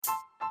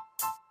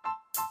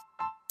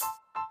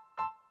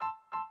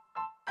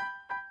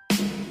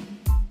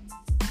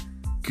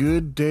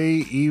good day,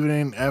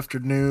 evening,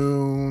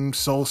 afternoon,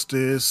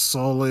 solstice,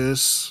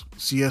 solace,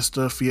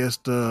 siesta,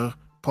 fiesta,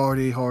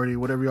 party, hardy,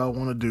 whatever y'all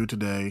want to do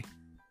today.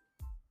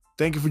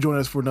 Thank you for joining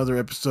us for another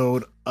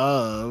episode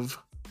of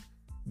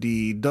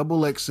the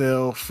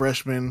XXL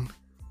Freshman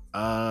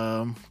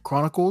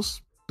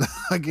Chronicles,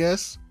 I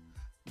guess.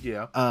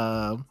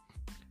 Yeah.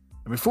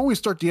 Before we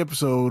start the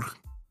episode,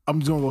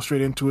 I'm just going to go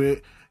straight into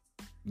it.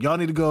 Y'all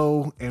need to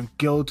go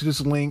to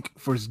this link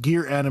for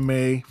Gear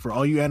Anime for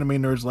all you anime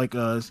nerds like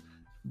us.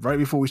 Right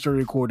before we started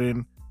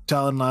recording,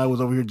 Talon and I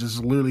was over here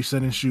just literally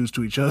sending shoes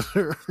to each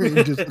other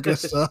and just get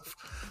stuff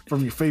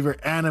from your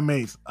favorite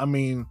animes. I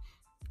mean,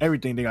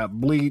 everything. They got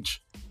Bleach,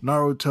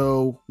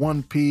 Naruto,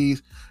 One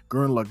Piece,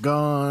 Gurren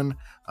Lagann,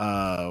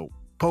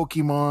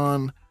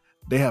 Pokemon.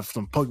 They have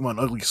some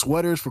Pokemon ugly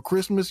sweaters for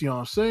Christmas. You know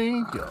what I'm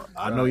saying?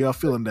 I know y'all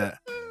feeling that.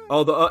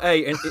 Oh, the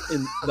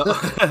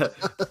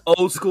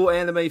old school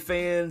anime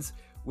fans,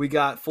 we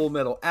got Full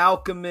Metal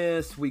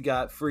Alchemist, we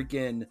got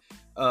freaking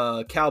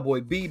Cowboy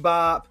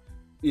Bebop,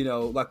 you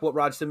know, like what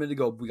Roger said a minute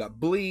ago. We got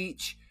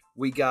Bleach,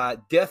 we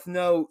got Death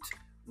Note,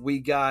 we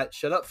got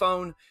Shut Up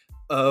Phone,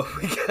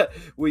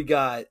 we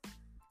got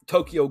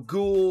Tokyo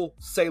Ghoul,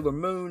 Sailor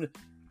Moon,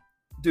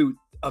 dude,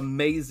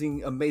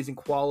 amazing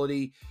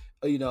quality.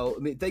 You know, I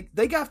mean,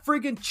 they got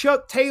friggin'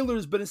 Chuck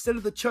Taylors, but instead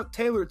of the Chuck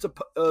Taylor, it's a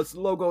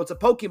logo. It's a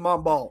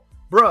Pokemon ball,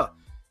 bruh.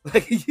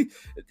 Like,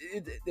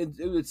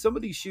 some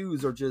of these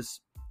shoes are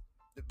just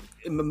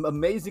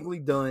amazingly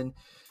done.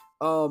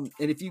 And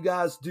if you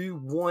guys do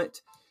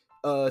want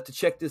to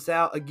check this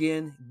out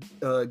again,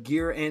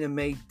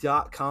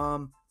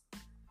 gearanime.com.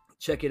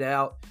 Check it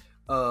out.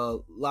 A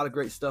lot of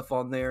great stuff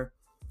on there.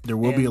 There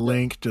will be a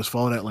link. Just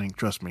follow that link.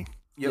 Trust me.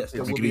 Yes,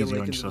 there will be a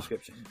link in the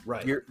description.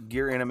 Right.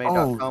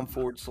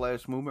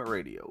 Gearanime.com/movement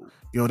radio.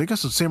 Yo, they got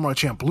some Samurai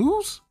Champ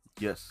blues?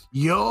 Yes.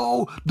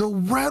 Yo, the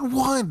red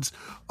ones.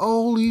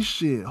 Holy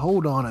shit.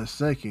 Hold on a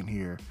second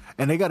here.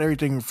 And they got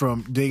everything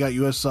from, they got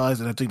US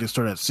size, and I think they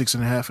start at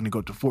 6.5 and they go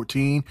up to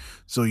 14.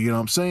 So, you know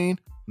what I'm saying?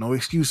 No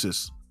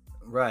excuses.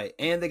 Right.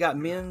 And they got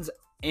men's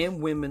and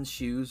women's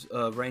shoes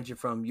ranging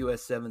from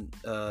US 7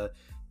 to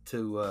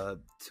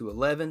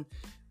 11.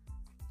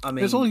 I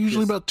mean, it's only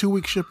usually about 2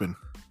 weeks shipping.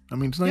 I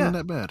mean, it's not even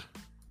that bad.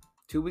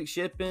 2 week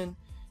shipping,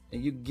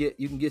 and you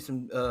can get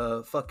some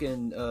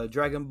fucking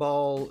Dragon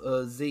Ball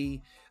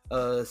Z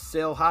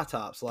Cell high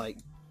tops, like,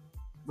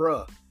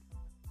 bruh.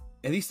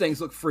 And these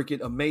things look freaking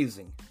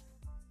amazing.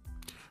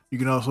 You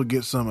can also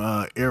get some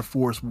Air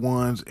Force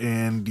Ones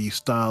and the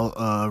style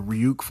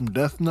Ryuk from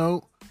Death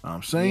Note.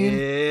 I'm saying,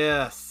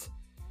 yes.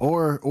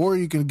 Or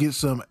you can get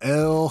some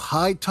L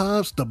high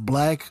tops, the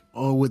black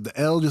with the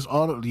L just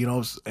auto. You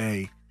know,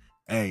 hey.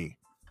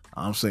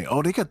 I'm saying,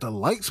 they got the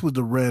lights with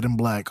the red and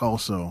black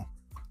also.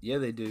 Yeah,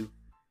 they do.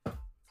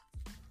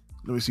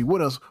 Let me see.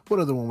 What else? What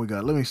other one we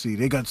got? Let me see.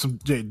 They got some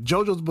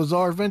JoJo's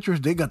Bizarre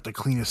Adventures. They got the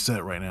cleanest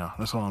set right now.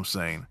 That's all I'm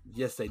saying.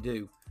 Yes, they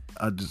do.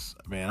 I just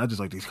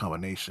like these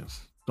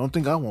combinations. Don't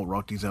think I won't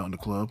rock these out in the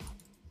club.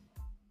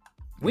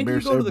 When do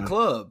you go to the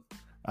club?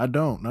 I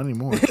don't. Not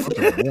anymore.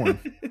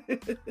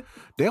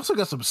 They also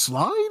got some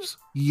slides.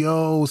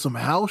 Yo, some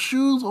house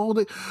shoes.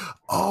 And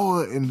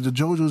the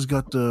JoJo's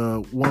got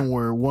the one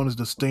where one is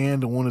the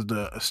stand and one is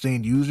the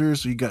stand user.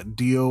 So you got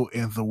Dio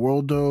and the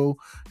Worldo.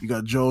 You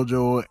got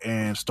JoJo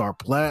and Star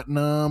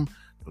Platinum.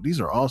 These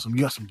are awesome.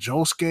 You got some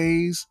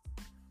Josuke's.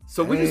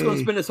 So we're just going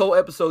to spend this whole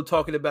episode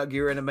talking about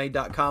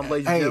gearanime.com,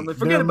 ladies and gentlemen.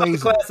 Forget about the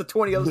class of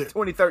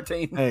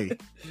 2013.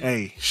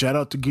 Hey, shout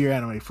out to Gear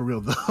Anime for real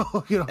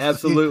though. You know,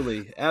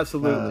 absolutely.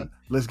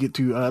 Let's get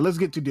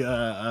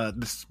to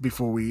this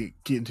before we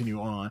continue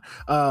on.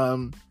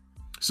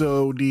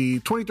 So the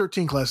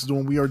 2013 class is the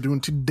one we are doing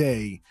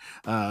today.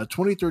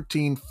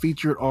 2013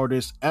 featured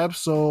artists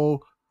Absol,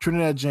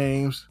 Trinidad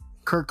James,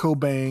 Kurt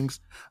Cobain,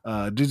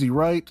 Dizzy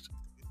Wright,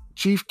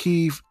 Chief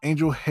Keef,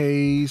 Angel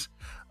Hayes.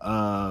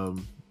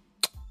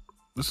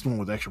 This is the one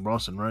with Action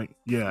Bronson, right?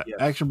 Yeah.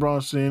 Action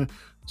Bronson,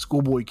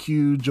 Schoolboy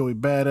Q, Joey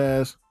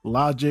Badass,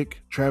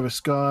 Logic, Travis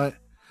Scott.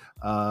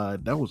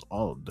 That was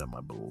all of them, I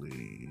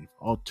believe.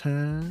 All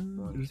 10?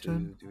 1,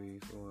 2, 3,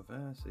 4,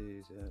 5, 6,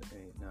 7,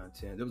 8, 9,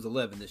 10. There was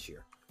 11 this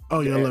year.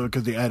 Oh, yeah, 11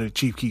 because they added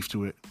Chief Keef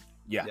to it.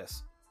 Yeah.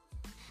 Yes.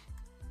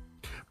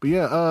 But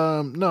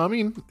yeah, no, I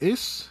mean,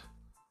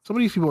 some of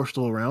these people are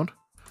still around.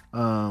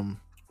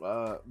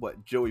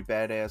 Joey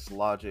Badass,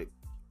 Logic,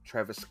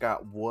 Travis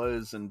Scott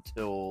was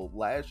until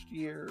last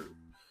year.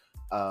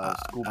 I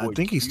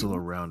think he's still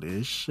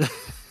around-ish.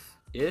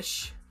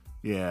 Ish?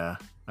 Yeah.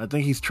 I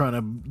think he's trying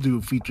to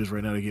do features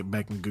right now to get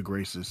back in good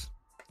graces.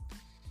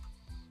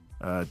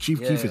 Chief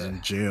Keef is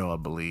in jail, I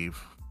believe.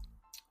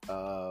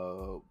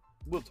 We'll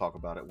talk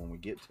about it when we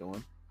get to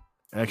him.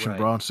 Action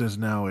Bronson's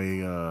now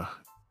a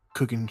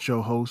cooking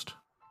show host.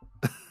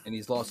 And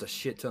he's lost a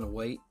shit ton of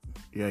weight.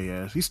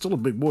 Yeah. He's still a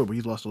big boy, but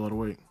he's lost a lot of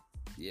weight.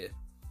 Yeah.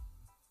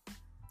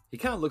 He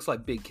kind of looks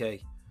like Big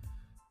K.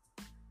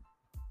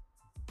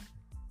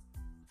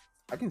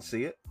 I can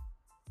see it.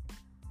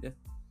 Yeah.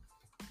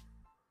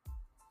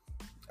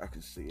 I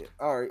can see it.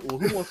 All right. Well,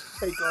 who wants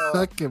to take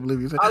I can't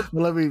believe you said.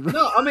 Well, let me.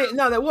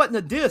 No, that wasn't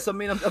a diss. I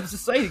mean, I'm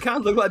just saying he kind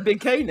of look like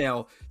Big K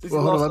now.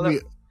 Well, hold on,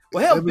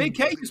 Well, hell, Big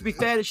K used to be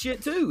fat as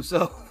shit too.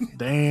 So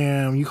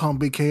damn, you call him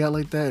Big K out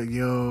like that,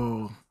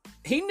 yo?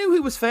 He knew he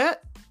was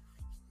fat.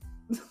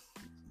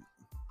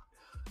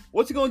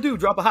 What's he gonna do?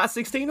 Drop a hot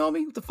 16 on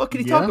me? What the fuck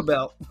did he talk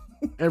about?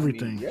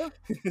 Everything. Yeah.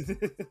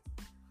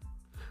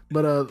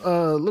 But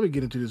let me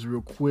get into this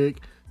real quick.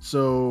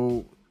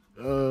 So,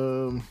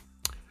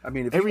 I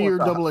mean, if every year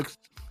double X.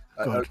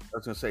 I was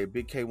gonna say,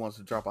 Big K wants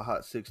to drop a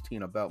hot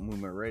 16 about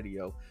Movement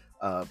Radio.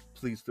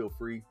 Please feel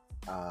free.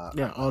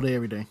 All day,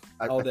 every day.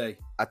 All day.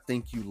 I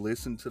think you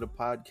listen to the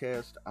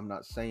podcast. I'm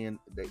not saying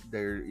that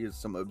there is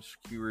some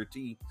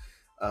obscurity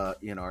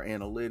in our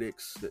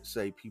analytics that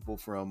say people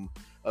from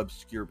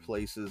obscure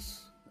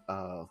places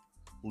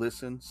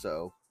listen.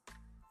 So,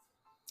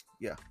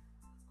 yeah,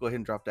 go ahead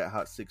and drop that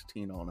hot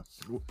 16 on us.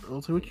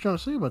 I'll see what you're trying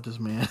to say about this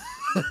man.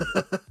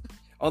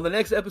 On the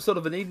next episode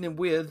of An Evening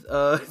With,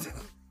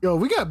 yo,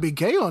 we got Big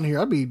K on here.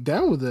 I'd be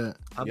down with that.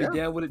 I'll be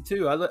down with it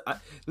too. I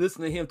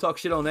listen to him talk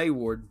shit on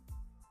A-Ward.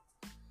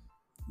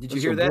 Did you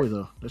hear that? Boy,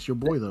 though. That's your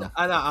boy, though.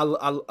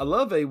 I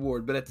love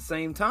A-Ward, but at the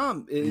same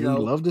time, you know,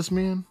 love this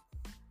man,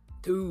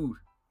 dude.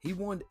 He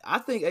won. I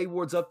think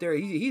A-Ward's up there.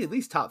 He's at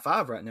least top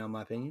 5 right now, in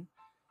my opinion.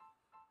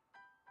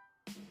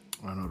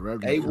 I know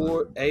the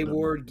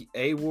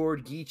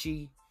A-Ward,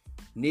 Geechee,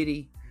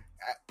 Nitty.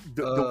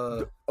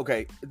 The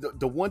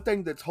one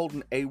thing that's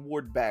holding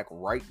A-Ward back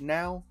right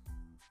now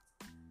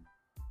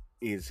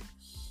is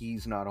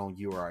he's not on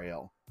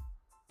URL.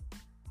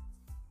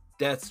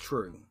 That's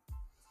true.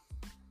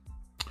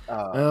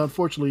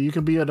 Unfortunately, you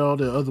can be at all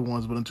the other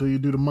ones, but until you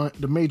do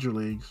the major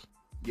leagues,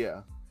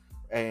 yeah.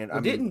 And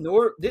didn't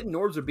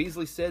Norbs or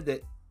Beasley said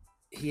that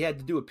he had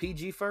to do a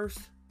PG first?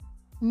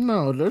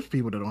 No, there's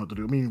people that don't have to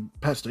do. I mean,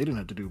 Pat Stay didn't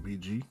have to do a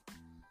PG.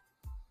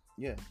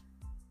 Yeah.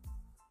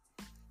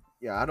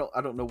 Yeah, I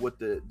don't know what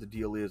the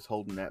deal is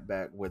holding that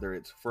back, whether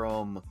it's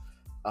from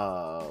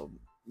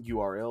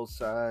URL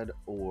side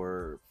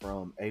or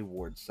from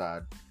A-Ward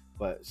side,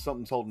 but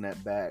something's holding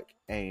that back,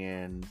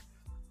 and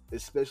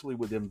especially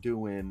with them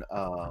doing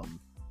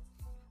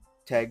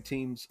tag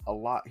teams a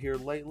lot here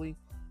lately,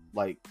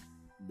 like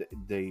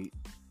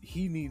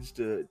he needs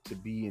to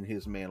be in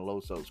his man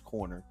Loso's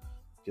corner,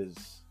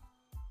 because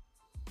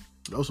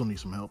Loso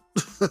needs some help.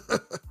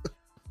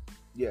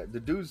 Yeah, the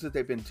dudes that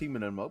they've been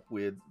teaming him up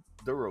with,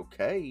 they're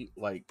okay.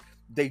 Like,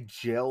 they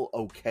gel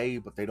okay,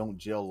 but they don't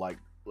gel like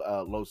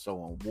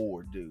Loso and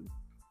Ward do.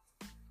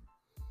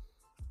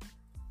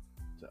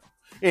 So,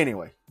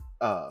 anyway,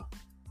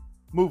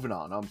 moving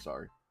on. I'm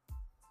sorry.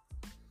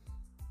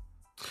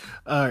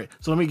 All right,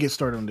 so let me get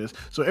started on this.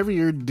 So every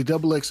year, the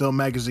XXL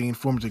magazine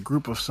forms a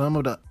group of some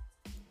of the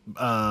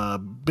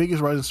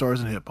biggest rising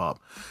stars in hip hop.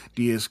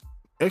 The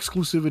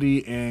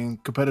exclusivity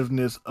and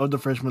competitiveness of the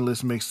freshman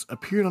list makes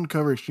appearing on the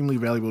cover extremely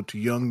valuable to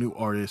young new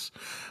artists.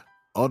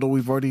 Although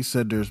we've already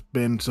said there's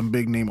been some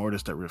big name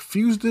artists that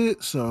refused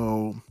it,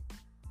 so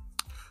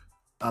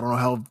I don't know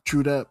how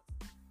true that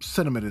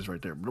sentiment is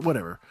right there, but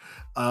whatever.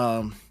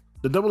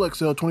 The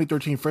XXL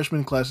 2013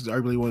 freshman class is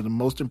arguably one of the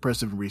most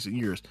impressive in recent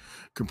years.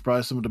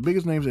 Comprised some of the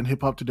biggest names in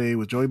hip hop today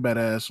with Joey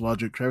Badass,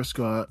 Logic, Travis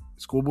Scott,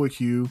 Schoolboy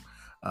Q.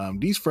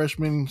 These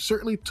freshmen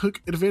certainly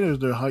took advantage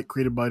of the hype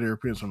created by their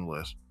appearance on the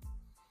list.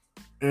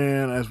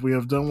 And as we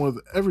have done with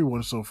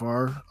everyone so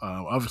far,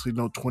 obviously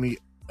no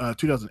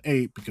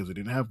 2008 because they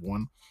didn't have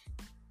one.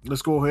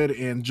 Let's go ahead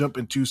and jump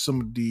into some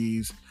of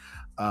these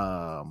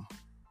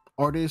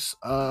artists.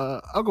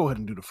 I'll go ahead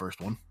and do the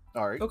first one.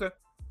 All right. Okay.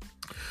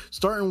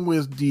 Starting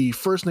with the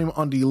first name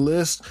on the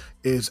list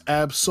is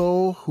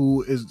Ab-Soul,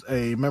 who is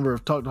a member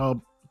of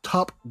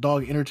Top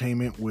Dog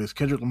Entertainment with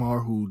Kendrick Lamar,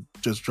 who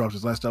just dropped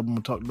his last album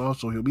on Top Dog,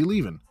 so he'll be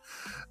leaving.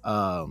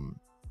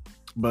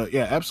 But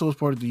yeah, Ab-Soul is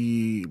part of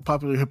the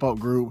popular hip hop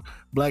group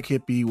Black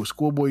Hippie with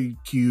Schoolboy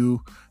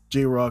Q,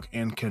 J-Rock,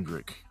 and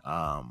Kendrick.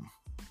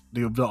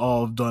 They've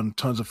all done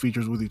tons of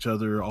features with each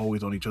other,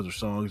 always on each other's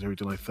songs,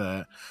 everything like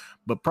that.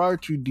 But prior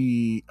to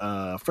the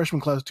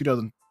freshman class of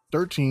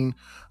 2013,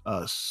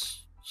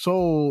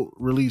 Soul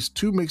released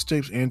 2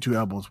 mixtapes and 2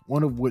 albums,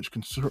 one of which,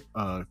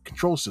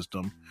 Control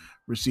System,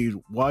 received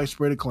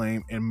widespread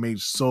acclaim and made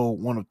Soul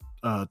one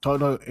of Top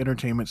Dog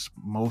Entertainment's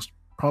most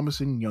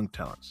promising young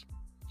talents.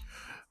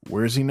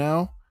 Where is he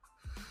now?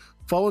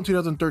 Following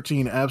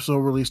 2013, Ab-Soul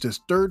released his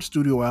 3rd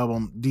studio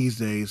album, These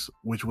Days,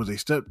 which was a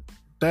step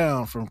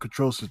down from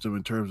Control System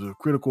in terms of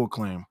critical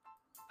acclaim.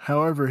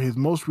 However, his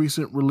most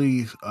recent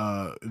release,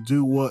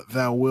 Do What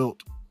Thou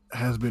Wilt,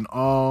 has been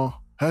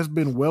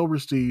well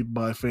received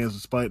by fans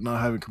despite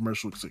not having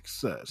commercial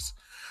success.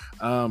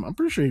 I'm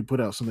pretty sure he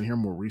put out something here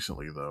more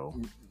recently, though.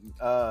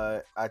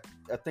 I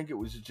think it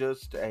was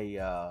just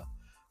a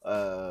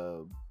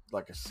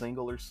like a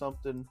single or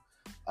something.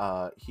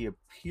 He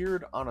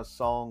appeared on a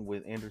song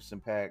with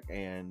Anderson .Paak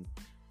and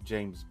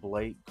James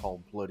Blake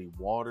called Bloody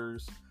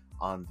Waters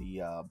on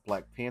the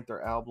Black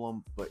Panther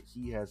album, but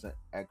he hasn't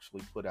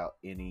actually put out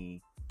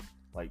any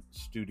like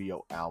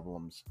studio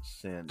albums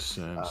since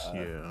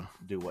yeah.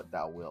 Do What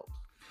Thou Wilt.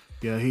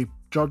 Yeah, he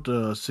dropped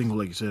a single,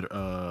 like you said,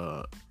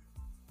 about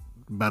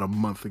a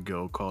month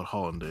ago called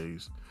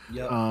Hollandaise.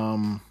 Yep.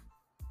 And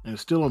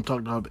it's still on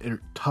Top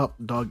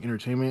Dog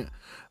Entertainment.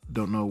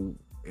 Don't know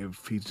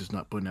if he's just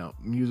not putting out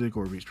music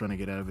or if he's trying to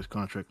get out of his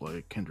contract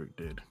like Kendrick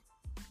did.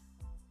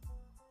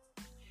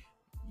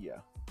 Yeah.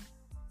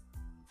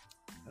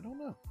 I don't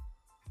know.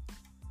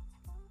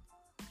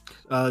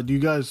 Do you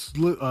guys?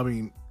 I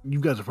mean, you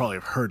guys have probably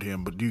heard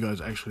him, but do you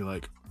guys actually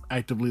like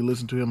actively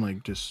listen to him?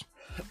 Like just,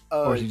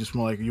 or is he just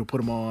more like you'll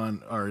put him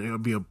on, or it'll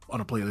be on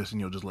a playlist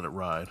and you'll just let it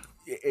ride?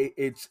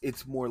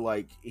 It's more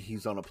like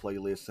he's on a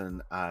playlist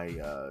and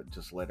I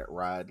just let it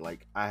ride.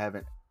 Like I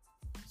haven't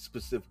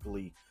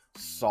specifically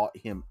sought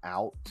him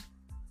out.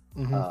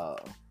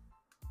 Mm-hmm.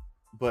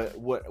 But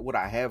what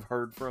I have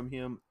heard from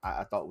him,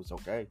 I thought was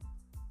okay.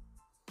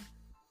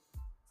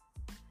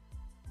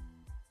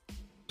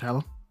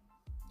 Tyler?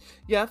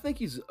 Yeah, I think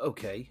he's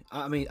okay.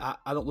 I mean, I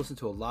don't listen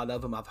to a lot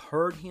of him. I've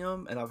heard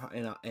him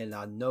and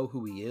I know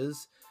who he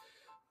is,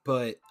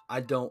 but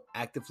I don't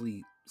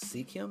actively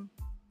seek him.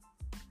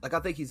 Like I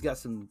think he's got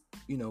some,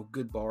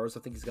 good bars. I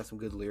think he's got some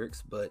good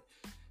lyrics, but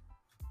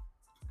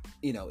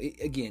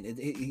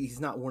he's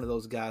not one of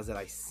those guys that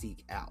I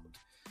seek out.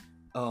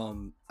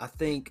 I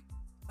think,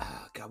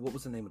 God, what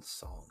was the name of the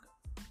song?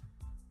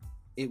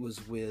 It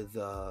was with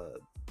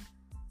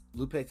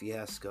Lupe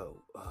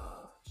Fiasco.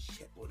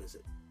 Shit, what is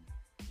it?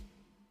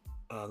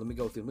 Let me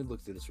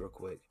look through this real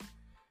quick.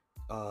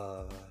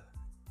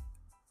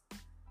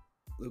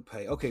 Lupe.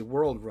 Okay,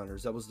 World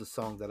Runners. That was the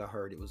song that I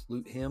heard. It was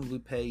Lupe,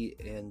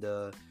 and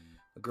a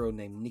girl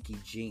named Nikki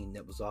Jean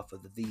that was off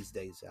of the These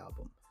Days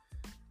album.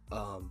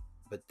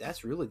 But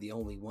that's really the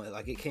only one.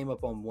 Like it came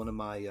up on one of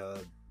my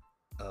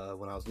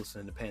when I was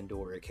listening to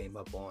Pandora. It came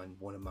up on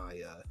one of my.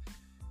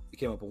 It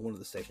came up on one of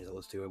the stations I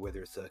listen to,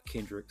 whether it's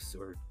Kendrick's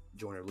or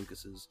Joyner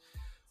Lucas's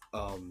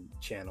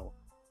channel.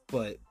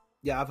 But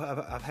yeah,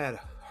 I've had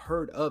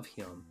heard of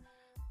him,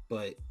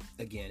 but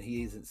again,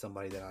 he isn't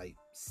somebody that I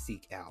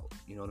seek out.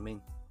 You know what I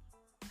mean?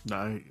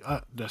 No,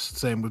 that's the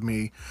same with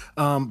me.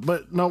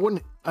 But no,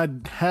 when I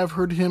have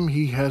heard him,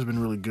 he has been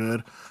really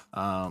good.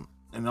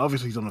 And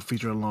obviously he's on a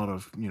feature a lot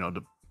of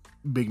the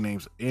big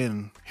names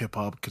in hip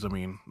hop because I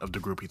mean of the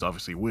group he's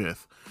obviously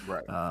with.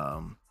 Right.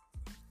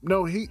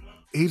 No,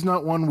 he's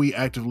not one we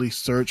actively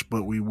search,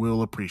 but we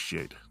will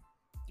appreciate.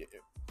 Yeah,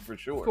 for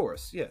sure. Of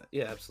course, yeah,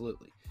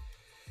 absolutely.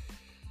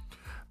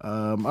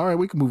 All right,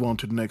 we can move on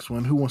to the next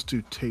one. Who wants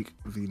to take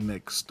the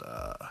next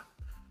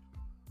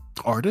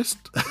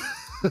artist?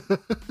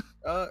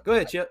 Go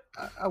ahead, Chip.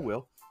 I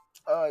will.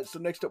 So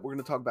next up, we're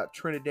going to talk about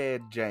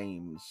Trinidad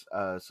James.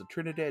 So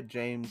Trinidad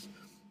James,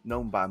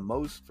 known by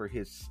most for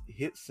his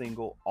hit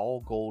single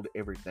 "All Gold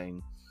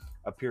Everything,"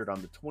 appeared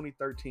on the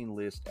 2013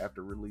 list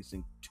after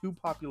releasing two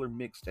popular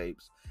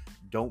mixtapes,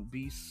 "Don't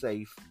Be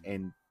Safe"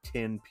 and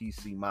 10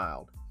 PC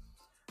Mild.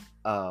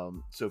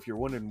 So if you're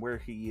wondering where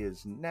he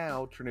is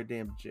now,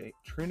 Trinidad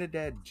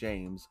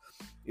James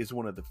is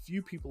one of the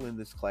few people in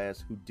this class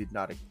who did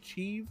not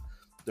achieve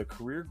the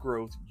career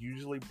growth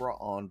usually brought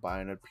on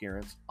by an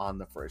appearance on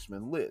the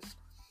freshman list.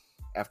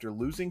 After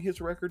losing his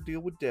record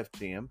deal with Def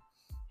Jam,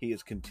 he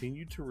has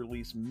continued to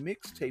release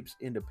mixtapes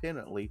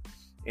independently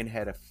and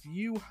had a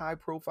few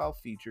high-profile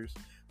features,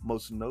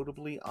 most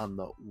notably on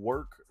the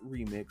Work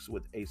remix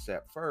with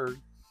A$AP Ferg,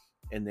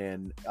 and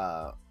then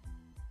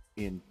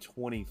in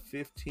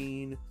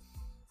 2015,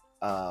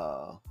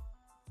 I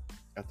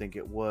think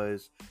it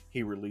was,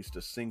 he released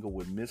a single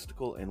with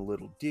Mystical and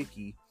Lil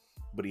Dicky,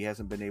 but he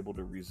hasn't been able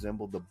to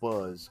resemble the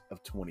buzz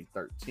of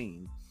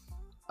 2013.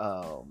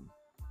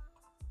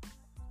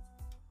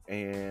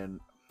 And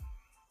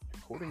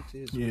according to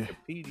his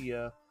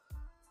Wikipedia,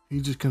 he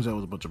just comes out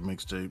with a bunch of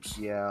mixtapes.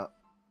 Yeah.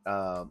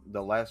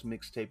 The last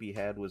mixtape he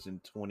had was in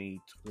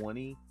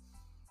 2020,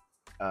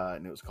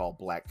 and it was called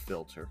Black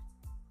Filter.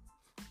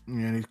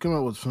 Yeah, and he's come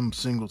out with some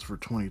singles for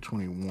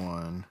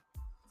 2021.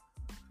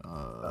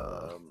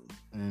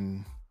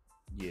 And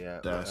yeah,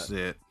 that's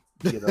it.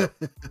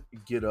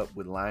 Get up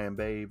with Lion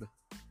Babe.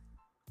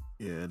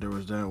 Yeah, there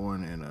was that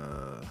one, and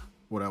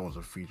that was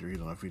a feature. He's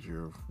on a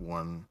feature of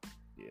one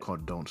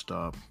called "Don't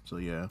Stop." So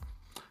yeah,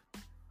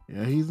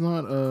 he's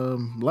not.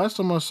 Last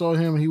time I saw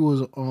him, he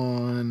was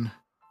on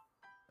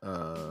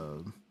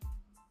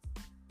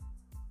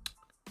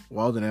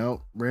Wild 'N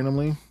Out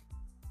randomly.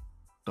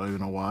 Don't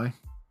even know why.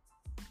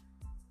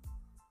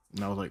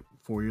 And that was like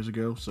 4 years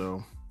ago.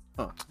 So,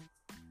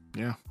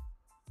 yeah.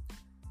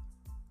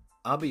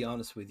 I'll be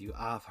honest with you.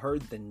 I've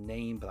heard the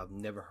name, but I've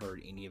never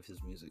heard any of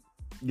his music.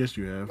 Yes,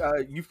 you have.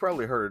 You've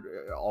probably heard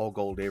 "All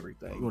Gold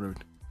Everything."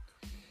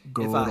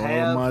 Gold all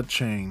my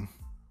chain,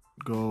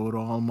 gold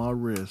all my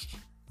wrist.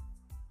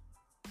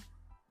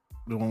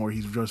 The one where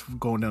he's just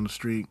going down the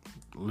street.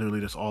 Literally,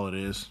 that's all it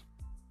is.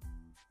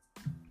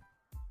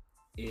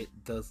 It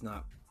does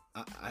not.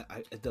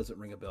 It doesn't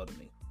ring a bell to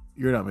me.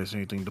 You're not missing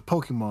anything. The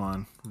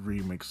Pokemon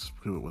remix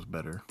to it was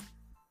better.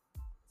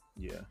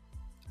 Yeah.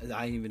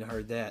 I ain't even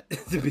heard that,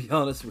 to be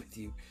honest with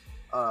you.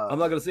 I'm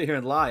not going to sit here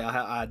and lie.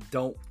 I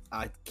don't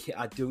I can't,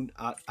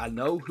 I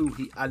know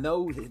I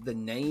know the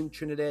name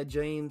Trinidad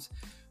James,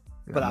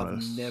 but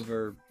I've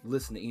never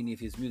listened to any of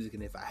his music,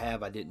 and if I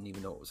have, I didn't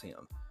even know it was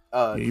him.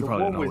 You the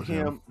probably one know with it's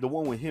him, the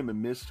one with him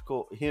and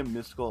Mystical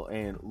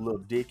and Lil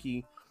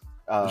Dicky.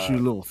 She a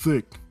little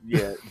thick.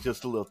 Yeah,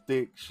 just a little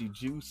thick. She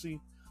juicy.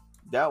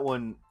 That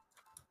one,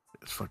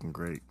 it's fucking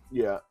great.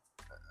 Yeah,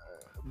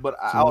 but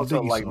It's a I Lil also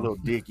Dicky like song. Lil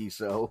Dicky,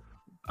 so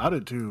I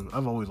did too.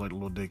 I've always liked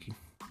Lil Dicky.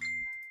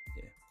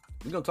 Yeah,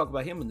 we're gonna talk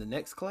about him in the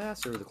next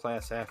class or the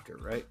class after,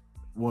 right?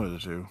 One of the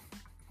two.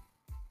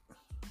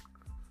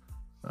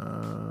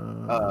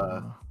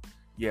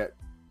 yeah.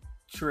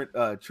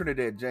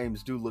 Trinidad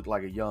James do look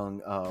like a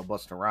young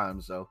Busta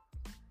Rhymes, though.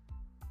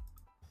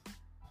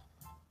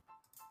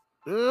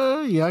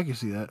 Yeah, I can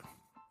see that.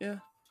 Yeah,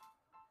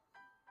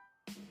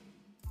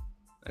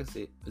 I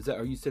see.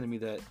 Are you sending me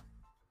that?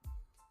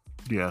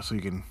 Yeah, so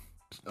you can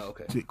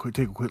okay. take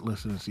a quick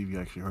listen and see if you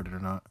actually heard it or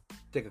not.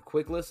 Take a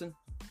quick listen.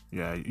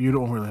 Yeah, you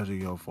don't really have to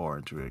go far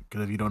into it,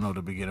 because if you don't know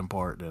the beginning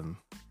part, then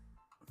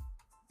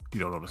you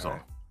don't know the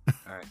song.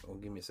 All right. Well,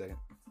 give me a second.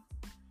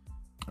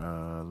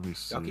 Let me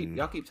see.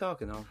 Y'all keep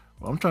talking. Well,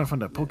 I'm trying to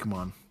find that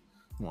Pokemon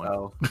one.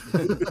 Oh.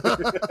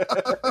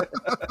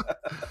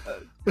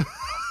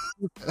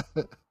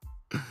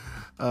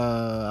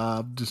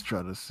 I'm just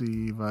trying to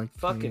see if I can.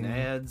 Fucking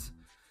ads.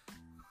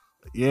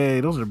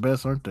 Yay, those are the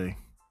best, aren't they?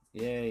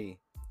 Yay.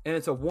 And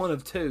it's a 1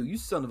 of 2. You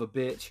son of a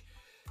bitch.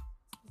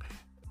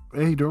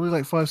 Hey, they're only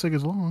like 5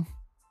 seconds long.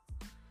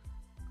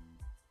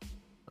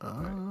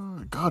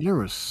 God, there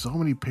were so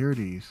many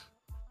parodies.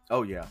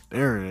 Oh, yeah.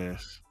 There it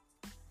is.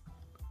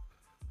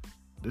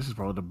 This is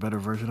probably the better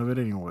version of it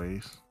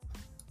anyways.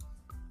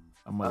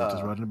 I might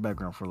just run in the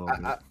background for a little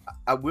bit.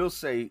 I will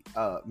say,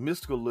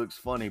 Mystical looks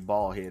funny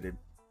bald-headed.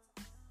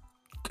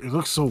 It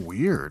looks so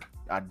weird.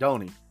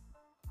 Don't he?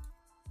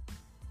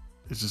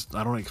 It's just,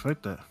 I don't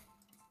expect that.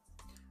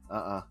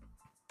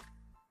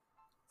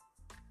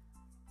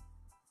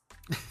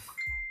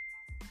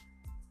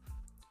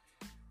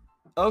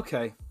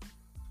 Okay.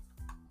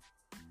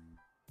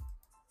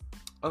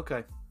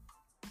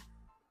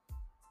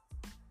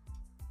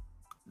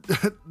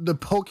 The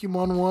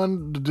Pokemon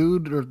one, the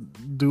dude are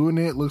doing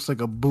it looks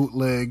like a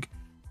bootleg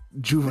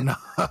Juvenile.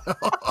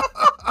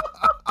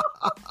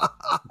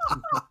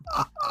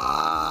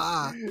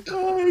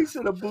 Oh, he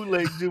said a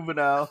bootleg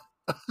Juvenile.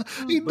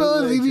 He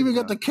does. He's even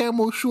got the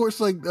camo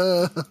shorts like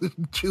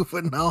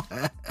Juvenile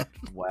had.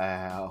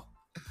 Wow.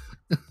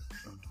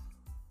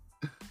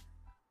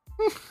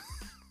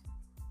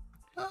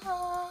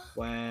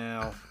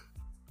 Wow.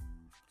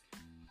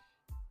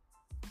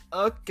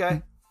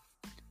 Okay.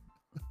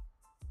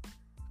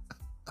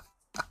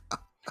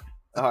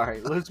 All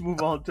right, let's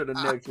move on to the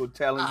next one.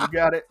 Talon, you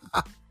got it?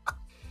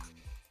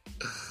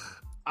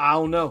 I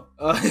don't know.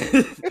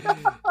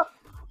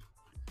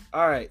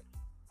 All right.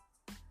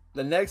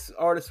 The next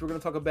artist we're going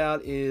to talk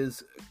about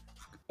is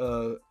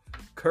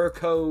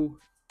Kirko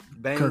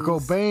Bangs.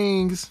 Kirko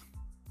Bangs.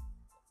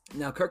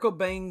 Now, Kirko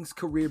Bangs'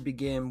 career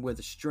began with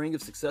a string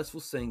of successful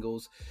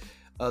singles,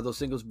 those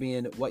singles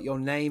being What Your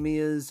Name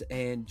Is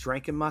and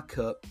Drink in My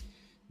Cup.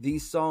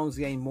 These songs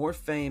gained more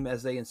fame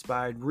as they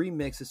inspired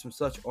remixes from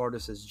such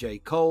artists as J.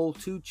 Cole,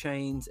 2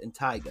 Chainz, and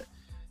Tyga.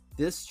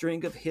 This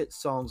string of hit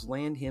songs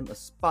land him a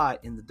spot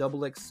in the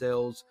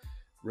XXL's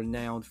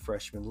renowned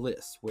freshman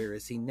list. Where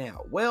is he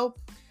now? Well,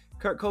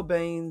 Kurt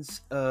Cobain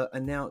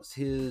announced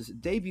his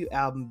debut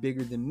album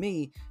Bigger Than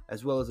Me,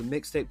 as well as a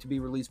mixtape to be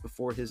released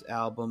before his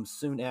album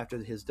soon after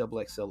his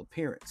XXL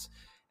appearance.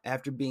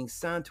 After being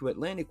signed to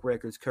Atlantic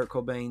Records, Kurt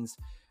Cobain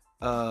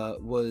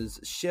was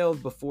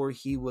shelved before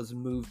he was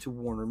moved to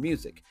Warner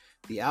Music.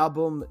 The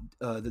album,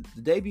 the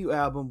debut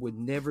album, would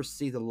never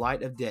see the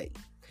light of day.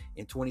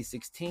 In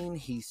 2016,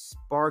 he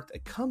sparked a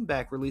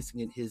comeback,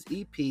 releasing his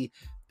EP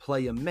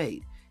Playa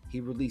Made.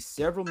 He released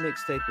several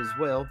mixtapes as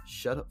well.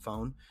 Shut up,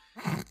 phone.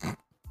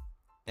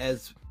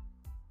 As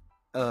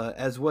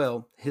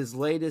well, his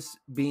latest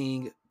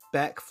being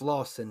Back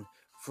Flossin'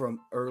 from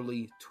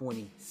early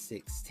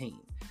 2016.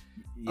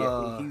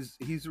 Yeah,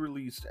 he's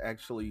released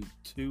actually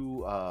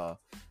 2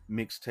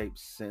 mixtapes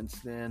since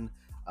then.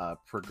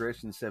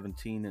 Progression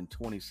 17 in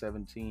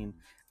 2017,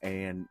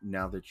 and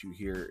Now That You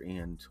Here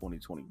in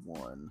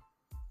 2021.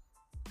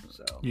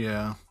 So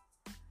yeah,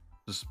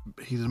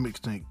 he's a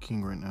mixtape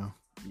king right now.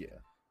 Yeah,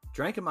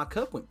 Drink in My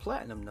Cup went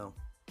platinum though.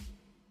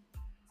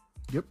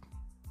 Yep.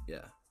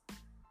 Yeah,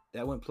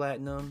 that went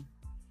platinum.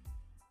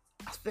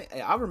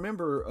 I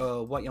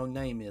remember What Your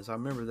Name Is. I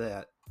remember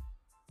that.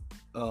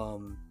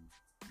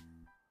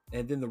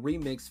 And then the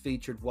remix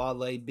featured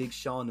Wale, Big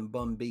Sean, and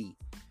Bun B.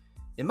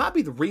 It might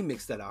be the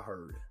remix that I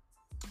heard.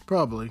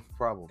 Probably.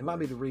 It might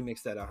be the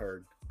remix that I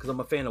heard because I'm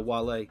a fan of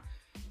Wale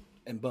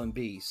and Bun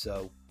B.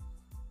 So,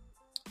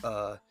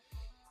 yeah.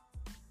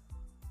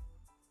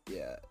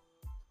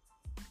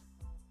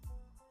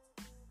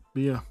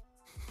 But yeah.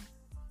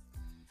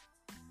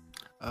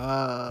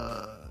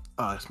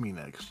 It's me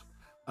next.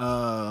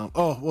 Well,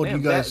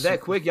 Damn, you guys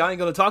that quick? Y'all ain't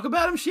gonna talk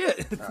about him?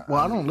 Shit. Well,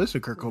 I don't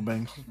listen to Kurt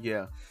Cobain.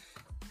 Yeah.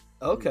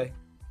 Okay.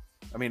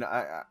 I mean,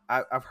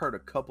 I've heard a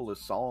couple of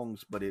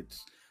songs, but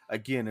it's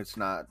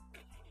not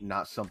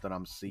something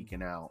I'm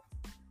seeking out.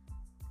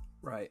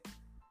 Right.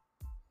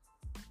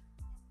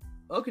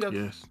 Okay.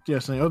 Yes.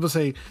 Yes. I was gonna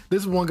say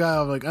this is one guy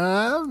I'm like,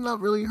 I've not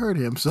really heard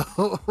him. So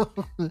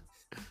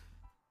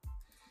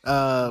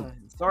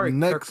Sorry,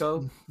 next,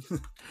 Kirko.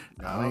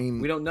 I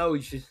mean, we don't know.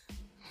 You should.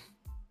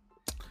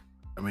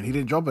 I mean, he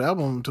didn't drop an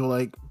album until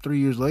like 3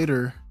 years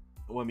later.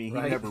 Well, I mean,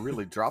 he never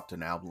really dropped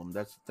an album.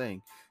 That's the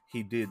thing.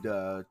 He did 2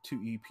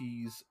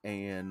 EPs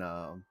and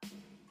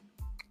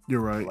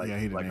You're right. like, yeah,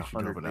 he didn't like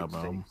actually drop 100 an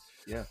album.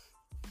 Yeah.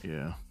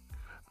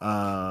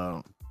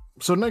 Yeah.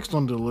 So next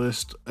on the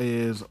list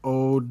is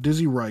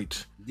Dizzy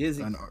Wright.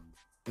 Dizzy. An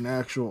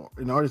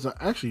artist I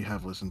actually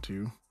have listened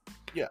to.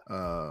 Yeah.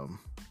 I'm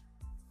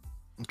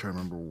trying to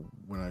remember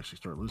when I actually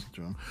started listening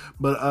to him.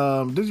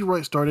 But Dizzy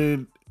Wright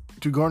started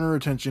to garner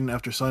attention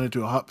after signing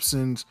to a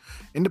Hobson's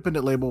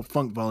independent label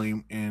Funk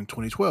Volume in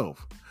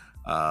 2012.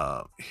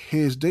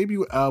 His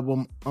debut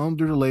album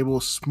under the label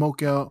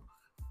Smokeout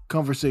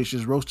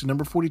Conversations rose to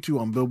number 42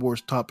 on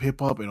Billboard's top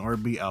hip-hop and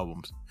R&B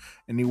albums,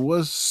 and he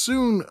was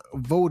soon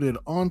voted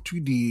onto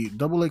the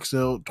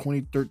XXL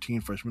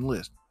 2013 freshman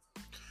list.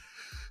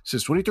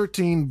 Since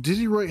 2013,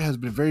 Dizzy Wright has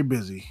been very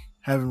busy,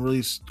 having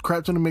released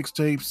crap ton of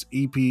mixtapes,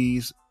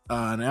 EPs,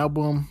 an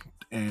album,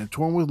 and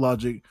touring with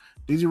Logic.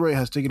 Dizzy Wright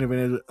has taken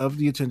advantage of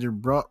the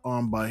attention brought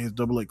on by his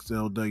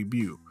XXL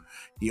debut.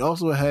 He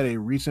also had a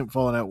recent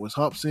falling out with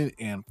Hobson,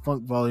 and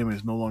Funk Volume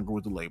is no longer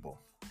with the label.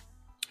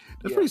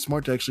 That's pretty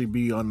smart to actually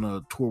be on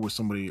a tour with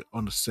somebody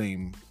on the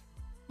same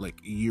like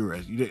year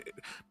as you did.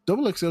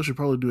 XXL should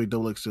probably do a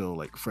XXL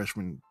like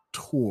freshman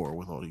tour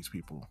with all these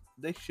people.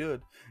 They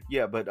should.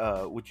 Yeah,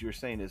 but what you're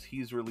saying is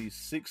he's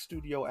released 6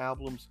 studio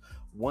albums,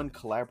 1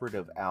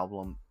 collaborative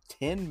album,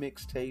 10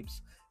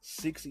 mixtapes,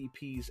 6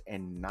 EPs,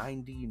 and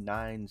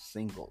 99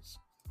 singles.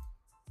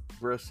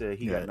 Bruh said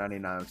he got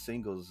 99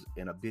 singles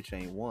and a bitch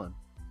ain't one.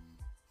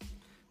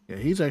 Yeah,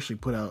 he's actually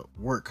put out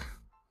work.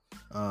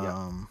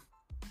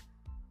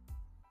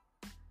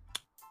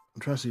 I'm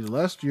trying to see. The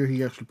last year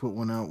he actually put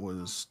one out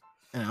was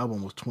an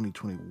album was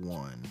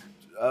 2021.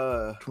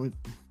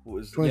 2022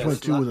 was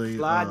a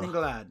Sliding and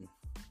Gliding.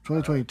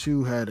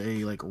 2022 had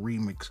a like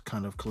remix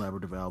kind of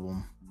collaborative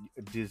album.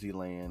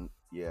 Disneyland,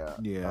 yeah.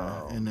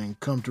 And then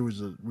Come Through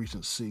is a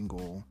recent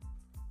single.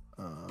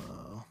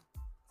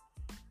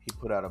 He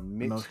put out a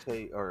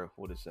mixtape, or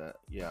what is that?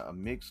 Yeah, a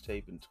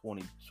mixtape in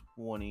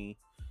 2020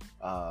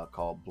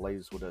 called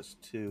Blaze With Us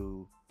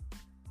 2.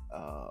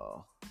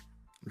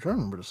 I'm trying to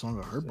remember the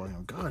song I heard by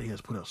him. God, he has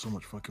put out so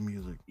much fucking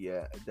music.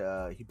 Yeah,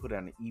 he put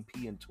out an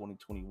EP in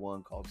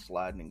 2021 called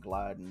Sliding and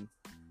Gliding.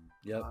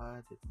 Yep.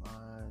 I did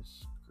my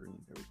screen.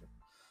 There we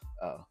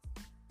go.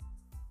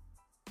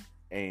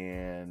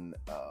 And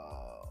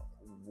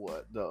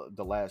what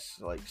the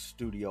last like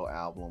studio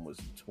album was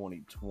in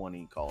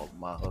 2020 called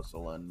My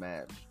Hustle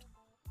Unmatched.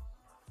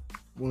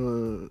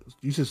 Well,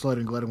 you said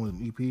Sliding and Gliding was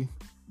an EP?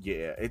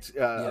 Yeah, it's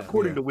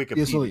according to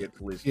Wikipedia, it's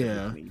listed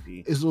as an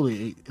EP. It's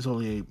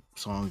only 8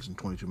 songs and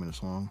 22-minute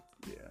song.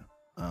 Yeah.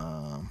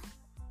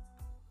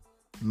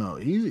 No,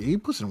 he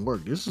puts in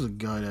work. This is a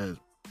guy that's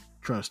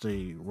trying to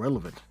stay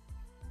relevant.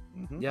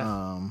 Mm-hmm.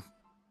 Yeah.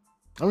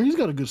 I mean, he's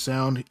got a good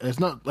sound. It's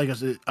not like I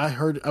said.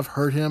 I've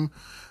heard him.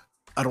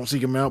 I don't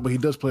seek him out, but he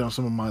does play on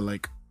some of my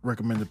like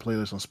recommended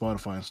playlists on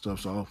Spotify and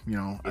stuff. So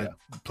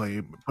I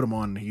put him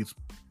on. He's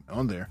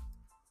on there.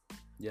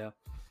 Yeah.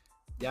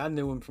 Yeah, I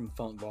knew him from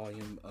Funk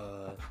Volume.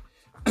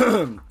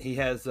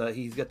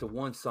 He's got the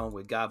one song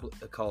with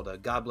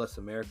called God Bless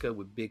America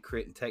with Big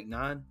Crit and Take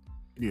 9.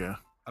 Yeah.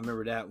 I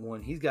remember that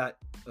one. He's got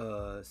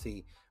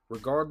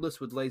Regardless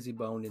with Lazy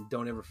Bone and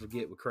Don't Ever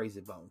Forget with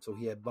Crazy Bone. So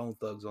he had Bone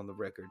Thugs on the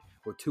record,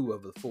 or 2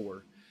 of the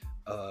 4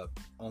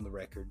 on the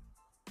record.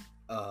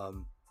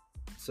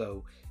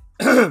 So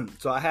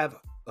I have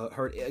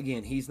heard,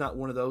 again, he's not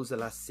one of those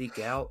that I seek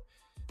out.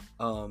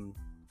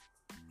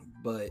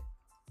 But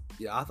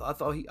yeah, I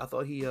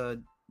thought he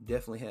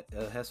definitely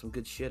has some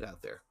good shit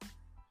out there.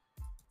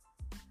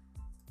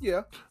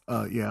 Yeah.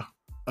 Yeah.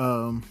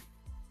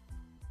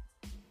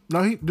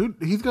 No,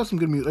 he's got some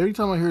good music. Every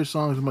time I hear his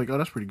songs, I'm like, oh,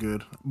 that's pretty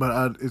good.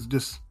 But it's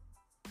just,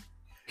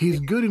 he's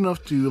good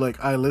enough to like,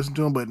 I listen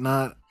to him, but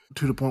not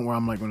to the point where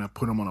I'm like, when I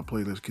put him on a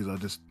playlist,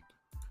 because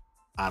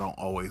I don't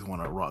always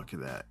want to rock to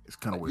that. It's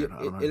kind of weird.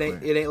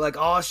 It ain't like,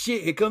 oh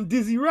shit, here come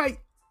Dizzy Wright.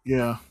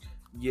 Yeah.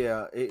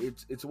 Yeah.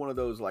 It's one of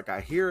those, like,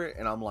 I hear it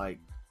and I'm like,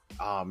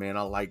 oh man,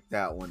 I like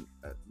that one.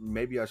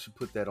 Maybe I should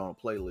put that on a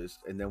playlist.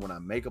 And then when I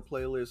make a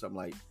playlist, I'm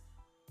like,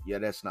 yeah,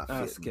 that's not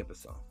fitting. Skip a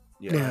song.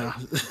 Yeah.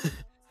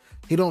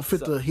 He don't fit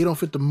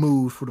the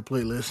mood for the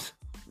playlist.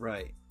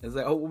 Right. It's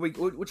like, what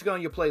you got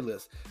on your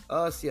playlist?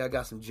 See, I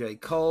got some J.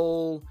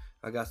 Cole.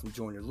 I got some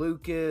Joyner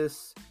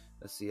Lucas.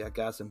 Let's see, I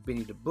got some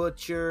Benny the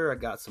Butcher. I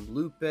got some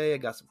Lupe. I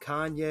got some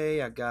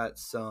Kanye. I got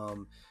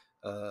some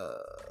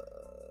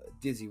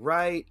Dizzy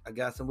Wright. I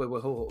got some. Wait,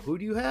 who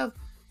do you have?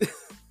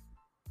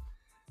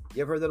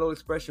 You ever heard that old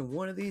expression?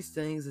 One of these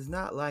things is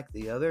not like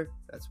the other.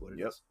 That's what it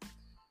is.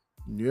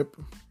 Yep.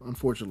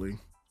 Unfortunately.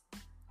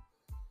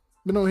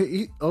 But no,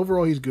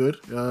 overall he's good.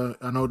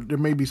 I know there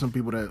may be some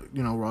people that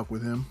rock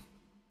with him,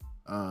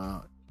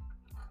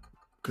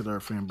 because our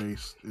fan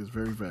base is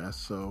very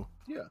vast. So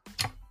Yeah.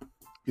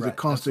 he's a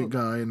constant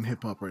guy in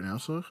hip hop right now.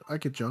 So I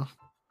get y'all.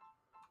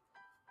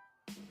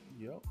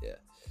 Yep. Yeah.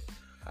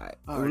 All right.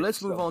 All Well, right,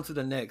 let's move on to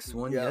the next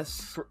one. Yeah,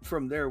 Yes.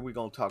 From there, we're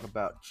gonna talk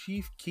about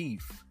Chief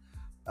Keef.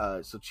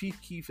 So Chief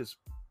Keef is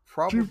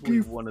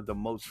probably one of the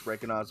most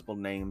recognizable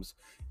names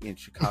in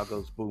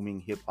Chicago's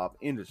booming hip hop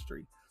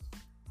industry.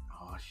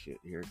 Oh shit!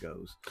 Here it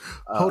goes.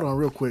 Hold on,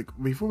 real quick,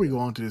 before we go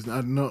on to this.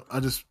 I know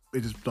it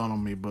just dawned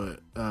on me,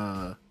 but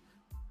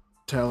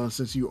Talon,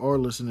 since you are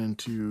listening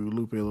to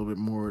Lupe a little bit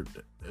more,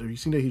 have you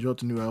seen that he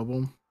dropped a new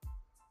album?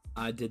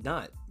 I did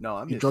not. No,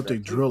 I missed He dropped that a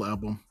drill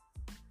album.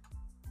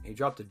 He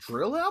dropped a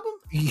drill album?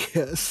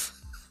 Yes.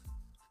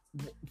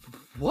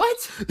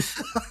 What?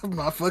 I'm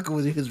not fucking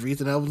with his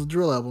recent album's a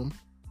drill album.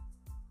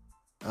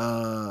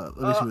 Let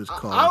me see what it's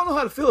called. I don't know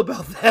how to feel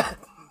about that.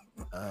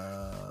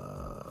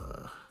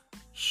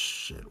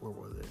 Shit, where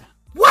were they?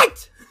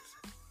 What?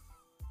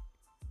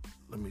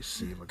 Let me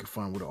see if I can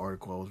find what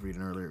article I was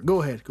reading earlier.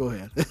 Go ahead. Go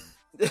ahead.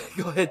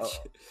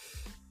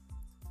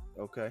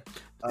 Okay.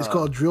 It's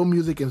called Drill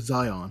Music in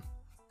Zion.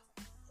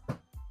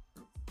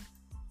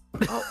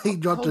 He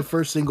dropped the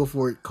first single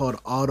for it called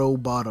Auto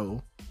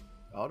Botto.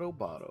 Auto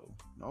Botto.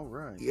 All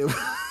right. Yeah.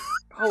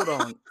 Hold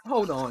on.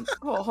 Hold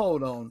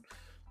on.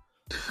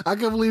 I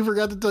can't believe I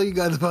forgot to tell you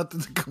guys about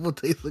this a couple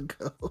days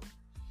ago.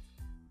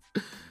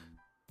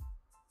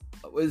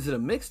 Is it a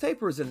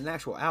mixtape or is it an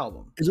actual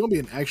album? It's gonna be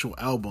an actual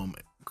album,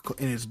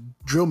 and it's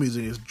drill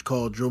music. It's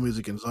called Drill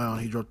Music in Zion.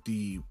 He dropped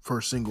the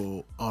first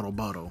single, Auto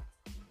Botto,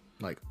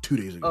 like 2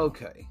 days ago.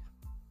 Okay.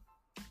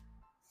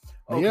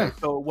 Okay, Yeah.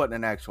 so it wasn't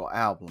an actual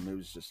album. It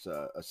was just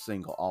a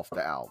single off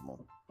the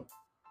album.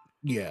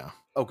 Yeah.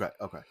 Okay.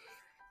 Okay.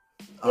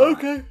 All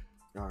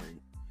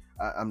right.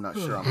 I'm not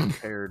sure I'm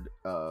prepared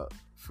for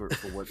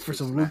what For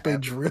some Lupe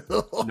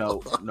drill.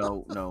 No,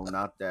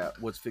 not that.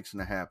 What's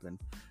fixing to happen?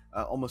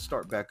 I'm gonna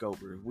start back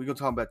over. We're gonna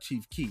talk about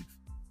Chief Keef.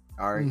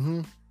 All right.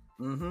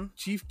 Mm-hmm.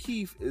 Chief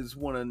Keef is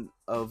one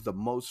of the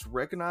most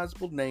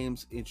recognizable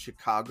names in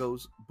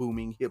Chicago's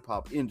booming hip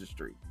hop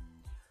industry.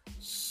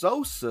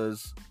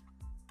 Sosa's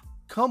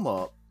come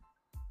up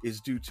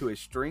is due to a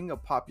string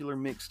of popular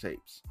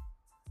mixtapes,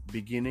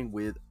 beginning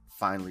with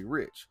Finally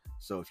Rich.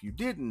 So if you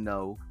didn't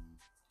know,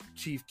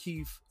 Chief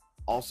Keef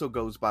also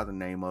goes by the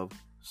name of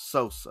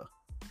Sosa.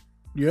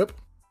 Yep.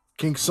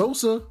 King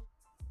Sosa.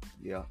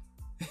 Yeah.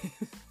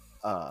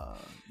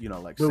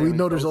 Like. But we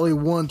know there's only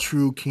one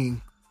true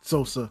King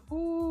Sosa.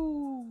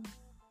 Ooh.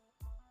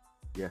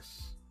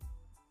 Yes.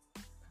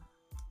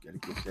 Gotta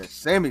get that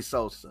Sammy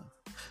Sosa.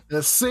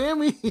 That's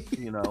Sammy.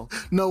 No,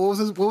 what was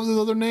his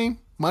other name?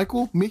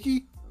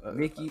 Mickey?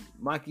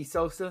 Mikey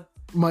Sosa?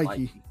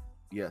 Mikey.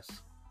 Yes.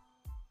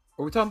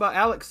 Or we're talking about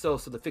Alex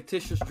Sosa, the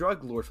fictitious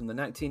drug lord from the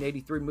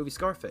 1983 movie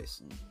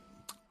Scarface.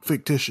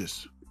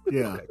 Fictitious.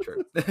 Yeah. Okay,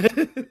 true.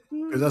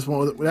 Because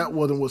that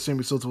wasn't what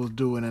Sammy Sosa was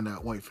doing in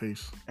that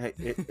whiteface. Hey,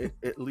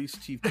 at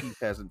least Chief Keef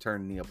hasn't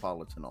turned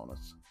Neapolitan on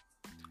us.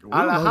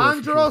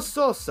 Alejandro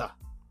Sosa.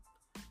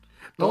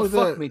 Don't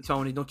fuck that, me,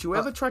 Tony. Don't you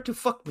ever try to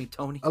fuck me,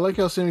 Tony. I like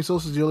how Sammy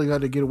Sosa's the only guy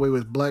to get away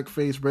with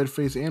blackface,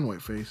 redface, and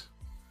whiteface.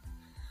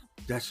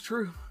 That's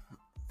true.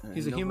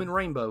 He's a human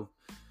rainbow.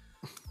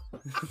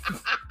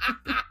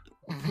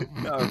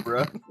 No,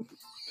 bro.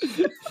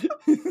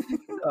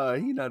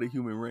 He's not a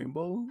human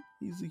rainbow.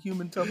 He's a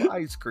human tub of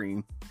ice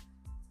cream.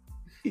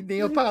 He's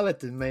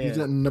Neapolitan, man. He's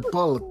a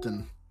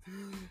Neapolitan.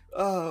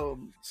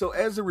 So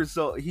as a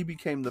result, he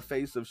became the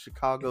face of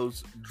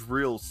Chicago's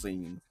drill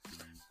scene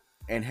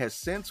and has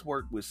since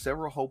worked with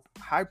several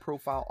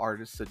high-profile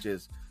artists such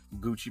as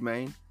Gucci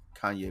Mane,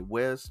 Kanye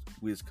West,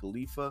 Wiz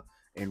Khalifa,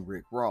 and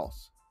Rick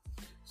Ross.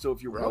 So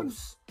if you're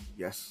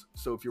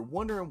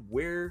wondering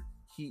where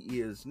he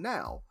is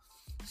now,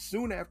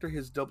 soon after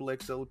his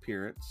XXL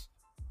appearance,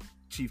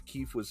 Chief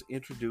Keef was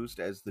introduced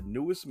as the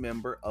newest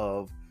member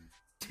of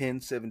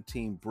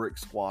 1017 Brick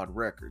Squad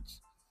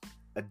Records.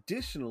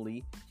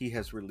 Additionally, he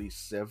has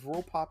released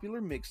several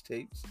popular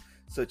mixtapes,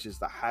 such as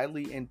the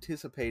highly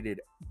anticipated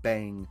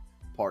Bang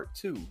Part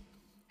 2.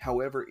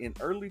 However, in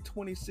early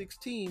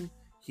 2016,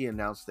 he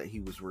announced that he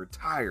was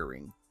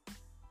retiring,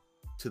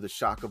 to the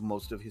shock of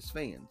most of his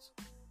fans.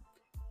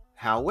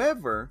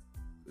 However,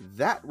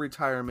 that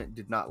retirement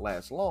did not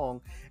last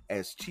long,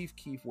 as Chief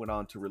Keef went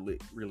on to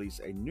release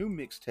a new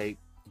mixtape,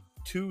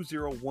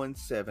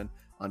 2017,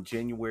 on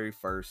January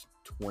 1st,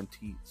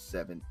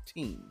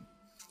 2017.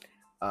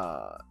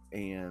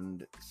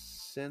 And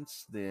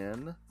since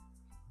then,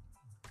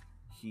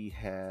 he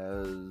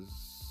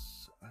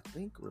has, I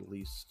think,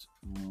 released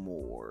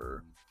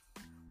more.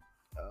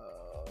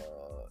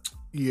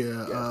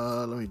 Yes.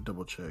 Let me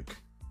double check.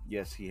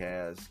 Yes, he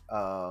has.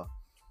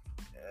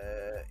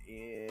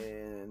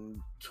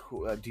 In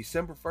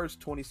December 1st,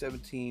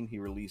 2017, he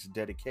released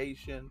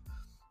Dedication.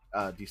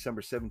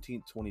 December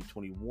 17th,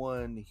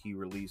 2021, he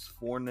released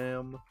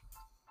Fornem.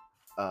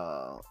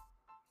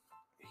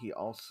 He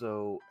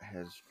also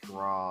has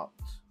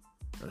dropped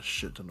a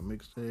shit ton of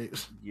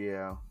mixtapes.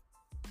 Yeah.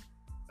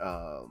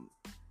 I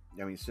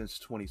mean, since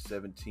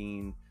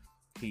 2017,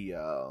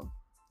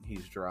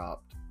 he's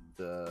dropped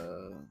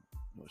the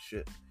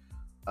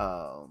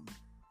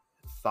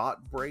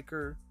Thought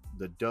Breaker,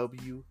 the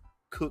W,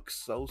 Cook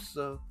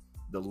Sosa,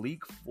 the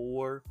Leak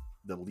 4,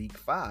 the Leak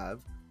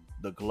 5,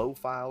 the Glow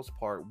Files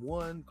Part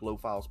 1, Glow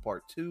Files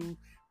Part 2,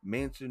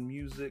 Mansion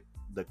Music,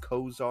 the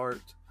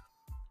Cozart,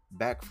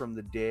 Back from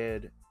the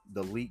Dead,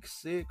 the Leak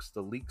 6,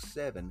 the Leak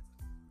 7,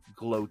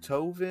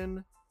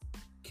 Glowtoven,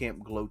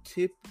 Camp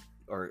Glowtiggy,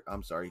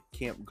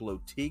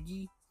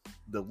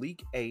 the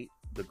Leak 8,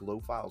 the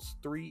Glow Files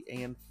 3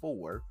 and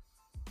 4,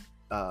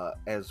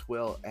 as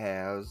well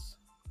as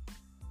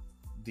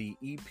the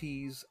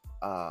EPs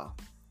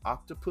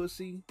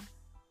Octopussy,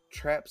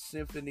 Trap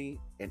Symphony,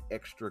 and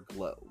Extra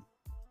Glow.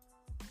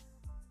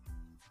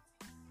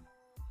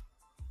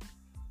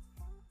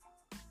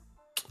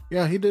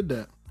 Yeah, he did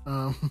that.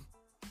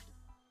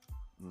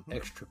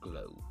 Extra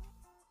Glow.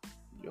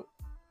 Yep.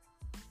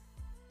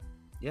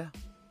 Yeah.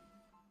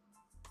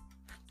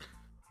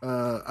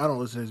 I don't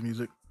listen to his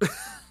music.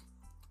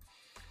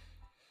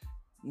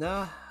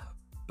 Nah,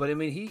 but I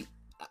mean,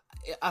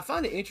 I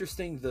find it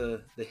interesting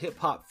the hip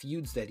hop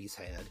feuds that he's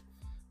had.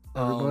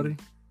 Everybody.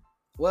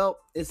 Well,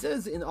 it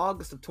says in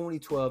August of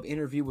 2012,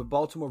 interview with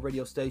Baltimore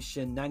radio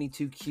station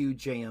 92Q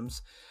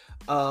Jams,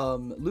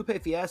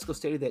 Lupe Fiasco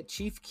stated that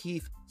Chief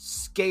Keef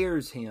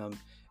scares him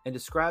and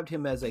described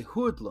him as a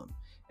hoodlum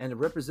and a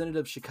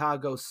representative of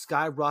Chicago's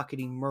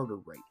skyrocketing murder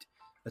rate.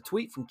 A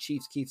tweet from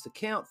Chief Keef's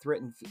account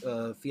threatened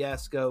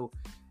Fiasco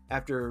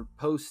after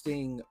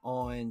posting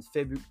on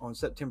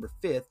September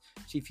 5th.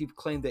 Chief Keef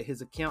claimed that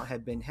his account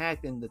had been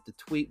hacked and that the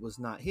tweet was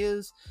not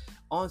his.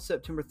 On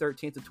September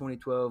 13th of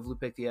 2012,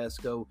 Lupe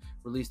Fiasco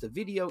released a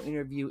video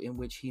interview in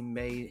which he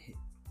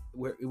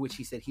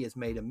said he has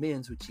made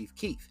amends with Chief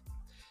Keef.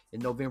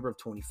 In November of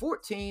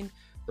 2014,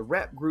 the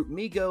rap group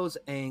Migos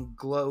and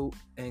Glow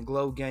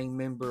Gang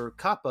member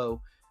Capo,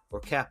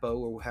 or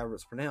however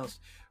it's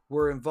pronounced,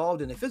 were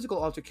involved in a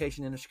physical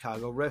altercation in a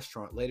Chicago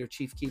restaurant. Later,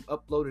 Chief Keef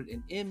uploaded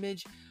an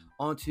image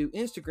onto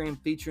Instagram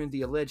featuring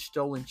the alleged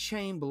stolen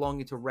chain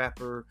belonging to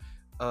rapper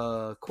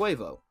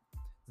Quavo.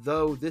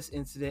 Though this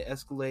incident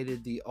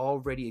escalated the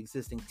already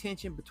existing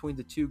tension between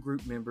the two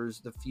group members,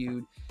 the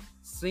feud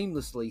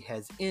seamlessly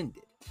has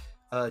ended.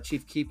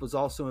 Chief Keef was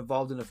also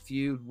involved in a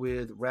feud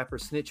with rapper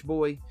Snitch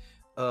Boy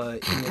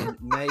in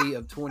May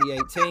of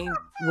 2018.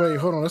 Wait,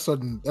 hold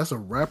on. That's a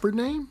rapper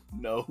name?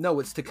 No,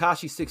 it's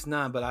Tekashi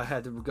 6ix9ine, but I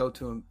had to go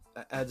to him.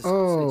 I had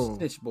to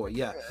Snitch Boy.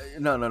 Yeah.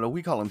 No.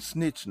 We call him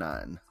Snitch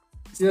 9.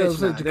 Yeah, it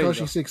was like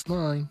Tekashi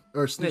 6ix9ine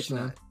or Snitch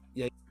 9.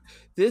 Yeah.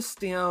 This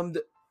stemmed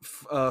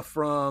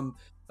from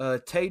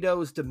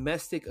Tato's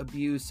domestic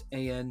abuse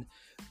and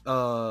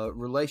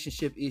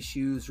relationship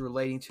issues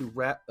relating to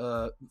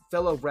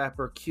fellow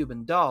rapper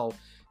Cuban Doll.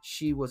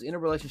 She was in a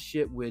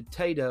relationship with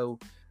Tato,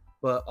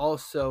 but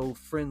also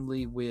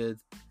friendly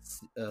with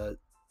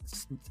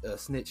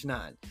Snitch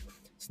 9.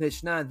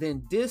 Snitch 9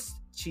 then dissed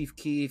Chief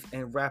Keef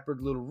and rapper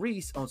Lil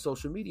Reese on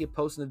social media,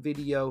 posting a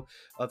video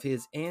of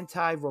his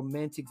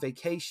anti-romantic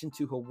vacation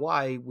to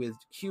Hawaii with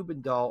Cuban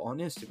Doll on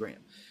Instagram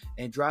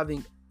and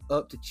driving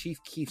up to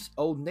Chief Keef's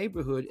old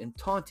neighborhood and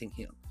taunting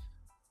him.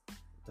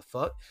 What the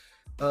fuck?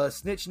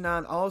 Snitch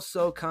 9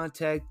 also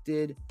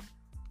contacted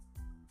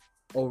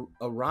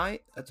Orion.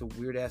 That's a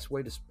weird ass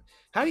way to.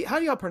 How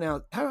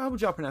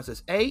would y'all pronounce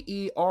this?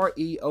 Aereon.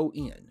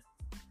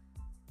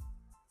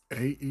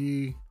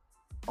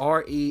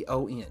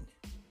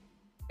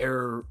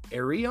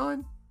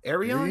 Aereon.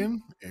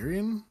 Arion?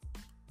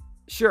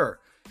 Sure.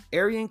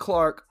 Arian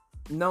Clark,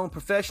 known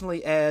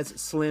professionally as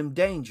Slim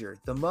Danger,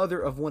 the mother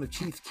of one of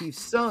Chief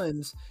Keef's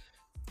sons.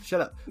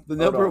 Shut up. The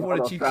number of one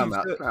of Chief Keef's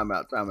sons. Time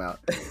out.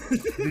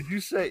 Did you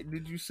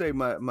say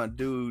my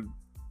dude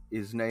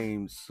is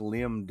named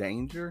Slim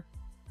Danger?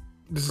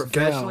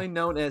 Professionally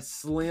known as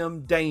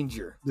Slim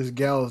Danger. This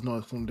gal is known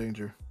as Slim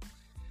Danger.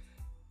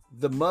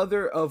 The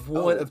mother of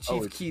one of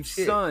Chief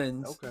Keef's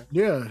sons. Okay.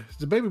 Yeah, it's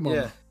the baby mama.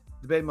 Yeah,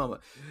 the baby mama.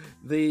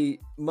 The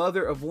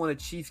mother of one of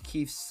Chief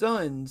Keef's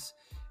sons,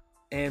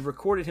 and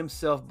recorded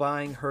himself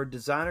buying her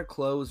designer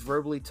clothes,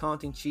 verbally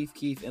taunting Chief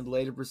Keef, and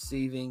later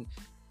receiving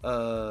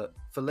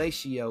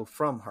fellatio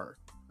from her.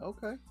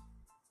 Okay.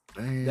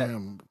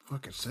 Damn,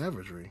 fucking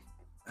savagery.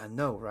 I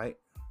know, right?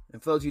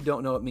 And for those of you who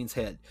don't know, it means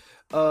head.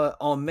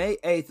 On May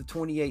 8th of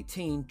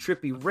 2018,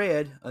 Trippie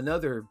Redd,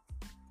 another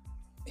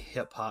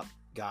hip-hop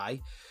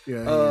guy.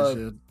 Yeah, I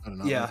don't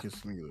know. Yeah. Like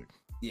his music.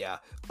 Yeah.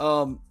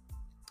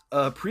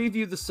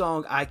 Previewed the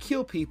song I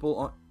Kill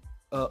People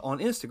on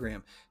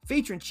Instagram,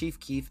 featuring Chief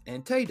Keef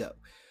and Tato,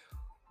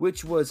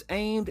 which was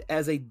aimed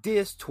as a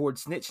diss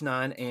towards Snitch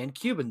 9 and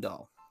Cuban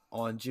Doll.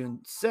 On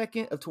June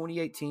 2nd of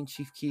 2018,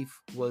 Chief Keef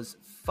was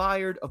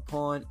fired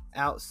upon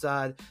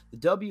outside the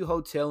W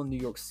Hotel in New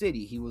York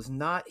City. He was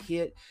not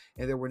hit,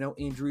 and there were no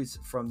injuries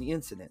from the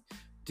incident.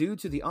 Due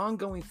to the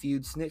ongoing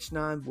feud, Snitch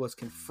 9 was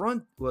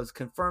confirmed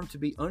to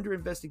be under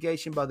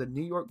investigation by the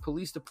New York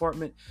Police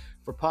Department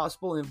for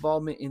possible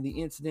involvement in the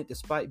incident,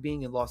 despite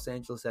being in Los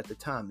Angeles at the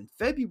time. In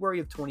February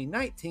of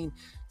 2019,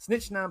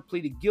 Snitch 9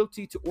 pleaded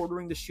guilty to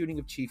ordering the shooting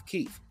of Chief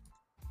Keef.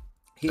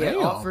 He had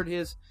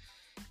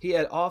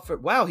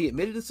offered. Wow, he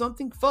admitted to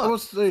something. Fuck.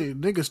 What's the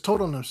niggas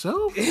told on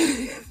himself?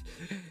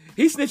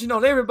 He's snitching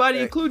on everybody,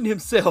 including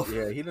himself.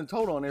 Yeah, he done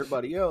told on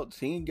everybody else.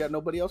 He ain't got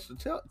nobody else to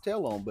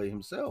tell on but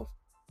himself.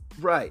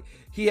 Right.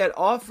 He had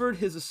offered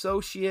his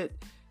associate,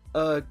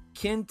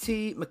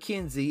 Kenty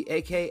McKenzie,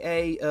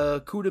 a.k.a.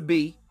 Kuda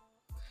B,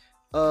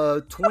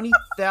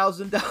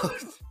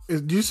 $20,000.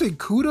 Did you say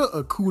Kuda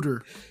or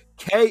Cooter?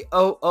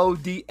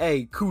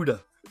 Kooda,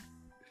 Kuda.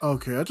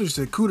 Okay, I thought you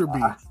said Cooter B.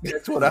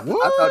 That's what I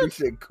thought he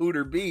said,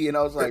 Cooter B, and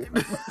I was like,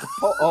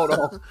 hold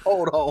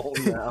on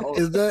now.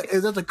 Is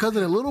that the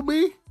cousin of Little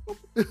B?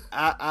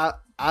 I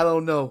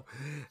don't know.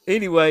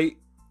 Anyway,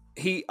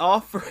 he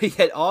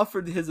had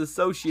offered his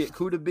associate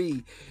Kuda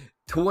B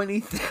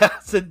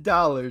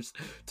 $20,000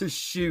 to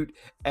shoot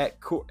at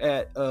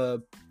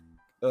Kazart,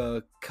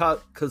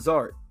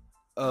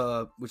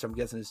 which I'm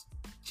guessing is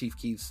Chief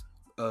Keef's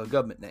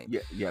government name.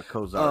 Yeah,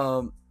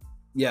 Kazart.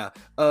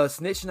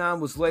 Snitch 9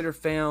 was later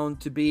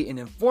found to be an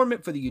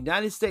informant for the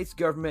United States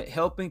government,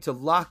 helping to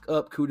lock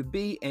up Kuda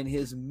B and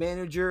his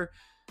manager,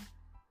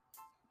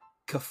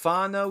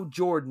 Kafano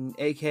Jordan,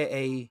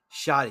 aka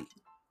Shotty.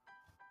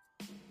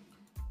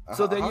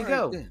 So there you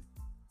go.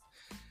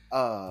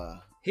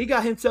 He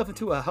got himself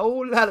into a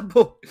whole lot of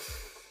bull.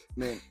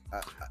 Man,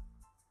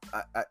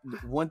 I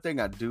one thing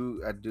I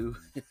do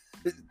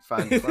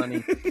find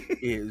funny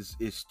is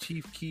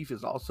Chief Keef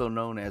is also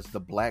known as the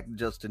Black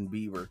Justin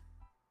Bieber.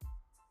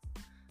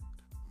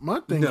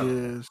 My thing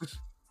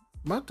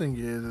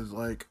is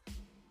like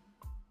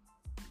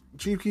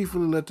Chief Keef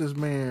really let this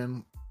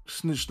man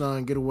Snitch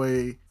 9 get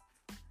away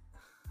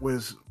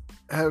with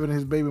having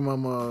his baby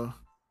mama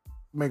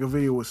make a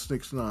video with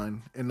Snitch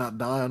 9 and not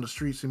die on the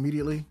streets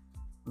immediately.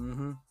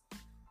 Mm-hmm.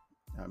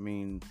 I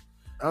mean,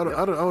 I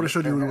would have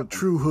showed you what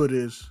true hood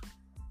is.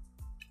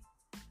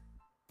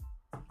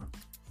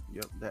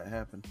 Yep, that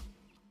happened.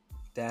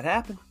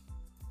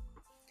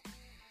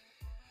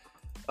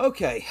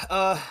 Okay,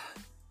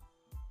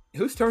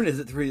 whose turn is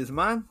it to read? Is it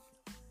mine?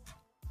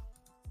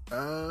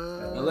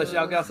 Unless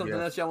y'all got something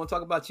else y'all want to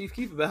talk about Chief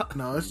Keef about.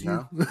 No, it's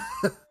you.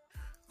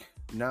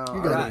 No,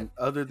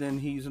 other than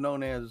he's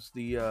known as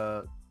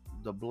the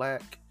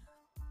Black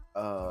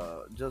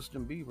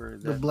Justin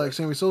Bieber. The Black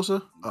Sammy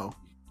Sosa? Oh.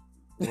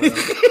 Well,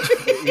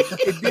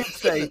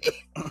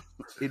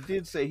 it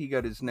did say he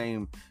got his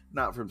name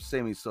not from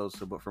Sammy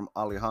Sosa, but from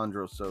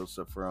Alejandro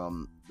Sosa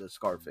from the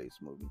Scarface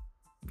movie.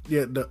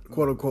 Yeah, the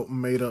quote unquote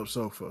made up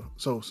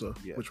Sosa,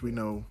 which we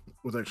know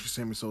was actually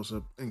Sammy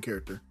Sosa in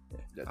character.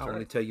 Yeah, I want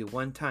to tell you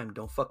one time,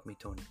 don't fuck me,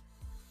 Tony.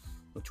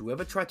 Don't you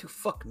ever try to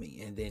fuck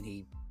me. And then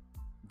he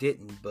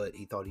didn't, but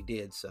he thought he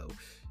did, so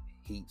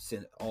he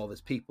sent all of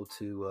his people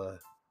to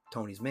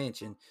Tony's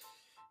mansion.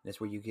 And that's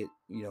where you get,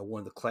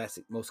 one of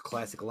the most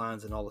classic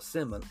lines in all of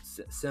Semina.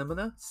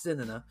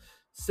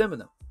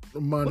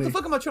 Money. What the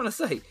fuck am I trying to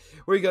say?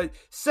 Where you go,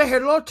 say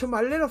hello to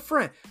my little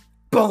friend.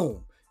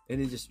 Boom.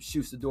 And he just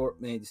shoots the door,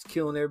 man, just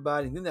killing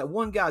everybody. And then that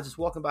one guy just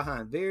walking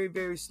behind very,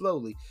 very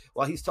slowly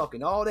while he's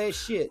talking all that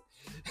shit.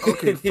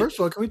 Okay, first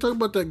of all, can we talk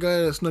about that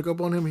guy that snuck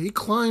up on him? He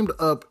climbed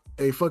up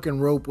a fucking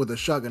rope with a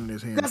shotgun in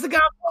his hand. That's the guy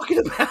I'm talking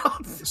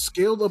about.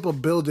 Scaled up a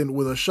building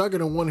with a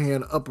shotgun in one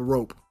hand, up a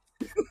rope.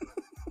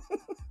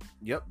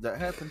 Yep, that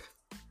happened.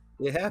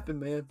 It happened,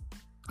 man.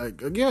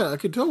 Again, I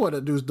can tell why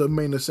that dude's the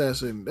main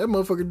assassin. That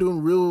motherfucker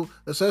doing real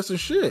assassin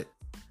shit.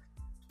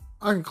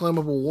 I can climb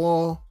up a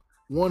wall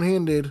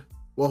one-handed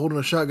while holding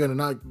a shotgun and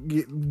not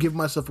give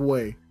myself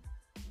away.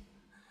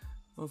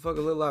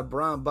 Motherfucker look like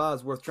Brian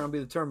Bosworth trying to be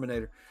the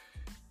Terminator.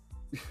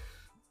 I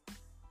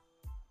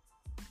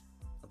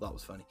thought it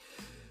was funny.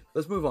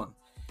 Let's move on.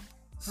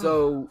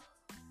 So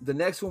the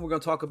next one we're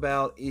going to talk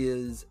about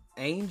is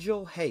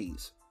Angel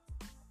Hayes.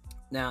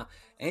 Now,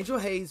 Angel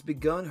Hayes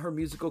begun her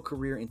musical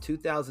career in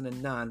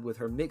 2009 with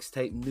her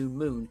mixtape New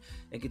Moon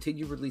and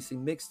continued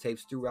releasing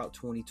mixtapes throughout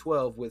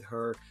 2012 with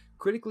her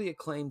critically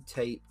acclaimed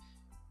tape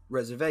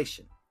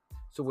Reservation.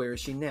 So where is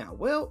she now?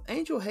 Well,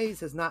 Angel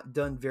Hayes has not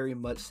done very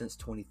much since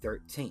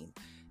 2013,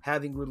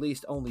 having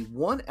released only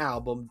one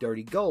album,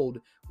 Dirty Gold,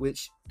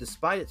 which,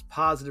 despite its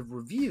positive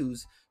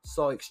reviews,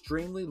 saw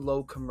extremely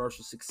low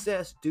commercial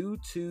success due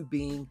to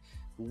being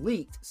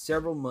leaked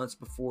several months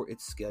before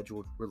its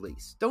scheduled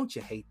release. Don't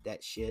you hate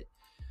that shit?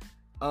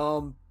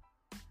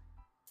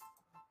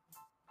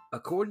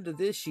 According to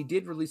this, she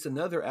did release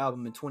another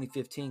album in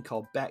 2015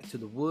 called Back to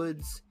the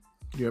Woods.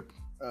 Yep.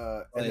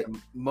 And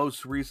then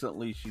most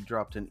recently, she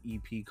dropped an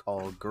EP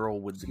called Girl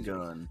with the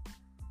Gun.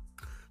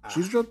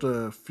 She's dropped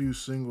a few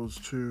singles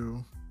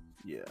too.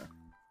 Yeah.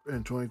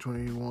 In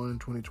 2021,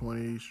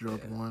 2020, she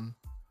dropped one.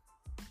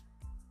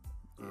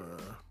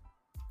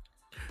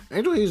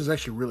 Angel Hayes is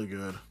actually really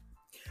good.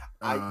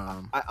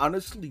 I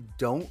honestly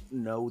don't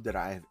know that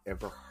I have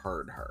ever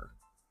heard her.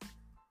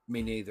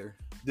 Me neither.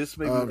 This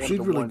may be one she's of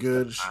the really ones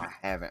good. that I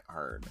haven't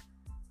heard.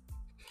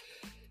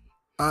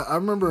 I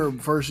remember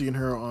first seeing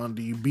her on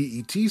the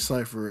BET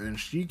cipher, and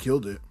she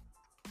killed it.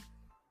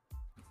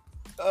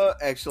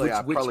 Actually,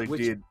 I probably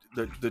did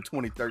the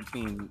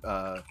 2013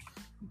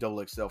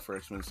 XXL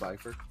freshman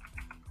cipher.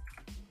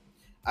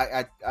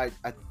 I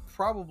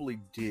probably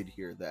did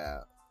hear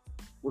that.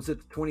 Was it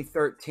the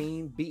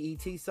 2013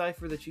 BET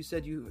cipher that you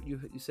said you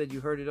said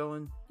you heard it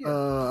on? Yeah.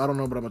 I don't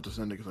know, but I'm about to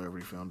send it because I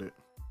already found it.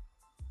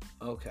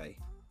 Okay.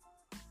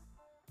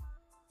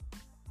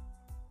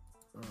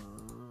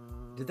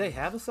 Did they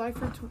have a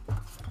cipher?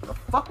 What the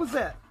fuck was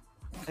that?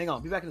 Hang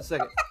on, be back in a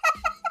second.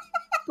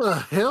 What the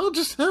hell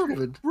just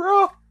happened?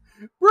 Bro.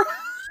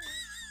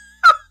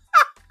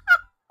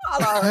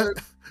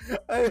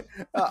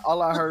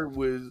 All I heard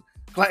was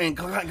clang,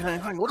 clang, clang,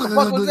 clang. What the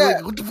fuck was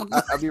that? What the fuck?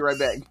 I'll be right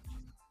back.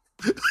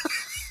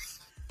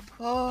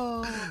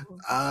 Oh,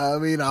 I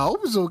mean, I hope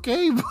it's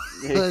okay. But...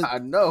 yeah, I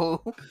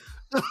know.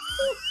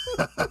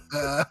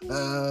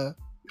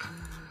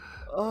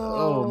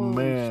 Oh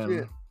man.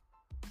 Shit.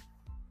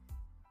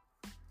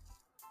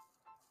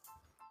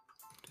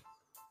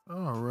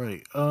 All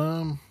right.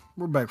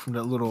 We're back from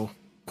that little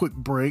quick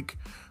break,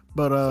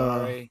 but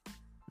Sorry.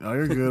 oh,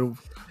 you're good.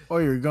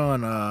 While you're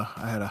gone, I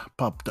had to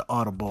pop the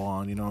Audible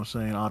on. You know what I'm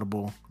saying?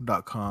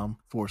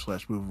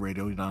 Audible.com/Move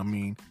Radio. You know what I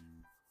mean?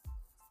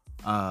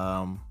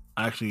 I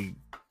actually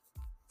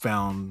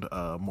found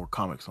more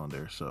comics on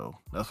there, so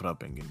that's what I've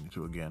been getting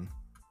into again.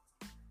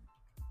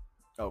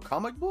 Oh,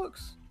 comic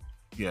books?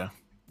 Yeah,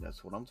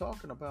 That's what I'm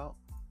talking about.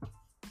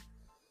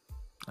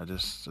 I'm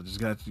just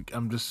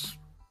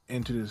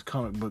into this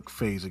comic book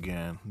phase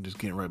again. I'm just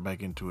getting right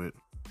back into it.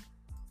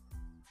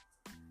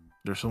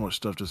 There's so much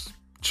stuff just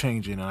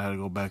changing, and I had to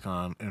go back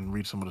on and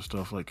read some of the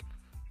stuff. Like,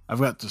 I've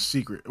got the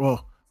secret.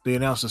 Well, they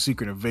announced the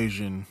Secret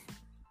Invasion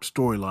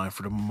storyline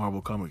for the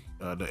Marvel comic,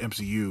 the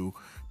MCU.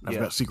 I've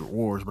got Secret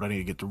Wars, but I need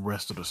to get the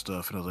rest of the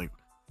stuff. And I was like,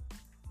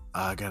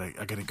 I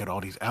gotta get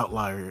all these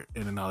outliers,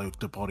 and then I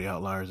looked up all the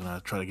outliers, and I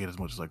try to get as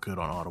much as I could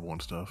on Audible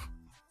and stuff.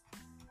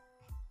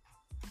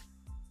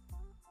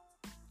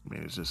 I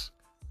mean, it's just,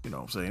 you know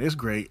what I'm saying? It's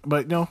great.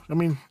 But, no, I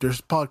mean, there's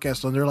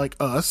podcasts on there like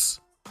us.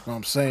 You know what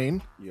I'm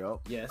saying? Yep.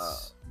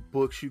 Yes.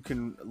 Books you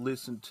can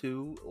listen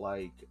to,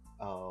 like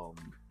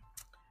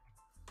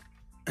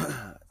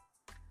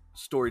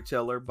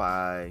Storyteller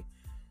by...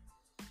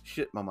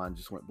 Shit, my mind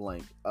just went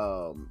blank.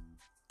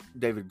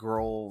 David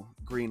Grohl,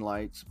 Green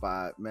Lights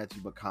by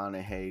Matthew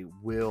McConaughey,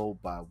 Will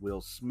by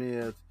Will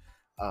Smith.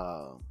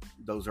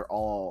 Those are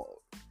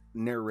all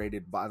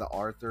narrated by the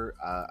author.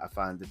 I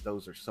find that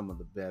those are some of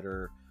the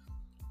better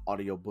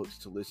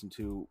audiobooks to listen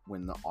to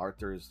when the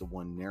author is the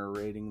one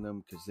narrating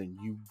them, because then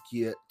you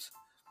get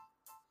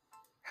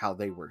how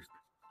they were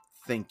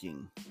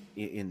thinking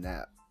in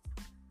that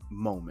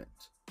moment.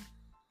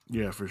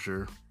 Yeah, for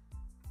sure.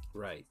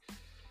 Right.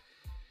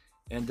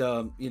 And,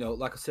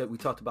 like I said, we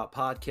talked about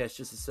podcasts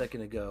just a second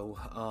ago.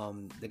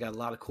 They got a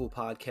lot of cool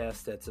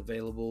podcasts that's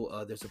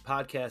available. There's a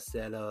podcast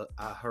that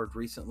I heard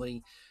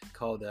recently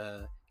called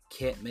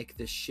Can't Make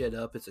This Shit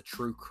Up. It's a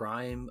true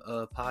crime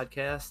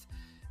podcast.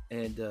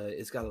 And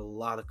it's got a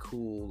lot of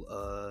cool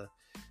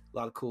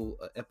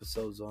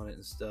episodes on it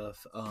and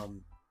stuff.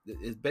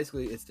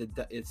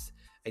 It's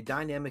a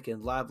dynamic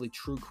and lively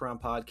true crime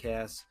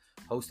podcast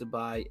hosted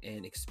by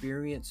an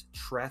experienced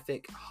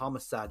traffic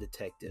homicide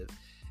detective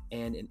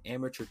and an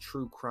amateur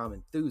true crime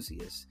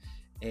enthusiast.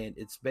 And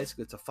it's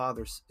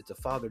a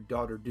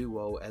father-daughter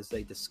duo as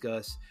they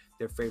discuss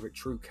their favorite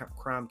true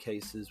crime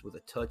cases with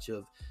a touch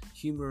of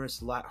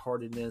humorous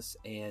lightheartedness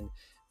and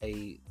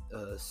a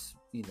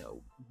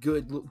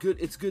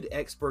good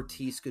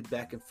expertise, good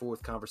back and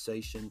forth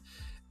conversation.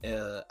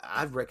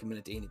 I'd recommend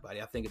it to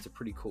anybody. I think it's a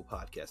pretty cool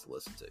podcast to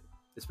listen to,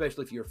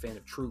 especially if you're a fan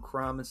of true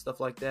crime and stuff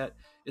like that.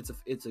 It's a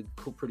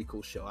pretty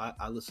cool show.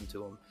 I listen to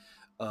them.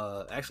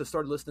 Actually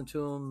started listening to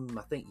them,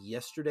 I think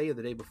yesterday or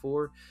the day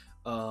before,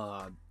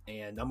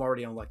 and I'm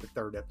already on like the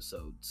third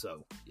episode.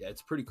 So yeah,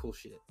 it's pretty cool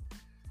shit.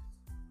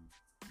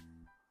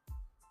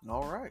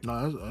 All right.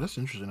 No, that's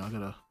interesting. I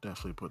gotta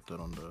definitely put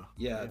that on the.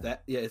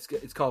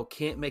 It's called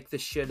Can't Make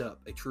This Shit Up,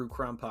 a true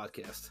crime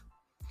podcast.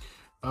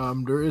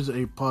 There is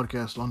a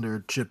podcast on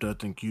there, Chip, that I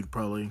think you'd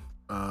probably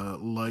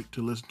like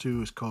to listen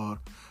to. It's called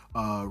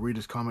Read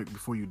This Comic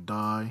Before You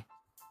Die.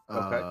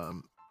 Okay.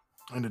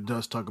 And it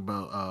does talk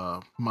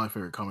about my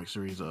favorite comic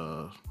series,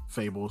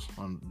 Fables,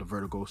 on the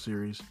Vertigo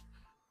series.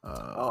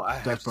 I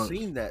have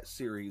seen that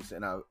series,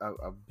 and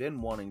I've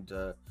been wanting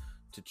to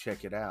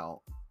check it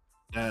out.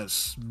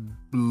 That's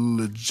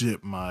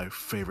legit my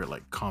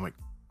favorite comic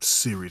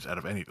series out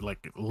of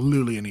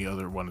literally any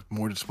other one.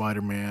 More than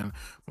Spider-Man,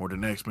 more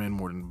than X-Men,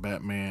 more than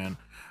Batman,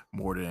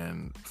 more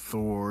than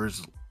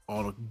Thor's,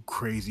 all the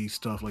crazy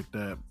stuff like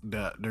that.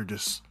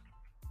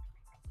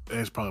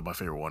 It's probably my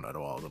favorite one out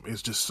of all of them.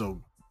 It's just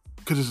so,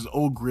 because it's an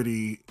old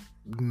gritty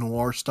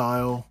noir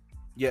style.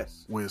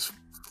 Yes. With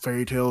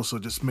fairy tales, so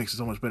it just makes it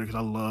so much better because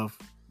I love,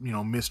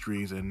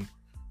 mysteries, and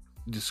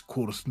just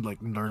cool to like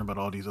learn about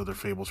all these other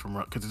fables from,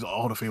 because it's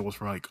all the fables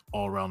from like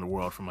all around the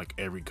world, from like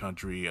every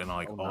country, and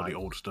like all the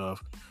old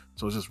stuff.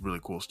 So it's just really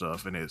cool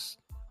stuff, and it's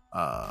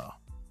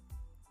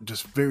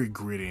just very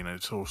gritty, and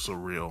it's so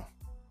surreal.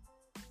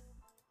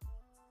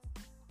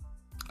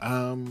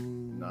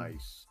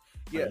 Nice.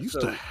 Yeah, I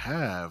used to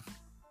have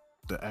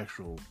the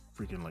actual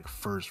freaking like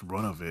first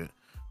run of it.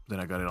 Then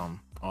I got it on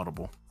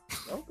Audible.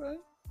 Okay.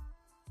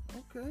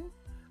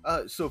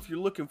 So if you're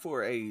looking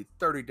for a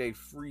 30-day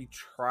free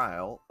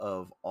trial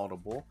of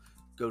Audible,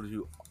 go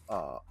to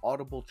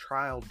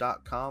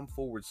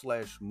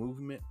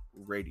audibletrial.com/movement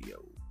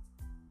radio.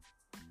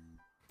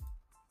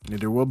 And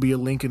there will be a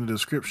link in the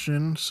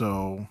description,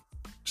 so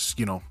just,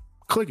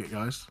 click it,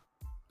 guys.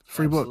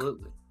 Free book.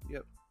 Absolutely.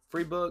 Yep.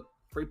 Free book,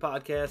 free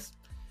podcast.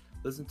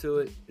 Listen to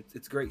it.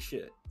 It's great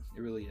shit.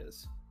 It really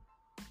is.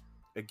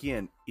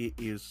 Again, it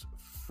is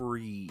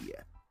free.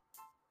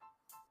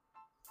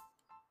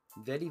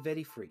 Very,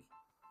 very free.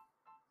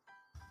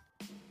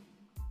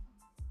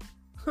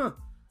 Huh.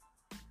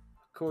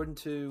 According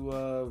to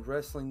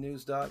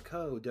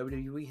WrestlingNews.co,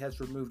 WWE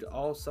has removed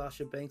all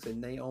Sasha Banks and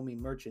Naomi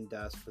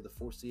merchandise for the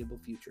foreseeable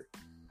future.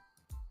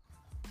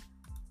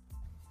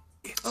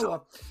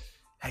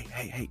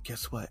 Hey,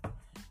 guess what?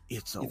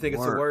 It's a You think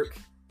work. it's a work?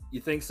 You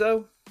think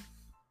so?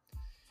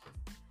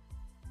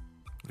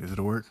 Is it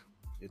a work?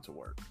 It's a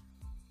work.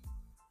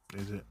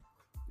 Is it?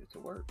 It's a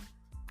work.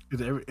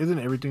 Isn't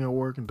everything a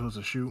work until it's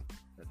a shoot?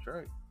 That's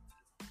right.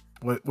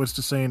 What's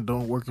the saying?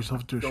 Don't work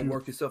yourself into a shoot. Don't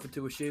work yourself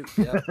into a shoot.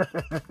 Yeah.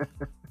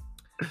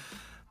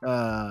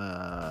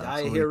 Die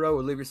a hero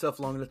or live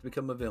yourself long enough to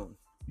become a villain.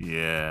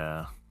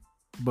 Yeah.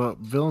 But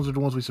villains are the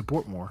ones we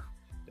support more.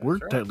 That's We're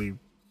right. technically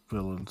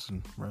villains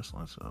in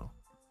wrestling, so.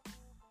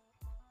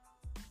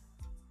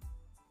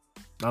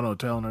 I don't know,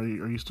 Talon, are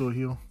you still a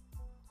heel?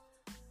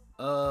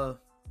 No.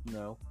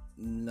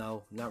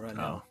 No, not right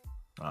now.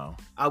 Oh.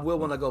 I will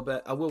when I go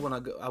back. I will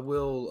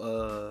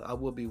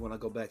be when I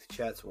go back to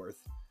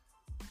Chatsworth.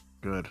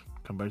 Good.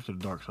 Come back to the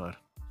dark side.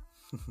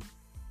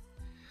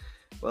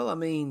 Well, I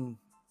mean,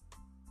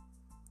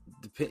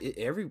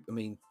 depending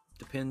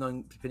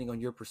on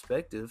your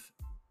perspective,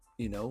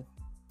 any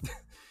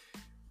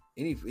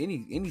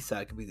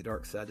side could be the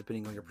dark side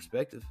depending on your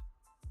perspective.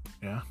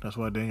 Yeah, that's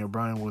why Daniel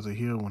Bryan was a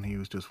heel, when he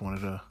was just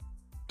wanted to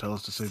tell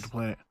us to save the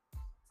planet.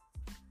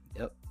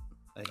 Yep.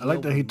 I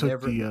like that he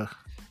took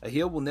a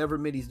heel will never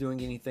admit he's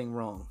doing anything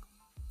wrong.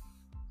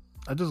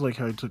 I just like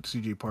how he took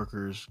CJ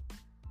Parker's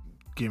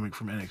gimmick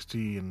from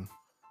NXT and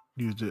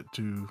used it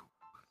to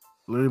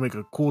literally make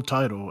a cool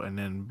title and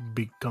then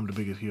become the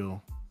biggest heel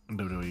in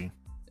WWE.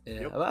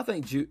 Yeah, Yep. I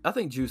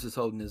think Juice is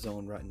holding his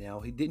own right now.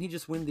 Didn't he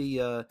just win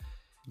the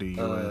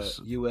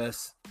US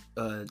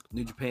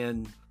New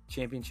Japan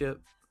Championship?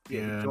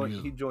 Yeah,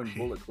 he joined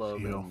Bullet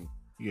Club. And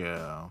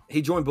yeah.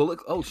 He joined Bullet.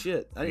 Oh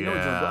shit! I didn't know he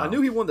joined. Yeah. I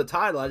knew he won the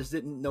title. I just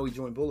didn't know he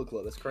joined Bullet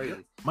Club. That's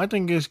crazy. My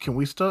thing is, can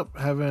we stop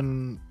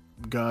having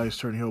guys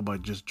turn heel by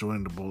just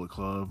joining the Bullet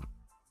Club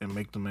and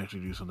make them actually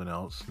do something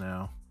else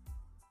now?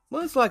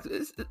 Well, it's like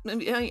hell,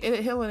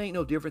 it ain't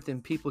no different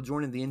than people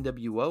joining the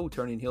NWO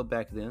turning heel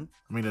back then.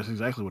 I mean, that's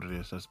exactly what it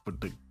is. That's what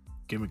the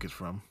gimmick is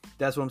from.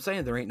 That's what I'm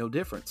saying. There ain't no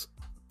difference.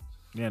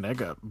 Yeah, that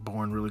got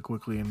born really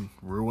quickly and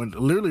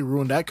literally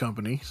ruined that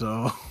company.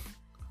 So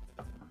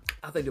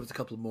I think there was a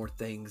couple of more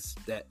things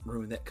that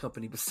ruined that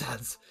company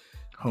besides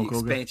Hulk the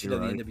Hogan, expansion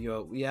you're of right. the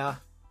NWO. Yeah.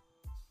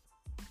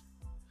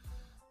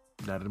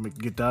 Gotta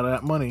get out of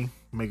that money,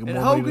 making And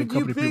more money than Hogan, the you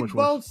company pretty big much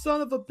bald was.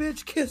 son of a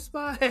bitch, kiss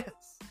my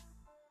ass.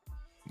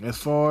 As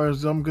far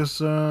as I'm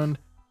concerned,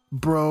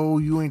 bro,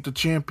 you ain't the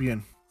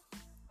champion.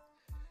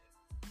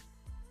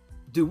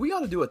 Dude, we ought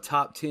to do a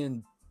top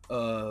 10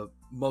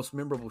 most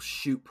memorable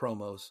shoot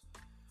promos.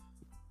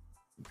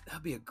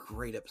 That'd be a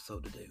great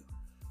episode to do.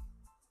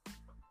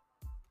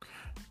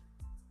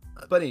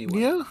 But anyway.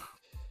 Yeah.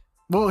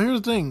 Well,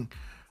 here's the thing.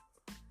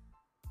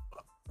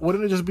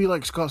 Wouldn't it just be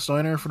like Scott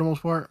Steiner for the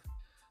most part?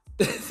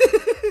 As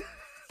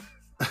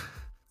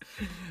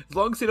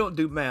long as he don't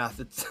do math,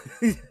 it's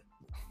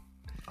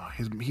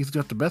He's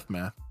got the Beth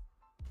math.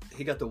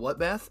 he got the what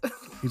math?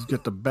 He's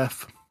got the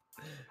Beth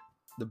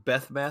The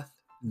math.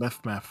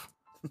 math.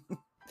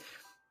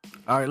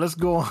 All right, let's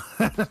go on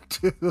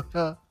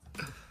to.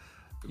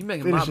 You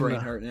making my Finishing brain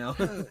up. hurt now.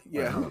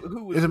 yeah,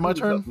 who Is it my who's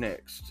turn? Up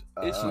next?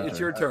 It's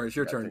your turn. It's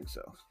your I turn. think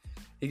so.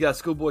 He got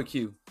Schoolboy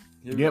Q.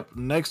 Here we Yep.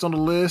 Next on the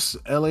list,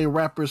 LA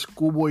rapper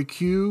Schoolboy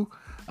Q.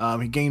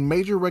 He gained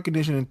major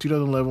recognition in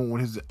 2011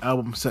 with his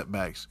album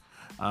Setbacks.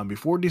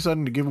 Before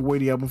deciding to give away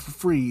the album for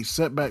free,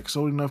 Setbacks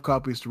sold enough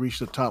copies to reach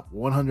the top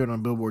 100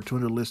 on Billboard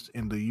 200 list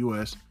in the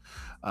U.S.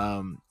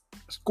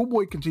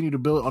 Schoolboy continued to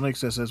build on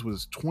success with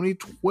his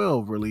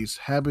 2012 release,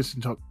 Habits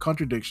and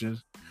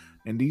Contradictions,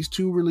 and these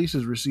two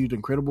releases received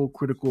incredible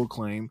critical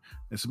acclaim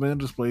and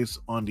cemented his place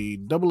on the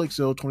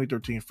XXL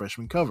 2013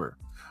 freshman cover.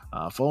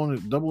 Following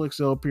his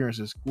XXL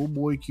appearances,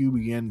 Schoolboy Q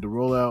began to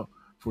roll out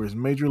for his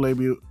major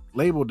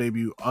label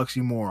debut,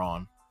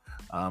 Oxymoron.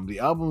 The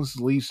album's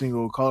lead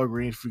single, Collard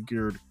Greens,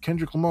 featured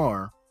Kendrick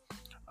Lamar.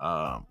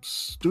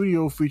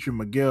 Studio featured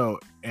Miguel,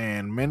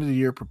 and Man of the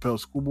Year propelled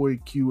Schoolboy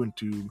Q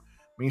into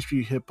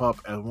mainstream hip hop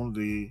as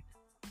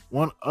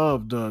one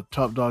of the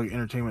Top Dog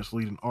Entertainment's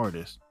leading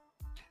artists.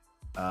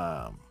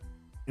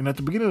 And at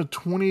the beginning of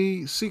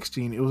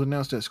 2016, it was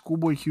announced that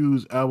Schoolboy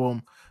Q's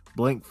album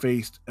Blank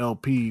Faced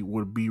LP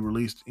would be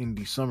released in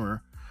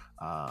December,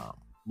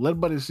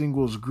 led by the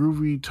singles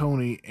Groovy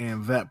Tony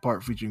and That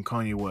Part featuring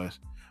Kanye West.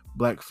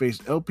 Black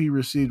Faced LP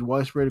received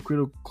widespread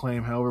critical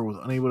acclaim, however, was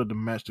unable to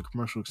match the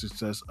commercial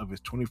success of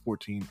his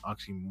 2014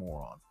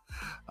 Oxymoron.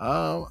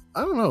 I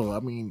don't know.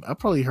 I mean, I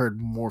probably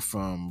heard more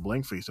from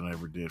Blank Face than I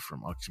ever did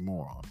from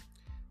Oxymoron.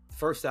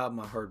 First album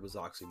I heard was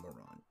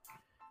Oxymoron.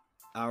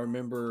 I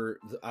remember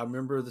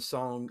the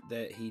song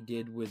that he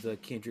did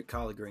with Kendrick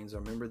Collard Greens. I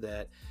remember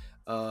that.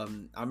 I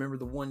remember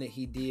the one that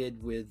he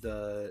did with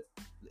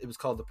it was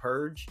called The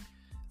Purge.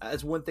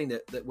 That's one thing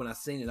that when I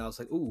seen it, I was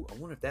like, "Ooh, I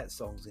wonder if that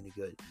song's any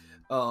good."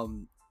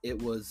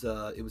 It was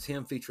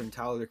him featuring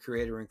Tyler the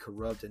Creator and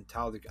Corrupt, and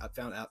I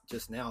found out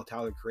just now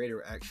Tyler the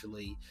Creator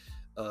actually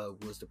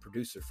was the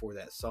producer for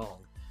that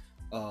song.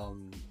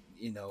 And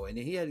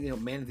he had,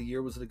 Man of the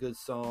Year was a good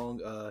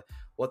song.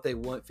 What They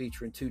Want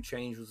featuring 2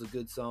 Chainz was a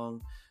good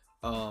song.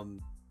 That's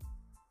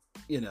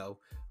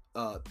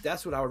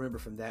what I remember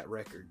from that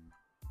record.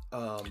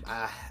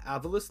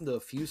 I've listened to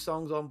a few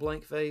songs on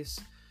Blank Face,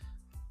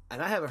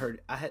 and I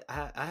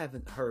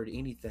haven't heard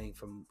anything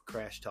from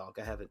Crash Talk.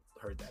 I haven't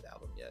heard that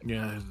album yet.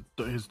 Yeah,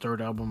 his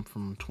third album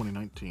from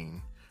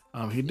 2019.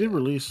 He did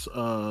release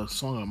a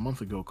song a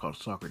month ago called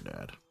Soccer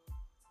Dad.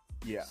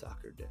 Yeah,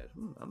 Soccer Dad.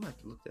 I might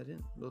have to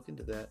look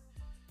into that.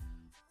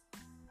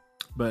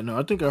 But no,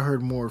 I think I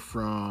heard more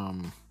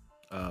from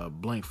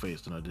Blank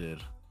Face than I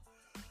did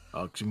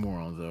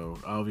Oxymoron, though.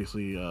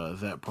 Obviously,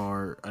 That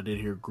Part. I did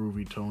hear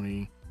Groovy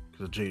Tony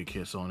because of Jada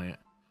Kiss on it.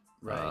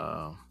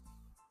 Right.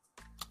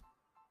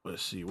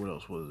 Let's see, what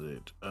else was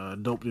it?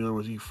 Dope Dealer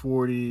was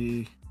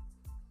E40.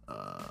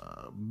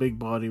 Big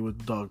Body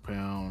with Dog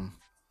Pound.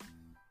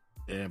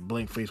 And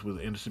Blank Face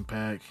with Anderson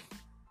 .Paak.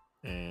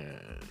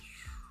 And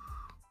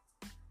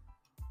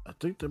I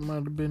think that might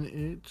have been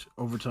it.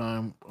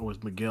 Overtime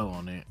was Miguel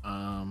on it.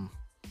 I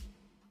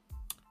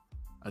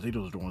think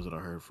those are the ones that I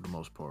heard for the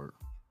most part.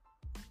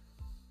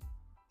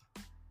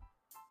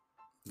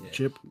 Yeah.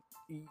 Chip?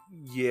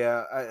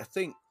 Yeah, I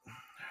think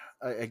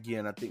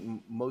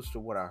most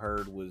of what I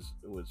heard was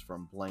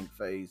from Blank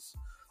Face.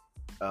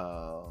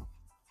 I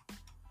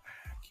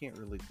can't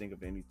really think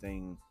of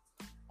anything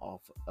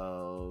off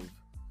of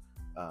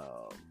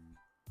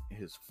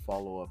his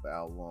follow-up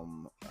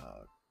album,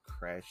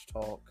 Crash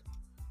Talk,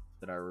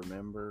 that I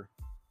remember.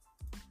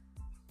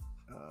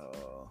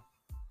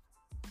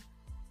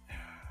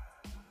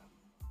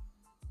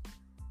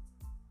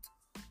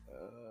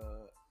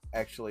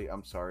 Actually,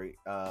 I'm sorry.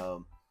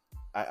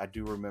 I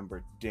do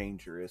remember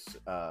Dangerous,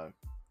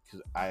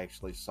 because I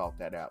actually sought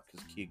that out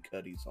because Kid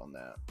Cudi's on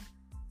that.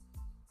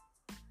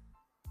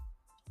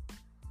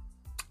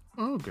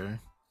 Okay.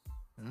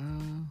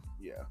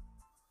 Yeah.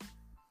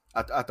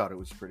 I thought it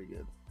was pretty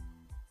good.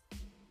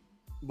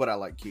 But I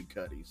like Kid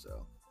Cudi,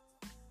 so.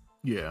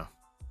 Yeah.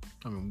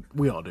 I mean,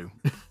 we all do.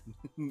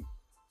 Yeah.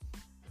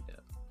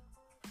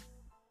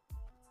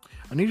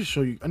 I need to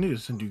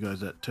send you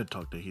guys that TED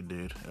Talk that he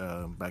did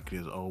back in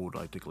his old,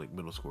 I think, like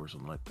middle school or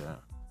something like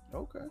that.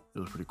 Okay. It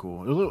was pretty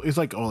cool. It's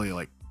like only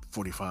like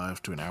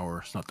 45 to an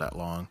hour. It's not that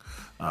long.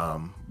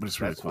 But it's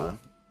really cool. Fine.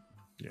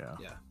 Yeah.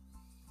 Yeah.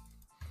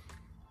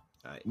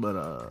 All right. But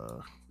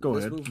go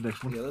ahead. Move, The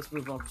next one. Yeah, let's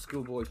move on from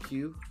Schoolboy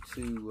Q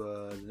to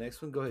the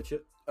next one. Go ahead,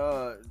 Chip.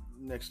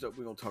 Next up,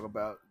 we're gonna talk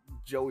about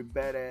Joey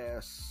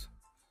Badass.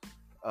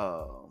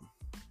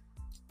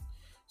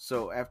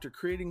 So after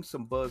creating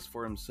some buzz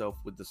for himself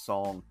with the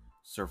song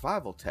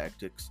 "Survival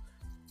Tactics,"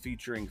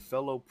 featuring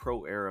fellow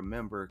Pro Era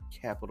member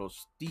Capital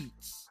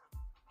Steez,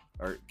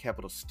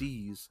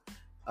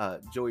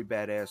 Joey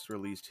Badass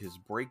released his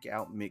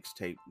breakout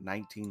mixtape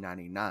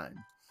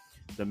 1999.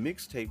 The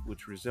mixtape,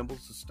 which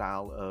resembles the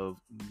style of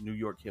New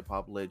York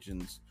hip-hop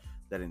legends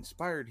that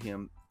inspired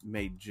him,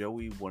 made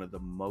Joey one of the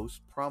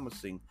most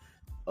promising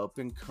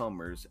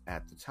up-and-comers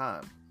at the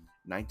time.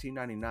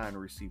 1999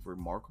 received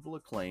remarkable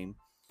acclaim,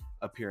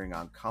 appearing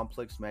on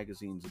Complex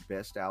Magazine's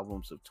Best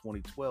Albums of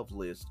 2012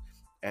 list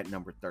at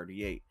number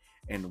 38,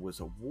 and was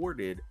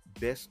awarded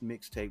Best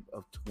Mixtape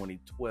of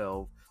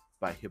 2012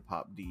 by Hip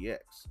Hop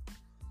DX.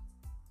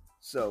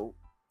 So,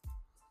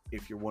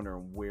 if you're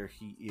wondering where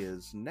he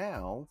is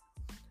now,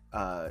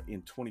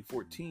 in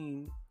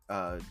 2014,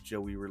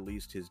 Joey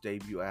released his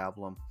debut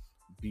album,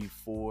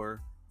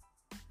 Before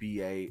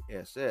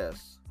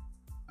BASS.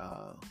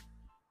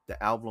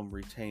 The album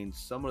retains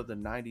some of the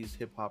 90s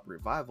hip-hop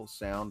revival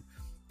sound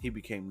he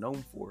became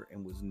known for,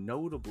 and was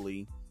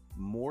notably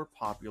more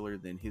popular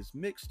than his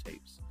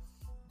mixtapes.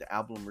 The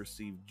album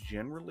received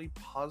generally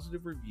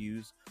positive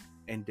reviews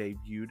and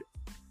debuted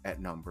at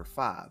number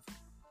 5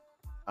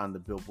 on the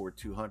Billboard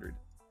 200.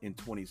 In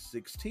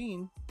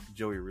 2016,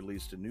 Joey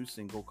released a new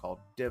single called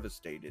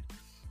Devastated,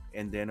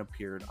 and then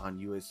appeared on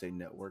USA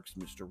Network's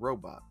Mr.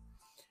 Robot.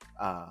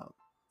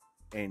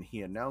 and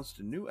he announced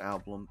a new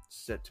album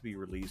set to be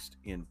released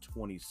in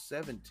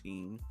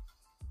 2017,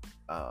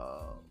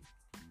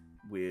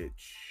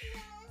 which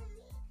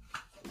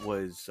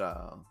was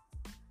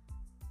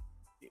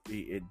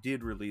it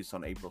did release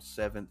on April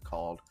 7th,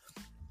 called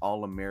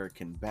All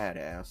American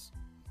Badass,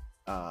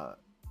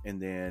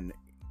 and then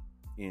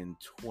in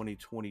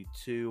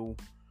 2022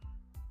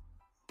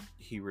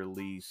 he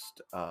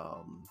released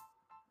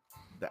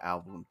the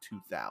album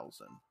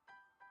 2000.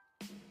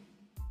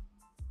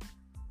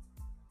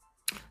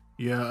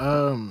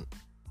 Yeah,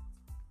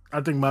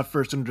 I think my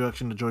first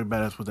introduction to Joey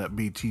Badass was that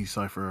BT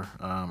cipher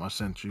I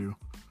sent you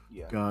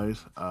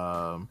guys.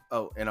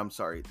 Oh, and I'm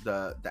sorry,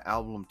 the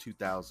album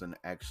 2000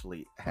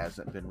 actually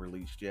hasn't been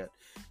released yet.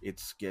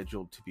 It's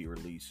scheduled to be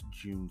released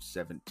June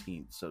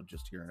 17th, so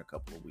just here in a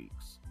couple of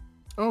weeks.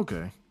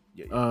 Okay.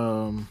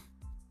 Yeah.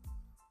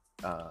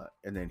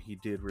 And then he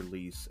did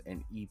release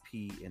an EP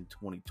in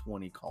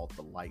 2020 called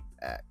The Light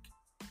Pack.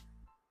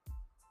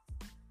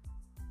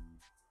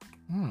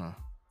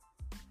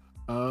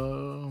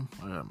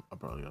 I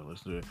probably gotta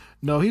listen to it.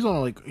 No, he's on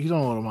a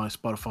lot of my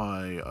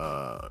Spotify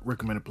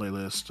recommended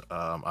playlist.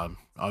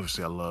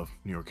 I love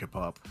New York hip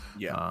hop.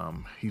 Yeah.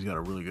 He's got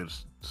a really good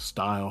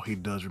style. He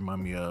does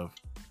remind me of,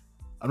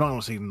 I'm not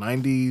gonna say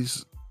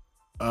 90s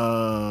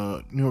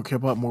New York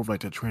hip hop, more of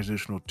like that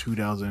transitional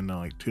 2000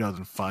 like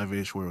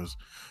 2005-ish, where it was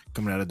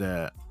coming out of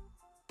that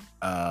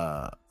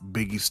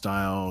Biggie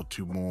style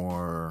to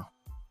more,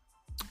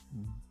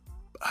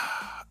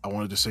 I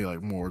wanted to say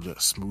like more of the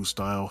smooth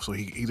style. So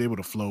he's able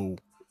to flow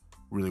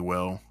really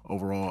well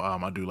overall.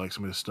 I do like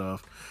some of his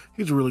stuff.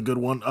 He's a really good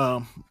one.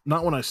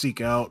 Not one I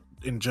seek out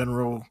in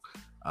general,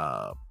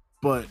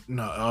 but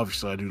no,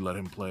 obviously I do let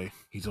him play.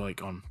 He's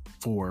like on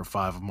 4 or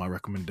 5 of my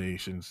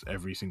recommendations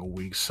every single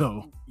week.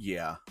 So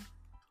yeah,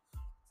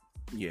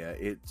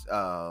 it's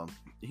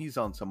he's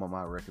on some of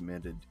my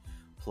recommended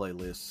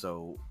playlists.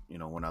 So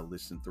when I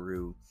listen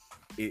through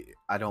it,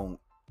 I don't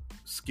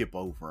skip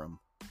over him.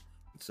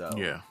 So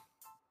yeah.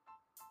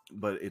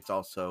 But it's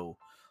also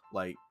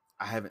like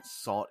I haven't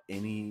sought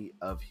any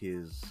of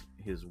his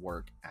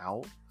work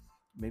out.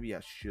 Maybe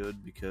I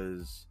should,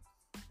 because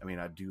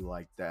I do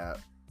like that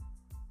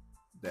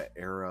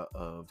era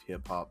of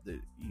hip hop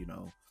that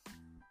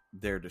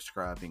they're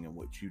describing and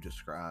what you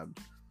described,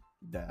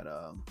 that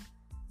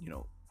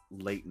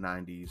late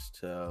 90s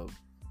to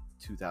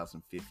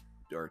 2050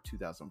 or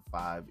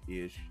 2005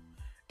 ish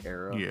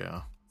era.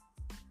 Yeah.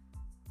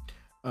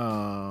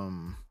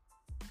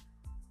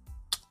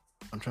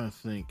 I'm trying to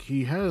think.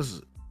 He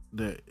has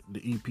the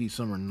EP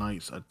Summer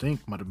Nights, I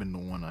think might have been the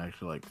one I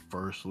actually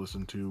first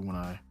listened to when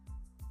I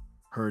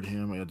heard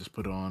him. I just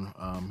put it on.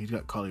 He's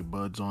got Collie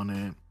Buddz on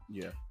it.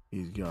 Yeah.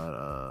 He's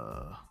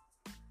got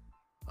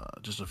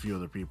just a few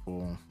other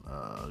people.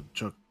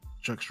 Chuck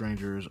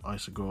Strangers,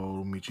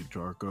 Icicle, Michi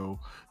Jarko.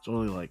 It's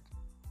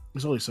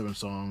only 7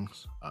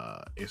 songs.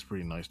 It's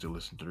pretty nice to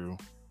listen through.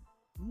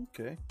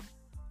 Okay.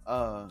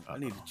 I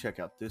need to check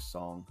out this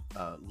song,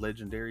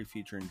 Legendary,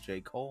 featuring J.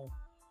 Cole.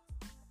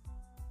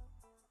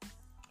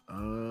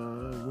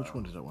 Which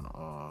one is that one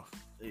off?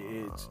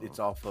 It's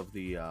off of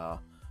the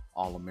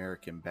All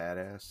American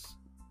Badass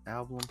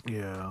album.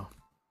 Yeah,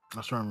 I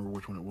was trying to remember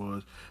which one it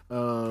was.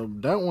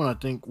 That one I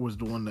think was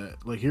the one that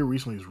here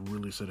recently has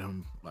really set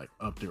him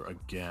up there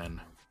again.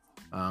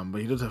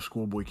 But he does have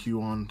Schoolboy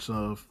Q on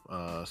stuff,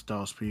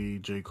 Styles P,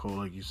 J. Cole,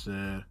 like you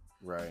said.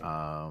 Right.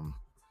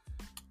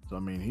 So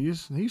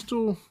he's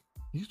still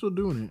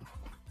doing it.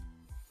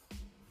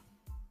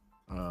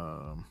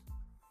 I'm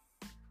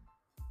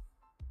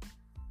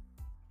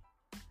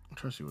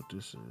trying to see what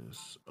this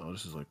is. Oh,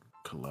 this is like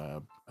a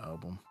collab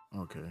album.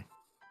 Okay.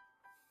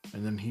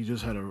 And then he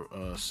just had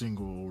a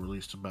single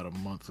released about a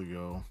month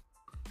ago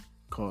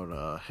called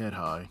Head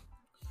High.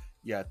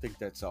 Yeah, I think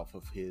that's off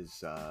of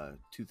his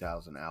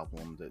 2000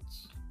 album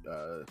that's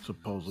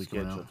supposedly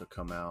scheduled to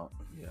come out.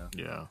 Yeah.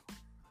 Yeah.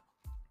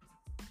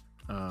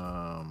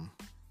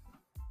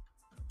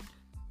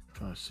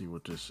 Trying to see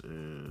what this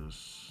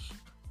is.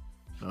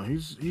 No,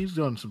 he's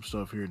done some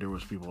stuff here. There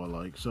was people I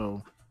like.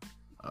 So,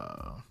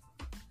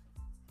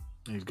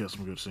 he's got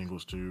some good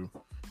singles too.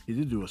 He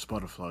did do a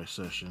Spotify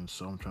session,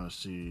 so I'm trying to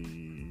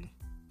see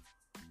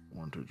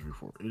 1, 2, 3,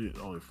 4. It is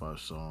only 5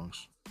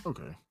 songs.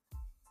 Okay.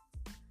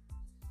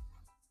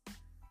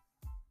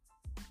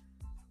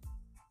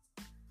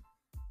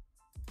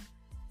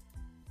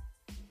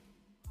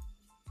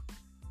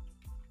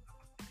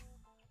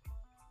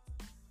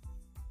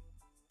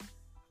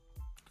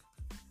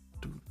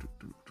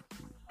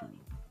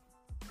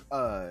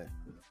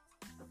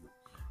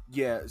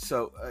 Yeah,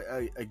 so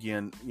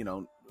again,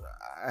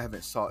 I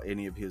haven't saw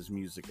any of his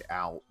music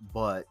out,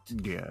 but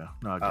yeah,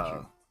 no, I get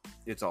you.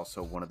 It's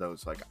also one of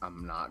those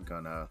I'm not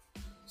gonna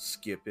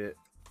skip it.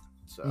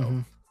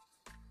 So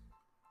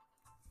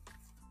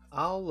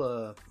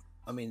I'll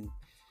I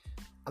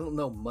don't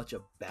know much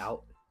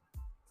about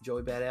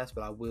Joey Badass,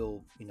 but I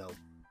will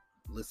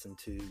listen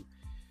to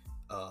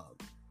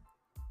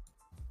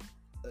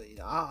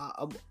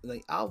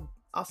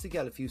I'll seek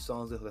out a few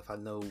songs if I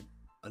know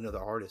another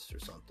artist or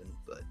something,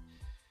 but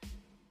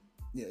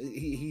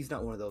he's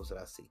not one of those that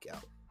I seek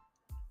out.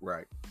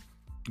 Right.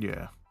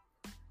 Yeah,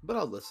 But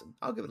I'll listen.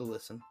 I'll give it a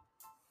listen.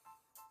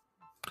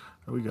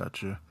 we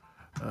got you.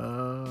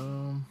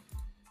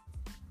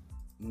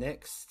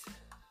 Next,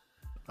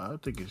 I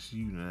think it's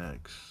you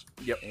next.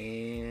 Yep.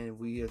 and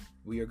we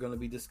are going to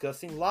be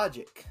discussing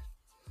Logic.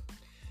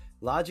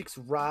 Logic's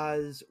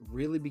rise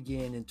really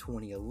began in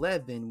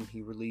 2011 when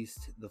he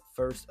released the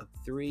first of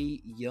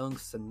 3 Young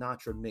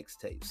Sinatra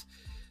mixtapes.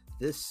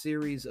 This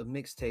series of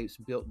mixtapes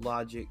built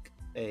Logic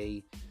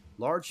a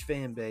large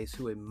fan base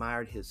who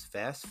admired his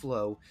fast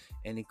flow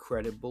and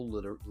incredible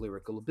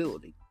lyrical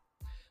ability.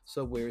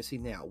 So where is he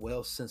now?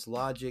 Well, since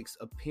Logic's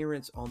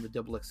appearance on the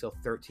XXL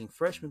 13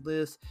 freshman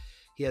list,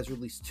 he has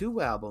released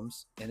 2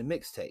 albums and a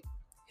mixtape.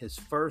 His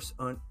first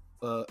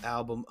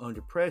album,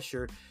 Under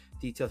Pressure,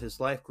 detailed his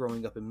life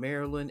growing up in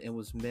Maryland and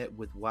was met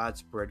with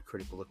widespread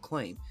critical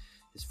acclaim.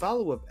 His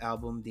follow-up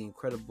album, The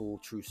Incredible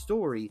True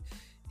Story,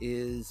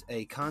 is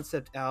a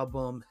concept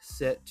album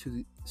set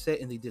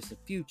in the distant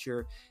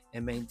future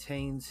and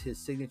maintains his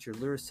signature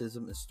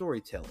lyricism and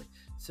storytelling.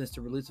 Since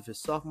the release of his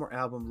sophomore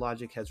album,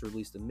 Logic has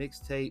released a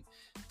mixtape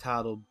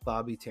titled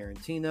Bobby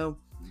Tarantino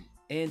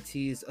and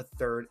teased a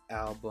 3rd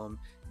album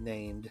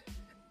named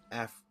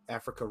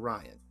Africa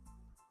Ryan,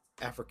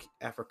 or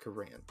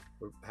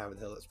however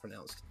the hell that's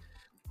pronounced.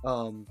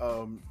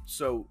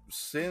 So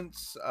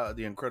since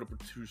The Incredible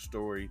True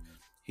Story,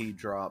 he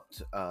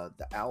dropped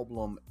the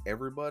album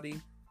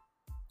Everybody,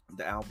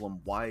 the album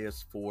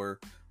YS4,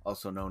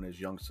 also known as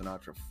Young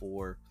Sinatra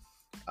 4,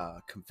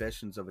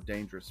 Confessions of a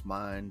Dangerous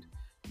Mind,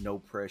 No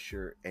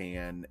Pressure,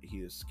 and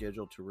he is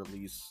scheduled to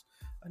release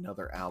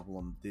another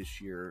album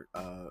this year.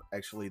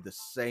 Actually, the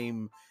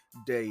same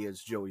day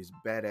as Joey's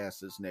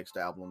Badass's next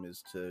album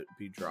is to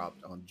be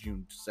dropped on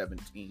June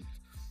 17th,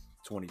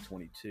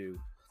 2022.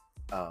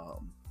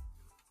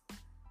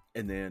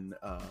 And then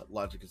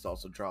Logic has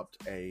also dropped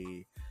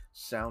a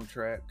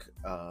soundtrack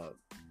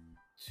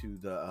to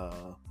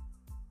the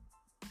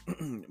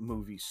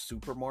movie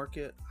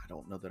Supermarket. I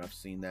don't know that I've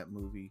seen that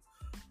movie.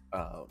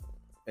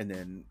 And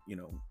then,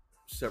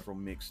 several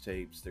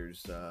mixtapes.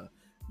 There's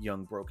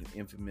Young, Broken,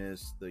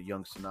 Infamous, the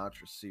Young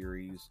Sinatra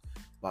series,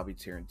 Bobby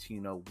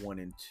Tarantino 1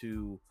 and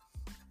 2,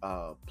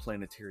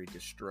 Planetary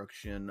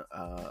Destruction,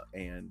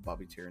 and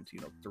Bobby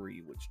Tarantino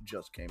 3, which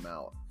just came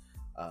out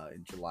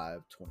in July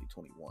of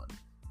 2021.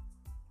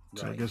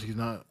 So Right. I guess he's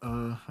not.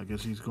 I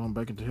guess he's going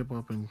back into hip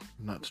hop and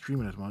not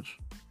streaming as much.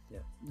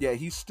 Yeah,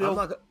 he's still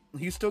got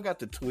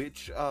the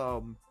Twitch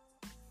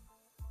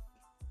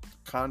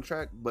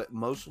contract, but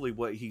mostly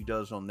what he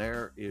does on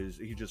there is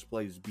he just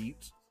plays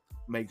beats,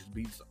 makes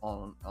beats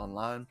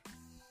online,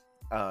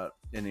 and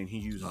then he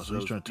uses. So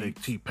he's trying to take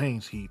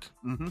T-Pain's heat.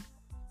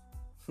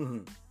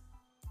 Mm-hmm.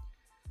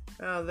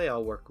 They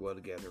all work well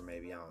together,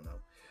 maybe. I don't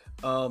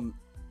know.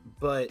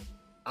 But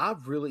I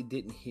really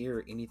didn't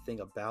hear anything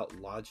about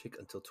Logic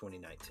until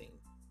 2019.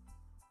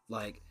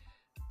 Like,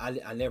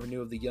 I never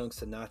knew of the Young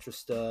Sinatra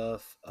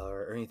stuff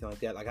or anything like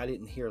that. Like, I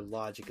didn't hear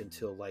Logic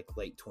until like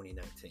late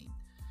 2019.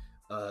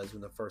 Is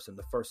when the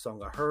first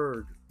song I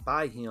heard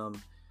by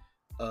him.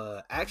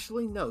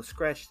 Actually, no,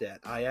 scratch that.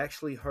 I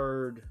actually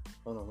heard.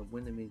 Hold on,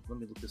 let me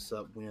look this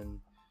up. When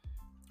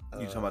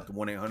You talking about the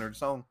 1-800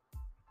 song?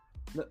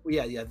 No,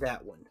 yeah,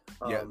 that one.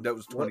 Yeah, that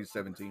was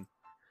 2017.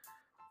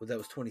 Well, that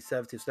was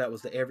 2017. So that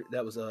was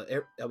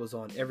that was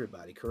on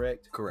Everybody,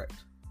 correct? Correct.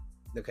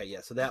 Okay, yeah.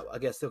 So that, I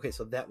guess, okay.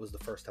 So that was the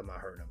first time I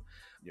heard him.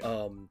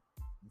 Yeah.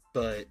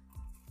 But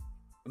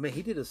I mean,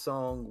 he did a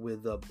song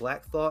with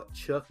Black Thought,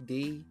 Chuck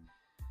D.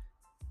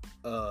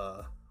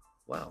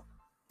 Wow.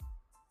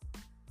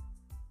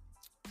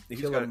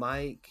 Killer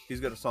Mike. He's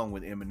got a song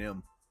with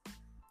Eminem.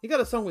 He got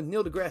a song with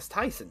Neil deGrasse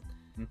Tyson.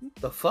 Mm-hmm.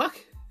 The fuck?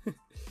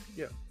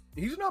 Yeah,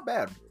 he's not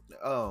bad.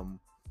 No,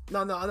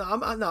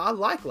 I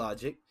like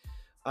Logic.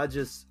 I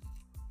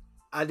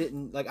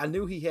didn't like. I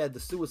knew he had the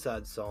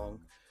Suicide song,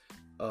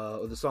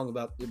 or the song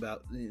about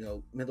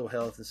mental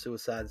health and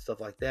suicide and stuff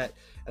like that.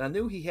 And I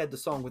knew he had the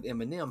song with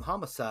Eminem,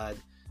 Homicide.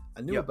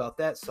 I knew about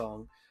that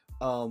song.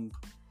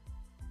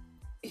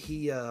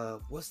 He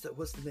what's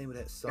the name of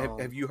that song?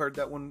 Have you heard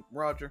that one,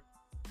 Roger?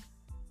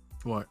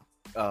 What?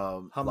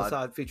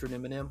 Homicide featuring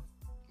Eminem.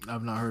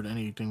 I've not heard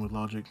anything with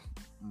Logic.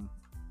 I'm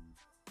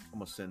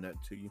gonna send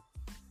that to you.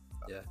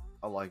 Yeah,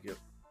 I like it.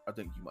 I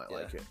think you might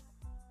like it.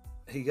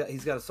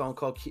 He's got a song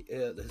called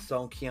his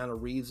song Keanu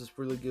Reeves is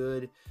really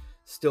good.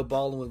 Still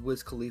Ballin' with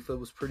Wiz Khalifa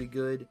was pretty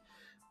good.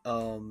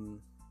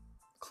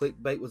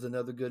 Clickbait was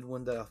another good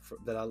one that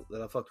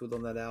I fucked with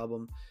on that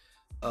album.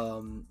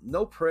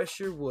 No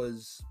Pressure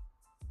was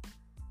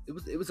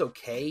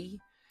okay,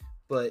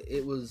 but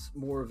it was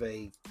more of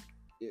a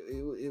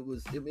it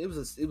was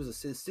a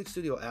six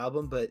studio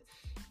album, but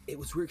it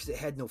was weird because it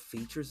had no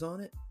features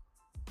on it.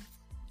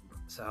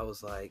 So I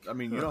was like, I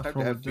mean, you don't have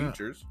to have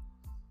features.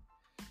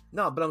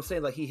 No, but I'm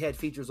saying like he had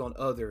features on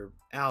other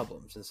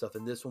albums and stuff,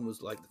 and this one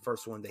was like the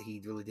first one that he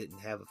really didn't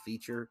have a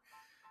feature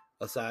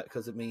aside.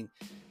 Because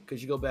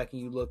you go back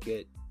and you look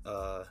at,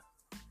 let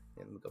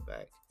me go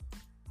back.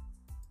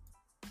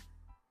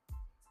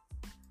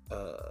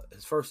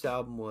 His first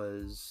album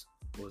was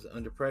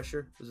Under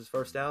Pressure was his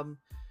first album.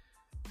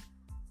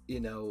 You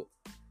know,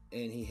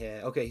 and he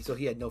had so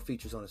he had no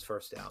features on his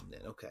first album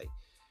then. Okay.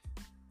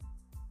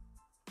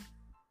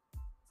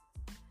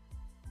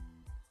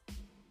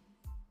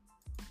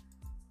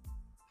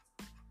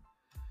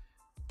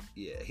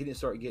 Yeah, he didn't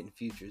start getting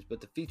features,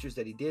 but the features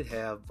that he did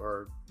have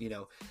are, you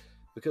know,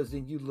 because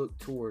then you look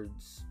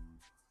towards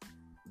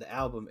the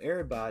album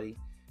Everybody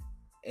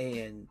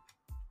and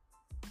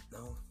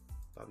no,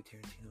 Bobby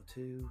Tarantino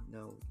too.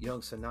 No,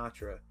 Young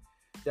Sinatra.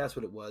 That's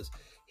what it was.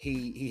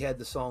 He had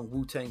the song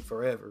Wu-Tang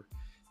Forever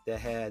that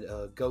had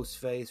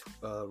Ghostface,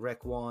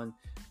 Raekwon,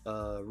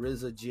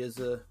 RZA,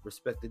 Jizza,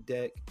 Respect the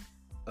Deck,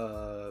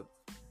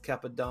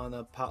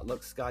 Capadonna,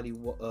 Potluck, Scotty,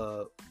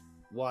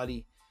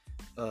 Waddy,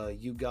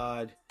 You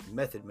God,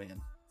 Method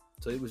Man.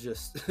 So it was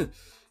just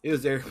it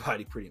was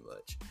everybody pretty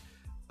much.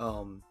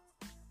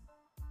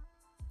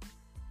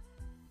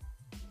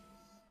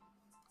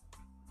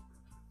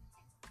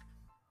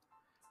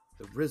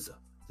 The RZA,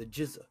 the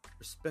Jizza,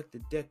 Respect the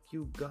Deck,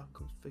 You God,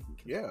 Ghostface.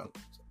 Yeah.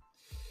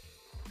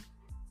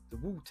 The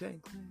Wu-Tang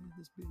Clan in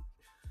this bitch.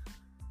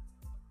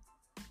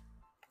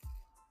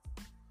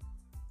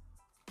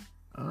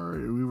 All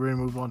right, are we ready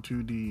to move on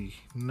to the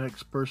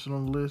next person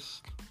on the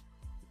list?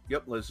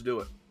 Yep, let's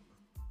do it.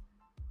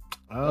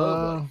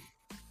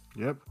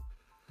 Yep.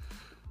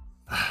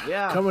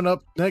 Yeah. Coming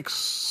up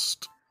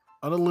next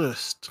on the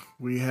list,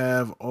 we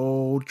have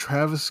old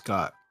Travis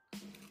Scott,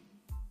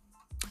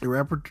 a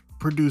rapper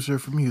producer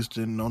from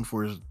Houston known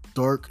for his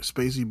dark,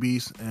 spacey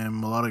beats and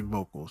melodic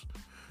vocals.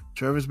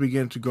 Travis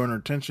began to garner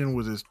attention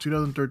with his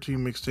 2013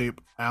 mixtape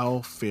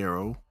Al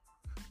Pharaoh,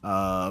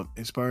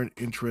 inspiring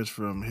interest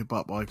from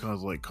hip-hop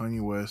icons like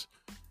Kanye West.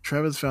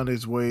 Travis found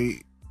his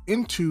way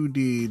into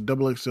the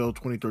XXL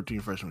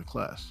 2013 freshman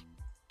class.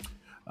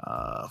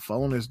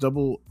 Following his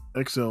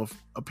XXL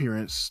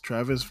appearance,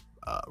 Travis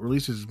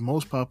released his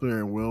most popular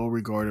and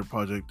well-regarded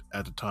project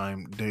at the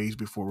time, Days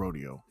Before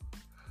Rodeo.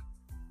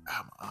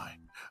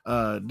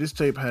 This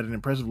tape had an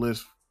impressive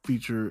list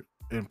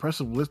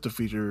of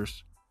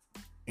features,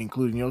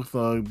 including Young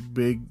Thug,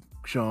 Big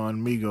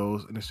Sean,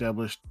 Migos, and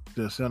established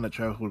the sound that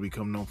Travis would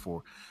become known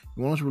for.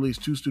 He once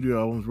released 2 studio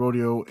albums,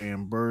 Rodeo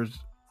and Birds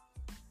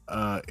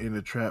in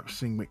the Trap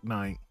Sing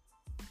McKnight.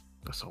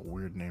 That's a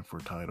weird name for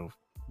a title.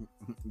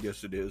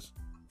 Yes, it is.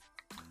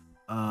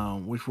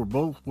 Which were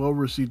both well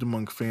received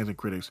among fans and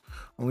critics.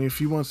 Only a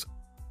few months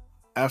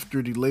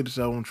after the latest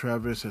album,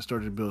 Travis has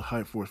started to build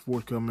hype for his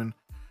forthcoming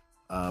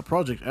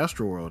project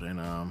Astroworld, and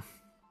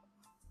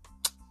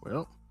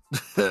well,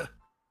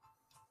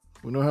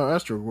 we know how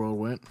Astroworld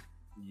went.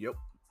 Yep.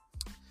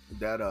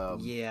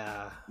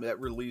 That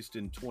released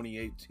in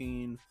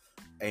 2018,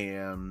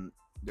 and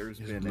there's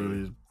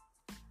been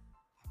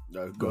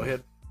go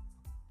ahead.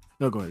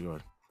 No, go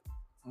ahead.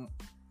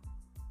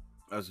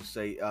 I was gonna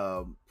say,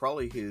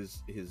 probably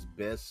his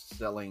best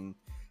selling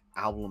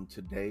album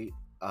to date.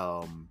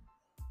 But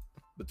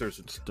there's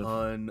a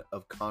ton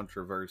of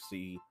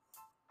controversy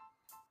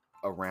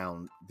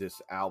around this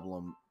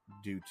album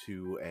due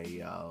to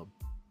a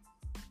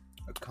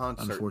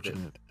concert.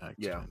 Unfortunate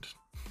accident.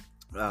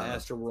 The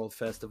Astroworld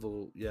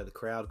Festival, the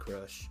crowd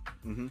crush.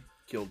 Mm-hmm.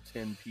 Killed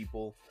 10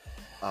 people.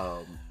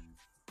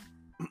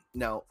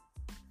 Now,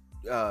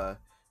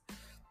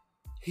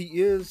 he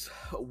is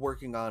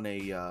working on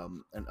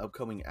an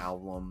upcoming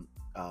album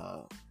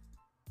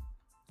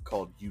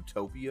called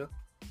Utopia.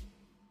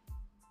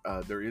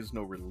 There is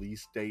no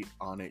release date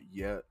on it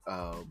yet,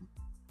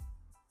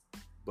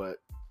 but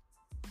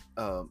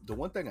the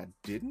one thing I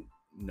didn't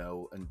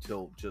know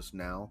until just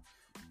now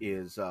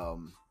is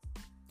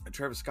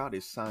Travis Scott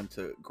is signed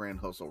to Grand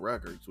Hustle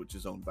Records, which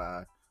is owned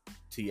by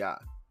T.I.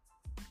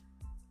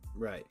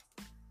 Right.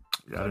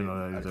 Yeah, I didn't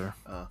know that either.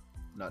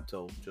 Not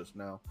till just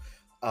now.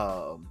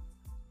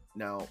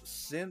 Now,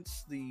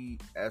 since the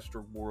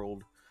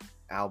Astroworld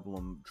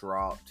album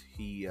dropped,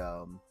 he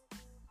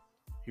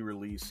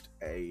released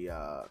a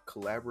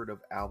collaborative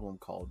album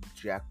called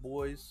Jack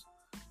Boys,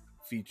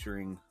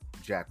 featuring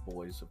Jack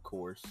Boys, of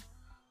course.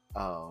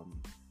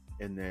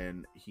 And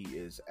then he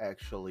is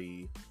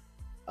actually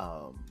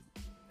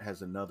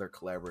has another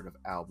collaborative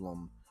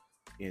album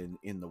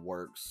in the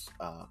works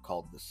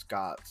called The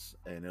Scots,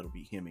 and it'll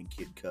be him and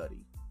Kid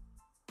Cudi.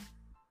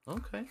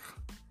 Okay.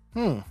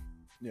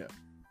 Yeah.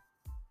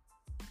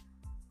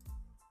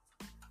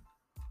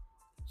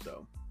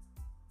 So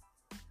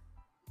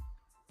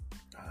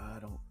I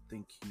don't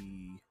think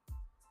he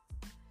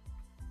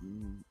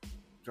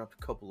dropped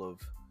a couple of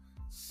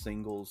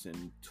singles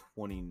in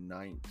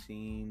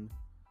 2019.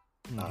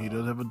 He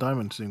does have a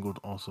diamond single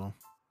also.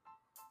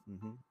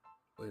 Mm-hmm.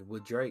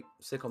 With Drake,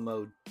 Sickle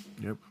Mode.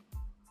 Yep.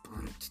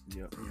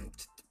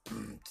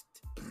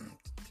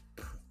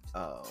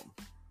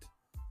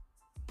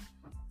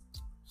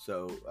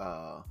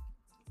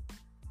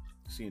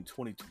 See, in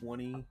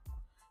 2020,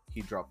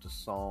 he dropped a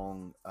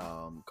song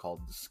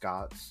called The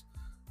Scots,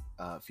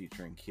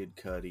 featuring Kid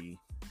Cudi.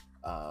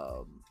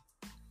 A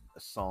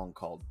song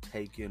called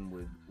Taken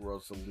with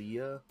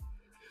Rosalia.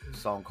 A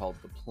song called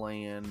The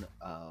Plan,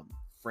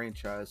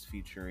 franchise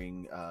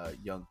featuring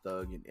Young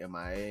Thug and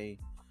MIA.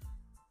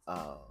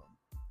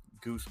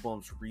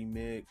 Goosebumps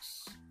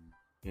remix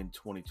in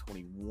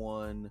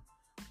 2021.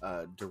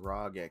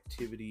 Durag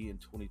Activity in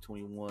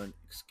 2021.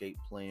 Escape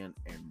Plan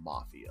and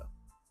Mafia.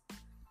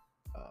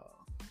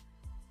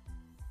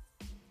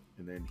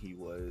 And then he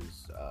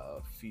was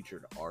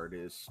featured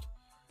artist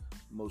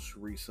most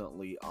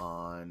recently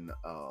on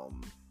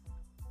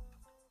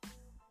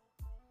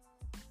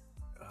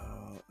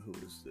who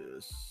is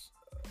this?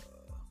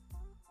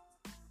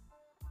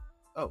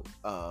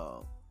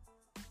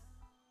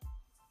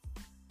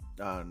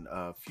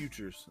 On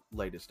Future's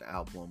latest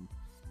album,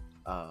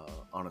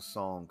 on a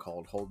song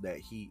called "Hold That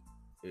Heat."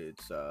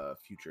 It's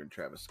Future and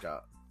Travis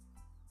Scott.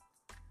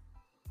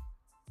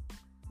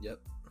 Yep.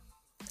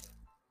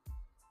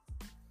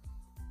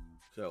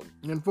 So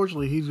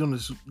unfortunately, he's going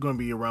to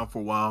be around for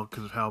a while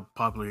because of how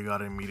popular he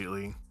got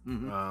immediately,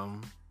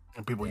 and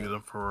people use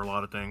him for a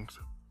lot of things,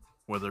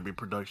 whether it be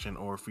production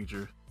or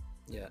feature.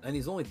 Yeah, and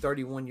he's only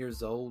 31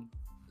 years old,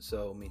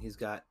 so I mean, he's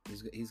got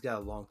a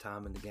long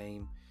time in the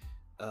game.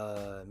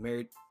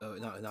 Married,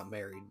 not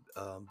married,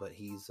 but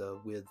he's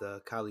with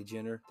Kylie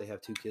Jenner. They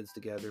have 2 kids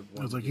together.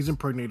 I was like, he's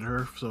impregnated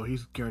her, so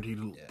he's guaranteed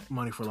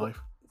money for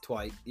life.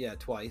 Twice.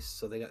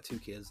 So they got 2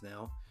 kids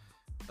now.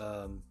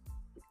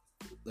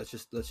 Let's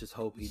just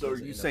hope he. So are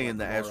you saying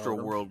the Astro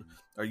World?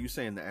 Are you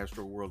saying the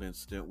Astro World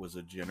incident was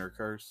a Jenner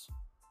curse?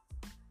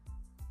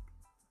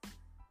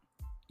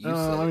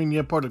 I mean,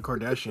 yeah, part of the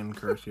Kardashian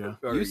curse. Yeah,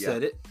 you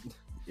said it.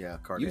 Yeah,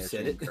 Kardashian you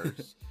said it.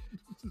 curse.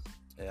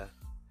 Yeah.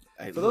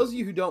 Hey, for those of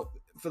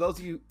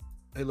you,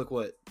 hey, look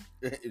what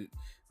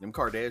them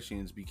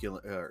Kardashians be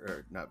killing,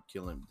 or not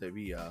killing. They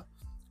be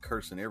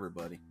cursing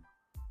everybody.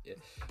 Yeah.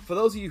 For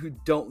those of you who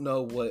don't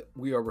know what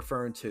we are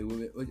referring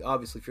to,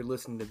 obviously, if you're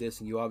listening to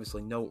this and you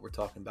obviously know what we're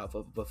talking about,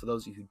 but for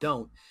those of you who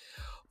don't,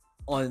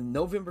 on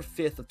November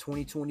 5th of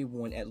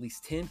 2021, at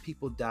least 10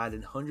 people died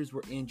and hundreds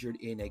were injured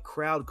in a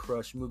crowd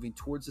crush moving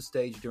towards the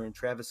stage during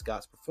Travis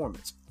Scott's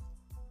performance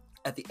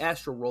at the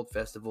Astro World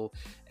Festival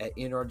at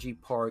NRG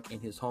Park in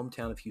his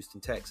hometown of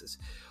Houston, Texas.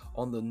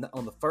 On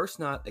the first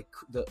night,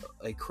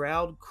 a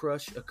crowd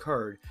crush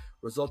occurred,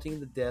 resulting in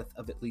the death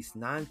of at least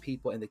 9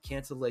 people and the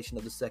cancellation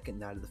of the second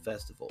night of the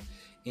festival.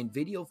 In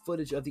video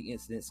footage of the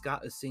incident,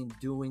 Scott is seen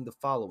doing the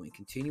following: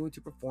 continuing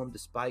to perform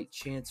despite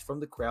chants from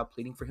the crowd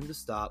pleading for him to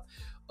stop,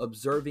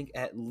 observing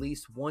at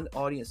least one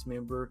audience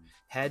member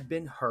had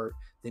been hurt,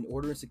 then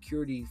ordering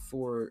security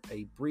for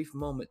a brief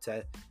moment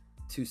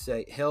to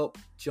say, "Help,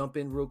 jump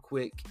in real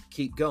quick,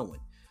 keep going,"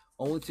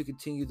 only to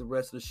continue the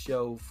rest of the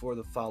show for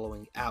the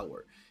following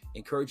hour,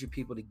 encouraging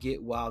people to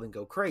get wild and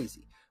go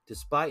crazy,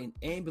 despite an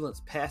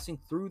ambulance passing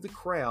through the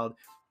crowd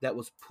that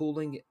was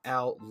pulling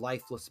out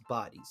lifeless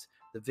bodies.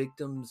 The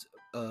victims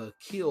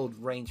killed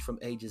ranged from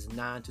ages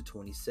 9 to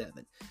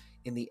 27.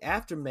 In the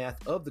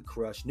aftermath of the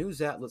crush,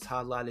 news outlets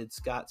highlighted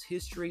Scott's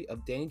history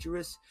of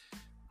dangerous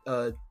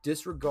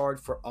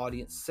disregard for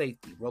audience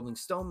safety. Rolling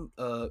Stone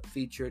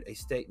featured a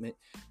statement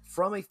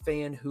from a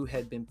fan who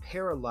had been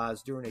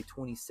paralyzed during a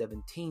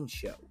 2017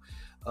 show.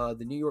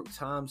 The New York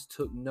Times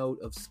took note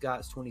of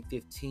Scott's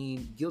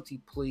 2015 guilty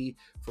plea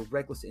for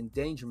reckless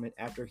endangerment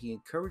after he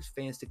encouraged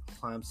fans to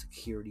climb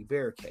security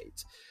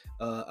barricades.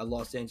 A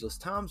Los Angeles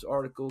Times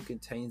article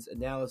contains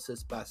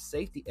analysis by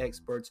safety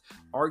experts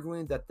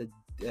arguing that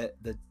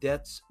the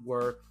deaths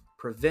were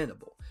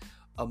preventable.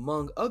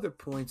 Among other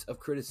points of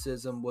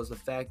criticism was the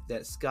fact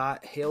that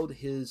Scott held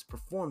his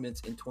performance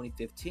in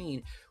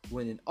 2015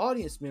 when an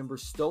audience member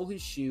stole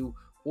his shoe,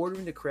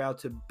 ordering the crowd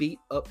to beat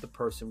up the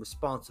person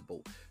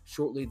responsible.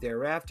 Shortly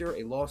thereafter,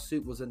 a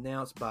lawsuit was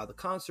announced by the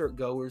concert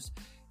goers.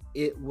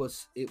 It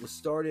was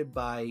started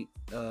by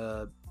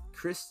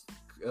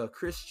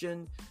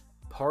Christian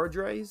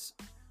Padres,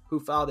 who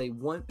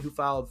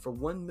filed for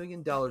 $1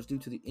 million due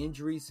to the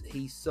injuries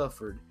he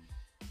suffered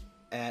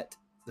at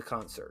the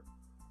concert.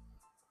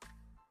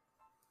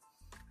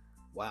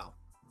 Wow.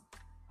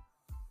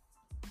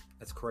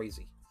 That's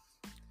crazy.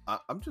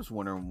 I'm just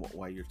wondering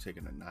why you're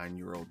taking a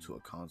 9-year-old to a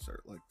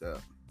concert like that.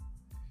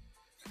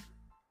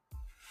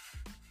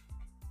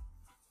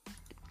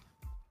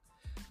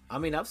 I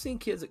mean, I've seen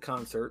kids at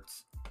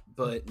concerts,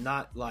 but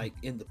not like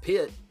in the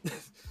pit.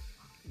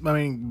 I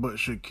mean, but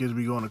should kids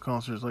be going to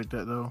concerts like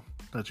that, though?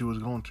 That you was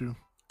going to?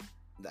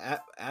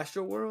 The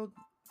Astro World?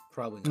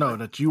 Probably not. No,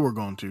 that you were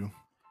going to.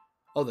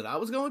 Oh, that I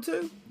was going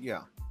to?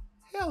 Yeah.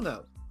 Hell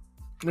no.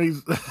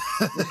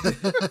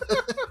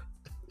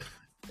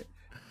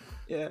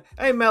 Yeah.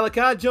 Hey,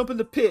 Malachi, jump in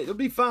the pit. It'll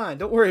be fine.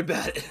 Don't worry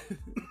about it.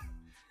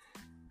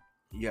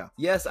 Yeah.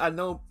 Yes, I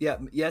know. Yeah.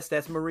 Yes,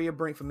 that's Maria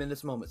Brink from In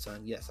This Moment,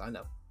 son. Yes, I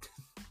know.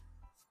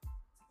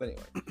 But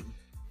anyway.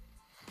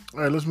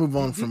 All right, let's move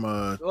on from.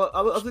 Well,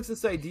 I was going to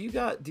say,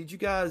 did you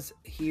guys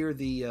hear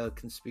the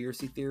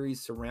conspiracy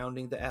theories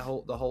surrounding the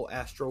whole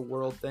Astro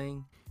World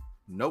thing?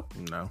 Nope.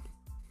 No.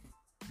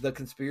 The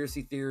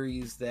conspiracy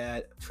theories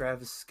that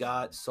Travis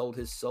Scott sold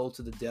his soul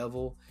to the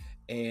devil,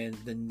 and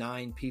the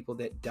 9 people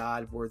that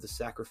died were the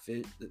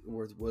sacrifice,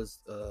 was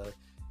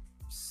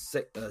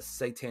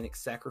satanic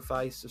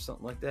sacrifice or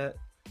something like that.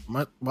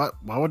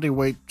 Why would they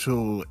wait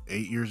till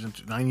 9 years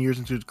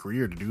into his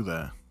career to do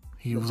that?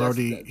 He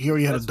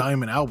already had a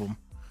diamond album.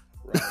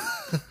 Right.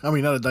 I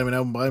mean, not a diamond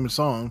album, diamond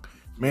song.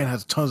 Man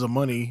has tons of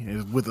money,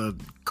 is with a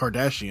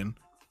Kardashian.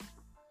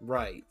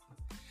 Right.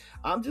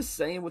 I'm just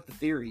saying what the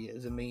theory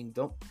is. I mean,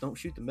 don't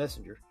shoot the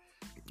messenger.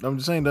 I'm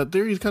just saying that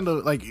theory is kind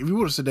of like, if you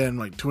would have said that in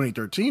like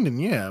 2013, then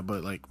yeah,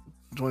 but like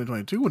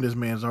 2022, when this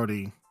man's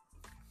already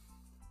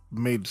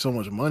made so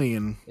much money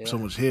and so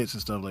much hits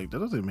and stuff, like that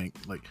doesn't make,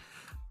 like,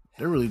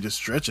 they're really just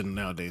stretching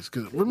nowadays.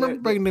 Because remember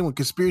back in the day when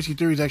conspiracy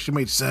theories actually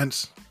made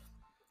sense?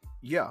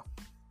 Yeah.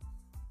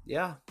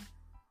 Yeah.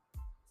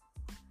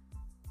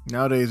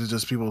 Nowadays, it's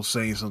just people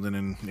saying something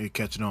and it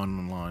catching on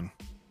online.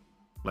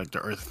 Like the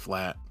earth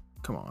flat.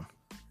 Come on.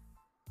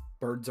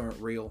 Birds aren't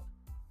real.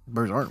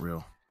 Birds aren't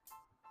real.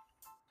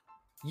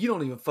 You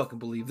don't even fucking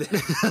believe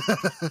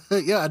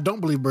that. Yeah, I don't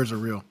believe birds are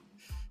real.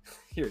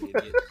 You're an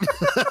idiot.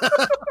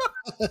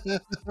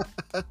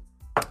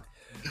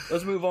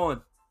 Let's move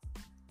on.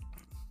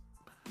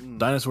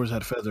 Dinosaurs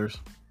had feathers.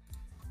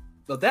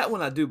 Now, that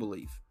one I do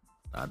believe.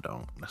 I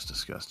don't. That's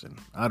disgusting.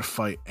 I'd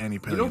fight any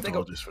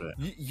paleontologist for that.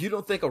 You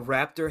don't think a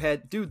raptor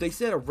had? Dude, they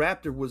said a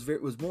raptor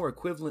was more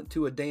equivalent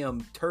to a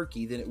damn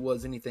turkey than it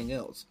was anything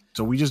else.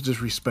 So we just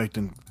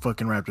disrespecting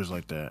fucking raptors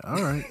like that.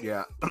 All right.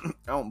 Yeah, I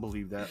don't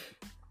believe that.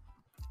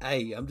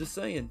 Hey, I'm just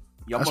saying.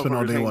 I spend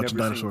all day watching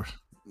dinosaurs.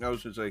 I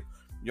was gonna say,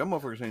 y'all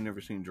motherfuckers ain't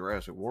never seen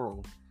Jurassic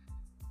World,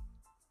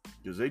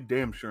 because they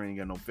damn sure ain't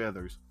got no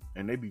feathers,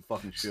 and they be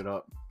fucking shit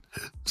up.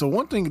 So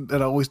one thing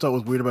that I always thought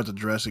was weird about the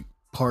Jurassic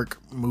Park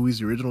movies,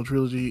 the original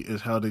trilogy,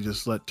 is how they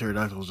just let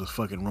pterodactyls just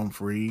fucking roam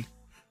free.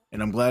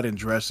 And I'm glad in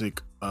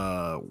Jurassic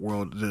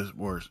World,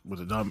 was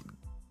it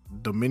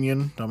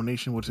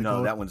Domination? What's it called?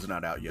 No, that one's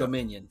not out yet.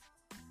 Dominion.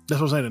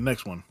 That's what I'm saying. The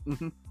next one,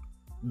 Mm-hmm.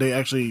 they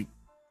actually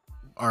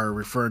are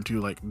referring to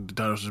like the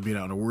dinosaurs being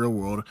out in the real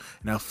world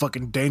and how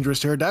fucking dangerous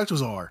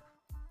pterodactyls are.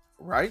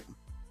 Right?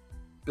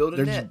 Build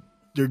a net.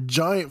 They're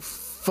giant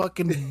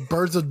fucking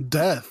birds of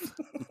death.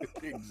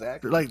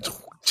 Exactly. They're like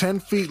 10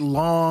 feet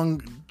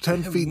long,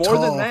 10 feet more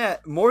tall.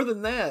 More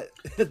than that.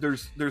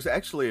 There's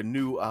actually a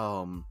new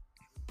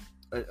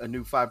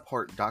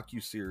 5-part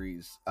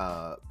docuseries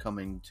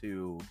coming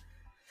to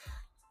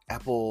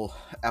Apple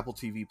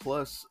TV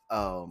Plus.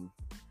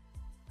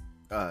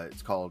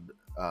 It's called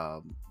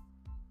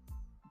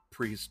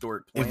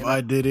Prehistoric Planet. If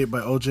I Did It by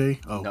OJ.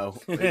 Oh no,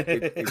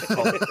 it's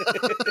called.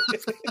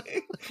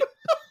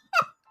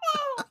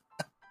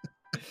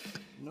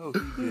 No,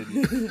 he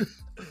didn't.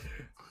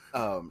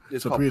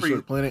 It's called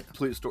Prehistoric Planet.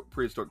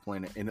 Prehistoric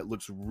Planet, and it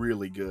looks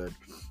really good.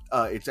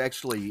 It's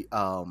actually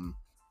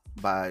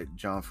by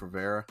John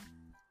Favreau.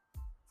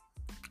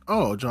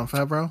 Oh, Jon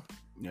Favreau.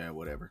 Yeah,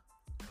 whatever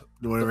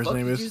His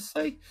name is.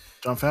 Say?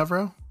 Jon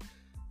Favreau.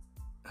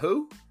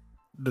 Who?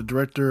 The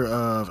director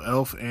of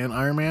Elf and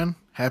Iron Man.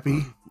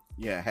 Happy.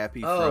 Yeah,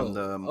 Happy from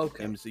the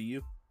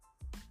MCU.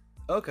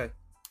 Okay.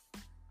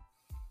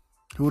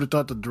 Who would have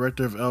thought the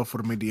director of Elf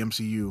would have made the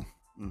MCU?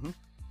 Mm-hmm.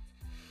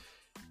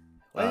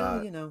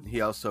 Well, he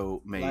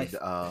also made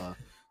The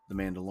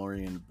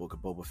Mandalorian, Book of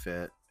Boba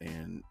Fett,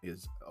 and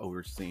is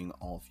overseeing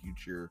all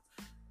future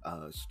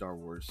Star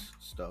Wars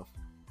stuff.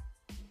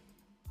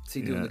 Is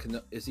he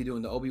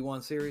doing the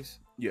Obi-Wan series?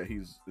 Yeah,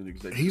 he's an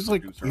executive. He's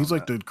like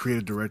that. the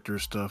creative director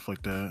of stuff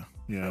like that.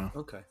 Yeah.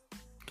 Okay.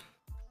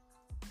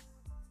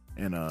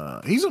 And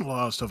he's done a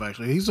lot of stuff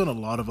actually. He's done a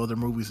lot of other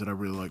movies that I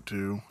really like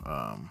too.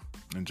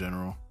 In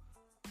general.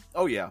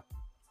 Oh yeah.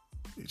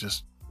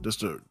 It's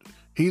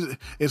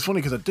it's funny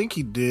because I think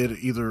he did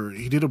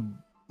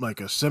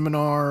a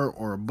seminar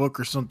or a book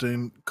or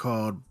something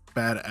called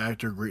Bad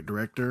Actor, Great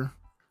Director.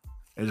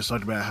 It just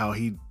talked about how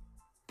he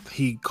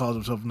calls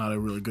himself not a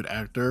really good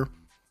actor,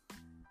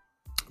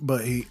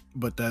 but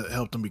that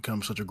helped him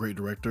become such a great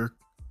director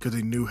because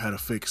he knew how to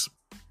fix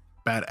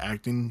bad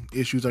acting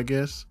issues, I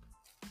guess.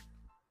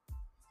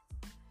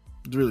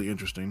 It's really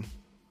interesting.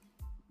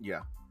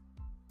 Yeah.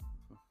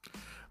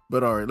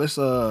 But all right,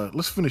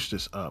 let's finish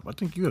this up. I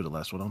think you have the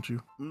last one, don't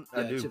you?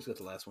 I do. Chip's got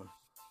the last one.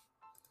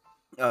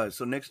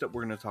 So next up,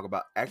 we're going to talk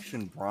about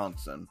Action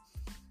Bronson.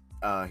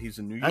 He's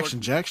a New York.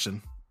 Action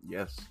Jackson.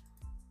 Yes.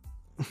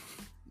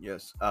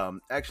 Yes.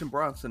 Action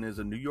Bronson is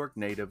a New York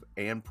native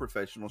and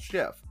professional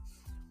chef.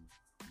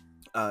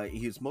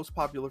 He is most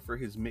popular for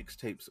his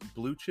mixtapes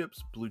Blue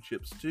Chips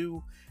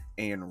 2,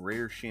 and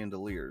Rare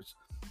Chandeliers.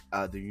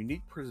 The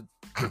unique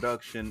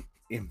production,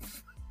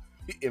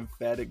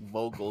 emphatic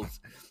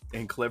vocals,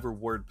 and clever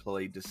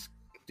wordplay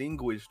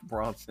distinguished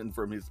Bronson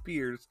from his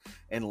peers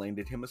and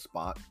landed him a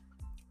spot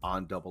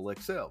on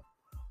XXL.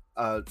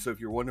 So if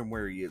you're wondering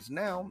where he is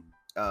now,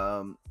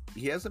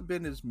 he hasn't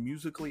been as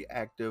musically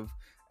active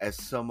as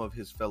some of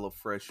his fellow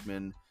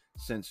freshmen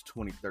since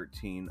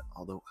 2013,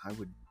 although I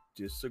would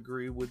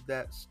disagree with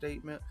that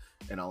statement,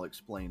 and I'll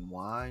explain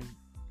why.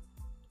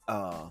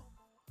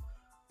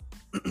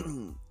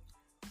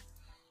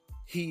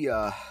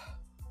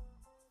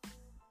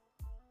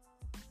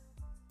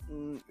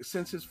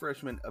 Since his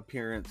freshman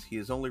appearance, he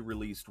has only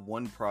released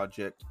one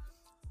project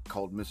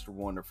called Mr.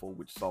 Wonderful,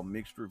 which saw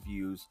mixed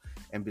reviews,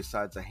 and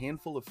besides a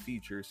handful of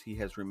features, he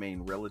has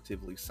remained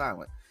relatively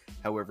silent.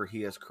 However,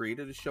 he has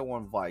created a show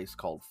on Vice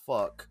called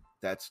Fuck,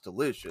 That's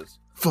Delicious.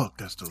 Fuck,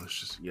 that's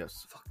delicious.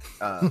 Yes.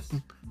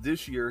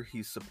 This year,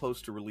 he's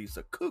supposed to release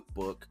a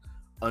cookbook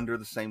under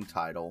the same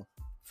title,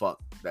 Fuck,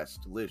 That's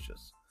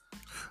Delicious.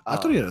 I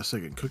thought he had a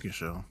second cooking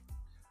show.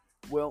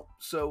 Well,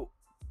 so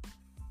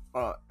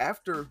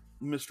after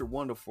Mr.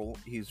 Wonderful,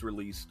 he's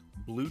released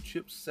Blue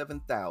Chips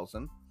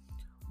 7000,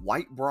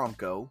 White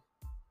Bronco.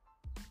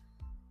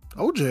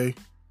 OJ.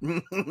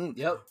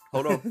 Yep.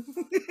 Hold on.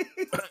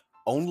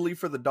 Only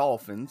for the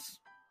Dolphins.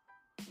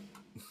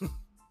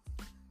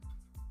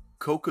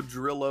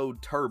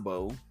 Cocodrillo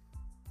Turbo.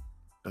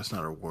 That's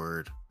not a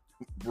word.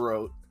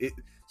 Bro, it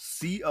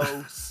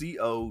Cocodrillo.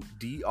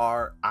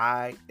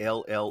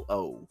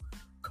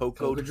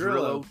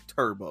 Cocodrillo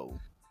Turbo.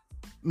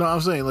 No,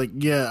 I'm saying like,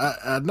 yeah,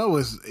 I know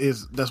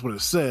is that's what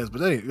it says,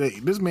 but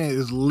this man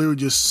is literally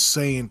just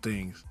saying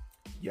things.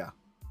 Yeah.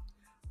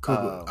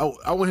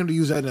 I want him to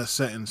use that in a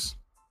sentence.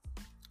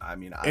 I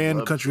mean,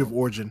 and country of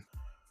origin.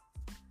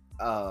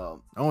 I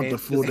want the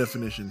full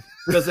definition.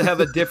 Does it have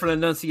a different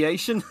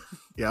enunciation?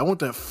 Yeah, I want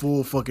that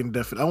full fucking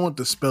I want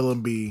the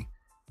spelling bee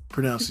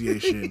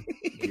pronunciation.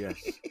 Yes.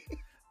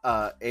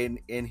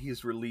 And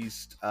he's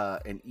released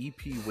an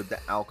EP with The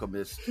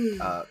Alchemist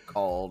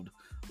called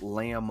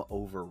Lamb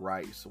Over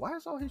Rice. Why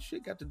has all his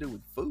shit got to do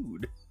with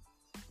food?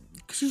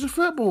 Because he's a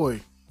fat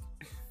boy.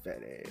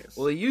 Fat ass.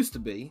 Well, he used to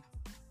be.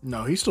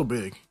 No, he's still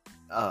big.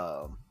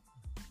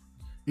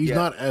 He's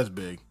not as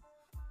big.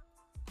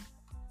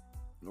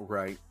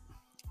 Right.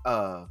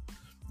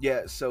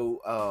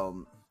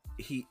 So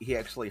he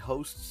actually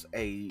hosts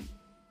a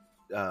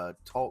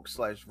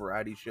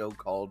talk/variety show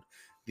called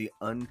The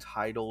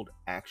Untitled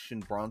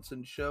Action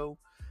Bronson Show.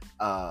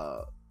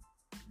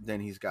 Then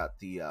he's got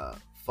the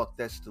Fuck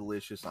That's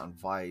Delicious on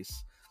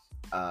Vice.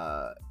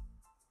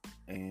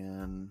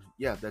 And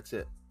yeah, that's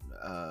it.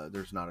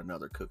 There's not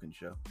another cooking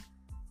show.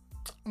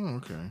 Oh,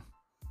 okay.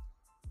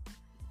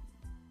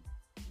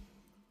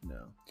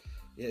 No.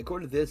 Yeah,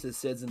 according to this, it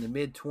says in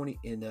mid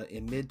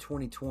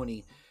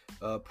 2020,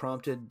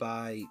 prompted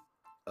by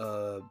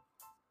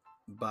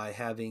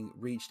having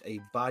reached a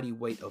body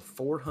weight of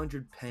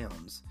 400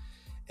 pounds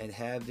and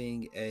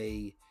having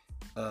a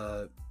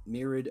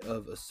myriad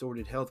of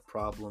assorted health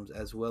problems,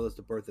 as well as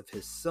the birth of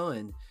his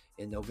son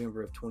in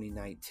November of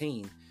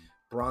 2019.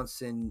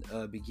 Bronson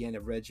began a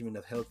regimen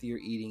of healthier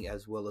eating,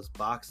 as well as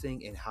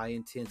boxing and high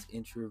intense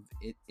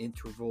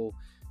interval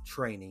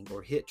training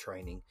or HIIT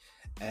training.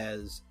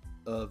 As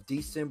of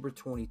December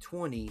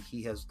 2020,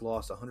 he has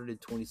lost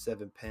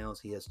 127 pounds.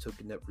 He has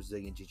taken up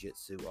Brazilian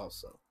Jiu-Jitsu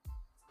also.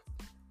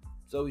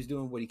 So he's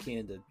doing what he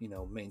can to,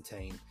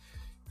 maintain,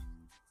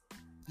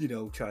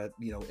 try to,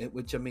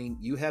 which, I mean,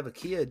 you have a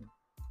kid,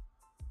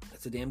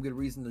 that's a damn good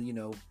reason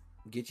to,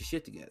 get your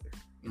shit together,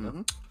 you know?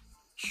 Mm-hmm.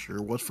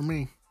 Sure was for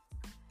me.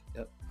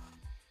 Yep.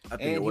 I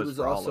think it was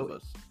for also, all of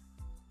us.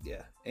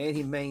 Yeah. And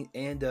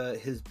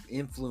his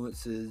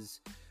influences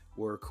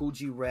were Cool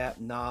G Rap,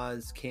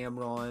 Nas,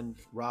 Cameron,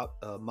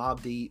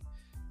 Mobb Deep,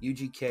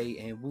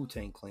 UGK, and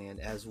Wu-Tang Clan,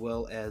 as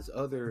well as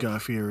other Guy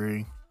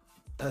Fieri,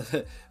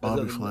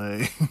 Bobby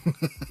Flay.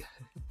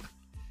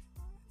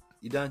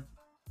 You done?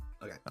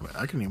 Okay. I mean,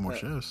 I can name more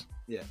chefs.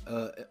 Yeah.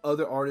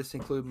 Other artists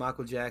include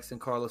Michael Jackson,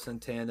 Carlos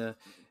Santana,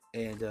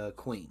 and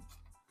Queen.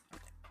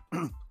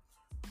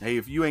 Hey,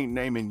 if you ain't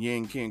naming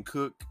Yang Can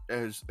Cook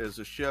as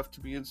a chef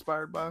to be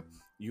inspired by,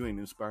 you ain't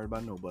inspired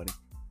by nobody.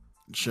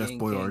 Chef Yang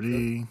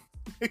Boyardee.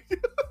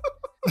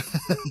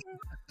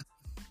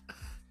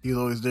 He's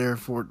always there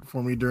for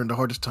me during the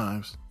hardest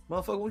times.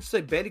 Motherfucker, why don't you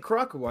say Betty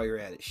Crocker while you're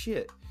at it?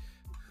 Shit.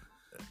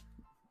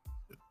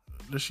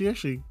 Does she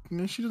actually?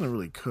 She doesn't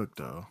really cook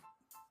though.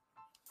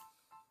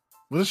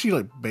 Wasn't she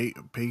like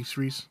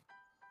pastries?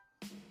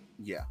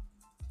 Yeah.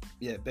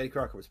 Yeah, Betty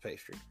Crocker was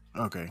pastry.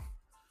 Okay.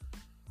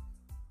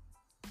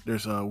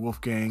 There's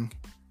Wolfgang,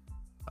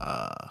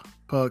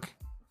 Puck.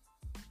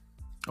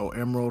 Oh,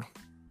 Emerald.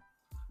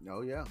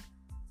 Oh yeah.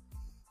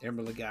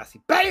 Emerald Lagasse.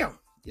 Bam!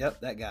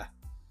 Yep, that guy.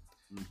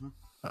 Mm-hmm.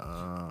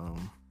 I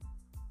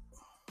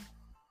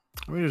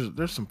mean,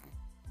 there's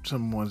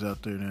some ones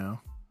out there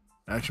now.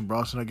 Action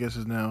Bronson, I guess,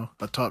 is now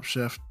a top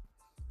chef.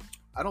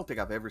 I don't think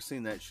I've ever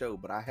seen that show,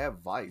 but I have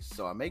Vice,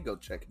 so I may go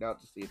check it out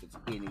to see if it's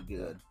any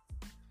good.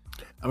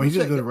 I mean, he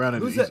just goes around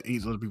and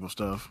eats other people's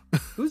stuff.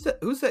 Who's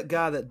that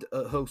guy that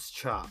hosts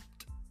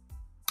Chopped?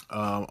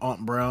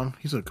 Aunt Brown.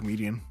 He's a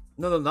comedian.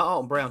 No, not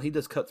Alton Brown. He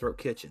does Cutthroat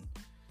Kitchen.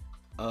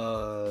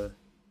 And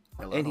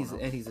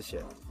he's a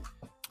chef.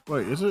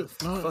 Wait, is it?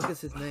 What the fuck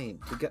is his name?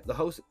 The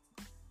host,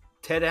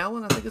 Ted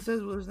Allen, I think it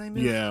says what his name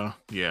is. Yeah.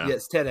 Yeah,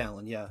 it's Ted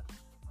Allen. Yeah.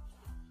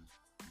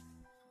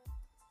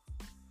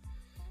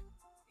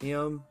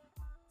 Him,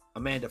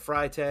 Amanda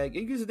Freitag.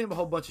 You can just name a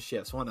whole bunch of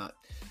chefs. Why not?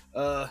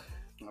 I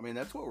mean,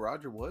 that's what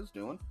Roger was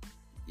doing.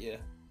 Yeah.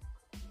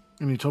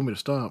 And he told me to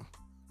stop.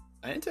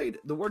 I didn't tell you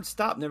the word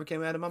 "stop" never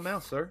came out of my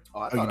mouth, sir. Oh,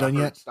 Are you done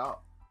yet?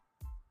 Stop.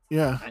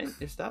 Yeah. I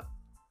didn't stop.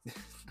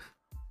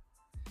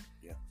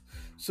 Yeah.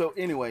 So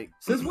anyway,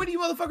 Since when do you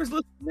motherfuckers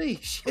listen to me?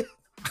 Shit.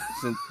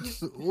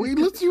 We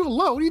listen to you a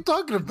lot. What are you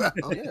talking about?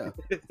 Yeah.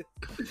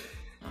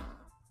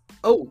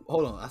 Oh,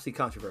 hold on. I see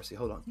controversy.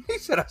 Hold on. He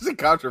said I see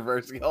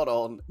controversy. Hold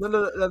on.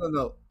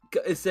 No.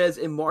 It says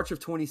in March of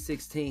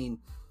 2016,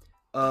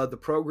 the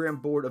program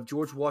board of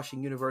George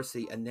Washington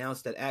University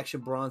announced that Action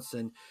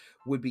Bronson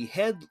would be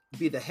the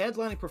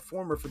headlining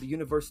performer for the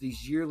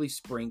university's yearly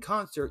spring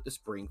concert, the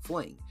Spring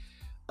Fling.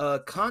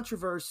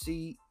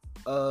 Controversy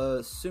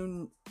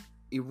soon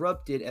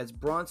erupted as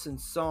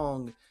Bronson's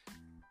song,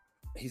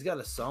 he's got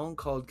a song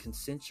called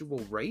Consensual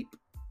Rape,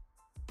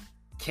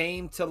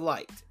 came to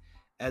light,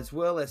 as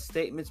well as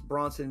statements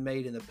Bronson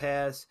made in the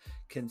past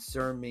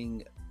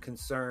concerned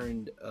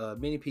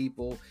many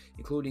people,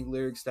 including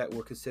lyrics that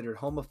were considered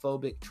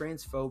homophobic,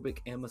 transphobic,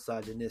 and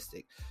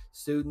misogynistic.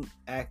 Student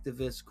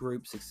activist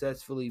groups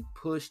successfully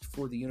pushed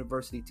for the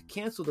university to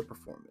cancel the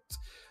performance.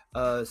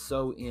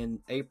 So in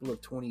April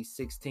of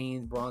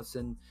 2016,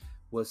 Bronson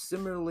was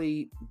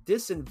similarly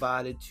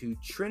disinvited to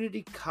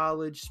Trinity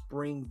College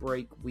Spring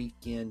Break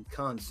Weekend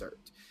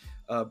concert.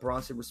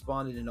 Bronson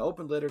responded in an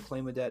open letter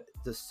claiming that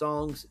the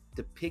songs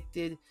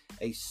depicted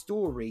a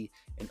story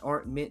and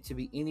aren't meant to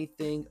be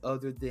anything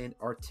other than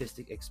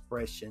artistic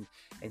expression,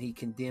 and he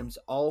condemns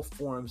all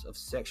forms of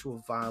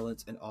sexual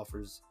violence and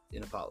offers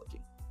an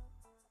apology.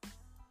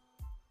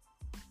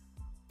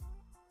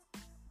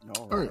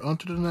 All right, on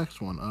to the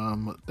next one.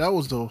 That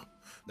was the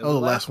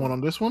last one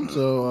on this one.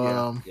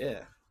 So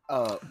yeah.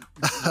 No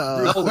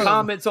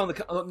comments on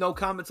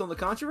the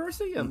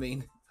controversy. I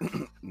mean,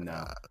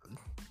 no,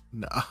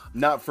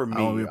 not for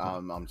me.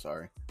 I'm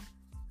sorry.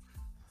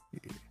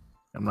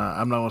 I'm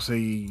not gonna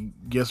say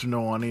yes or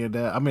no on any of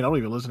that. I mean, I don't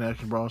even listen to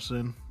Action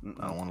Bronson.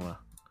 I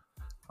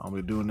don't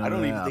be doing that. I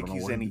don't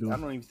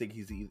even think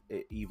he's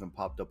even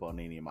popped up on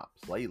any of my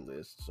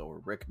playlists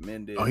or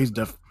recommended. Oh, he's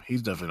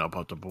definitely not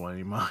popped up on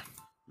any of mine.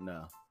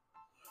 No.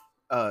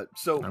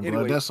 So I'm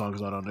anyway, glad that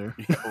song's not on there.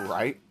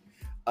 Right.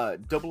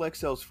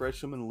 XXL's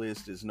freshman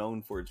list is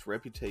known for its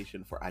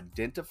reputation for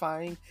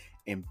identifying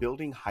and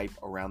building hype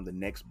around the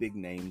next big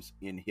names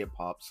in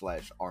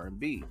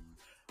hip-hop/R&B.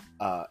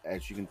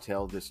 As you can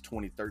tell, this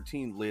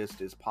 2013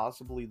 list is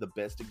possibly the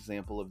best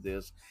example of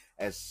this,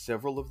 as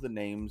several of the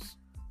names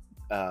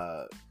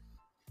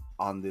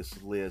on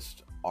this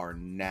list are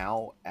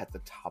now at the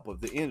top of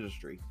the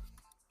industry.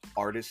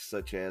 Artists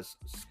such as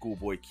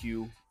Schoolboy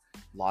Q,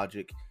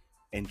 Logic,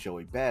 and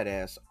Joey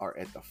Badass are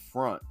at the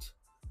front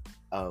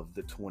of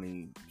the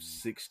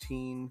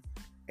 2016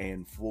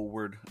 and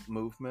forward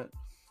movement,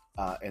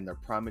 and they're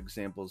prime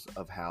examples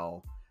of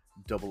how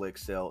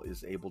XXL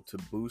is able to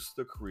boost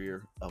the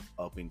career of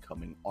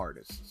up-and-coming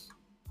artists.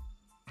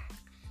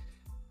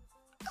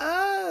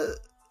 I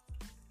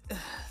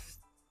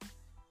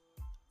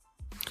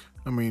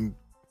mean,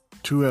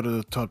 2 out of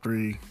the top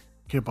 3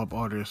 hip-hop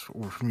artists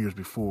were from years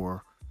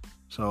before,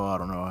 so I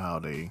don't know how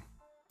they...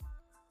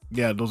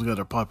 Yeah, those guys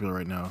are popular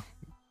right now.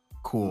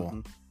 Cool.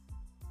 Mm-hmm.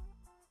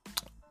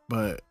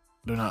 But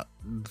they're not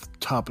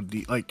top of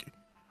the... Like,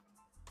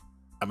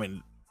 I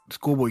mean,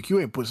 Schoolboy Q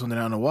ain't put something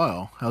out in a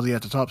while. How's he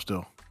at the top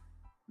still?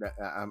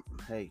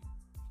 Hey,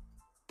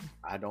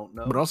 I don't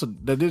know. But also,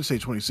 that did say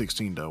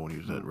 2016, though, when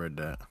you read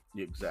that.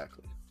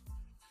 Exactly.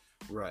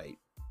 Right.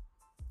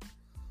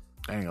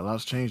 Dang, a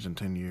lot's changed in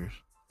 10 years.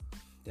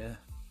 Yeah.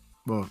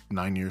 Well,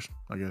 9 years,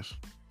 I guess,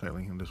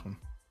 technically, in this one.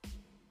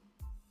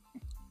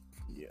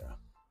 Yeah.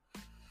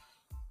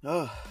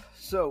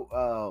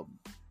 So,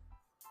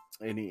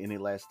 any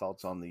last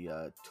thoughts on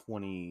the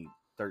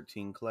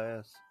 2013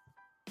 class?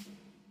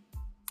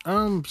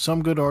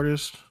 Some good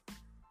artists.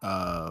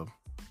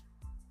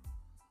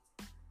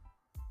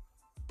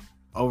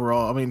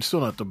 Overall, I mean,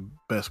 still not the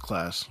best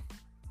class.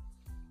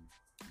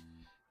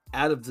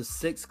 Out of the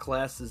 6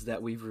 classes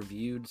that we've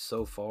reviewed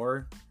so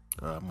far,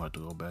 I'm gonna have to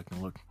go back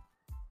and look.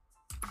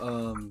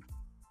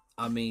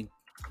 I mean,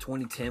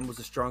 2010 was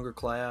a stronger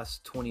class.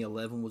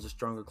 2011 was a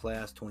stronger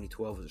class.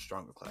 2012 was a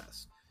stronger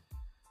class.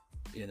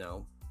 You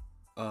know,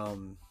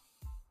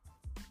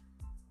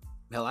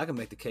 hell, I can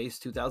make the case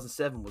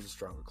 2007 was a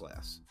stronger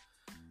class.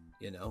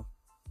 You know,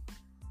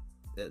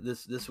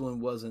 this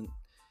one wasn't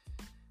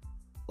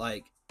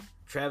like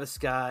Travis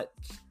Scott,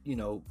 you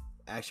know,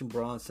 Action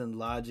Bronson,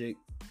 Logic,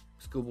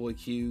 Schoolboy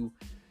Q,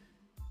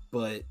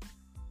 but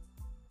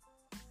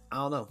I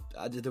don't know.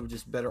 There were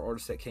just better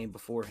artists that came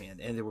beforehand,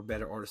 and there were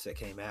better artists that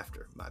came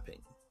after, in my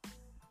opinion.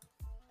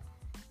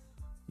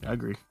 Yeah, I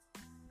agree.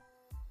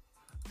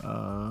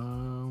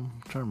 I'm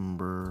trying to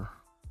remember.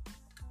 I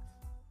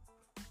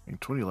mean,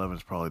 2011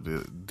 is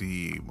probably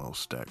the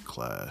most stacked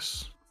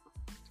class.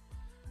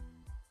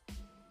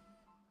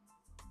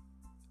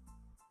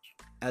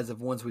 As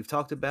of ones we've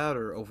talked about,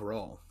 or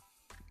overall?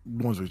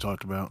 Ones we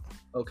talked about.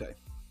 Okay.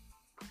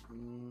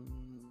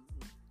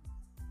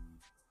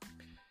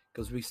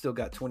 Because we still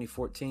got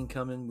 2014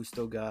 coming. We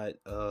still got,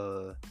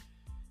 matter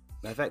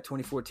of fact,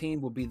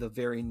 2014 will be the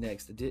very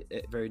next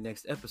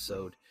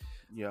episode.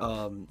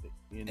 Yeah.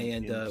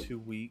 In 2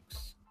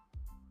 weeks.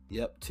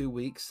 Yep, 2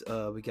 weeks.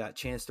 We got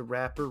Chance the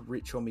Rapper,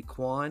 Rich Homie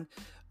Quan,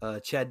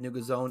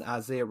 Chattanooga Zone,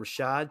 Isaiah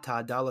Rashad,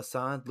 Ty Dolla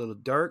 $ign, Little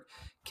Dirk,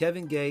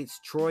 Kevin Gates,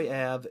 Troy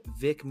Ave,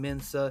 Vic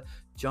Mensa,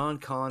 John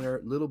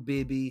Connor, Little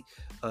Bibby,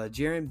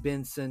 Jaron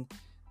Benton,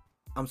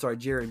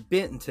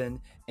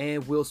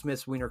 and Will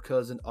Smith's wiener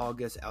cousin,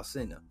 August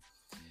Alsina.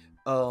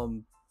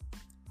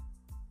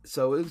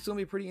 So it's going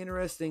to be a pretty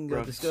interesting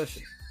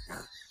discussion.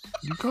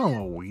 You call him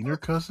a wiener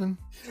cousin?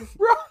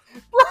 Bro.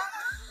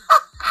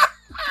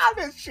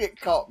 That shit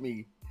caught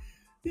me.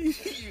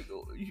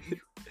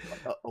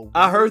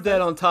 I heard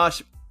that on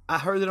Tosh. I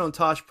heard that on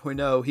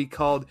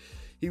Tosh.0.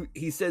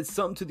 He said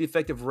something to the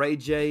effect of Ray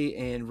J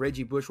and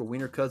Reggie Bush were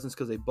wiener cousins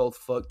because they both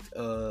fucked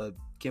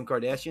Kim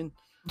Kardashian.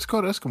 It's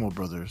called Eskimo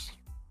Brothers.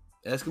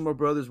 Eskimo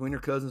Brothers, wiener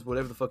cousins,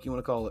 whatever the fuck you want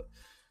to call it.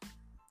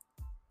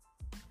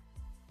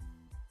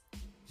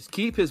 Just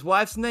keep his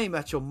wife's name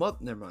at your mother.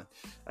 Never mind.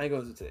 I ain't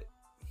going to say it.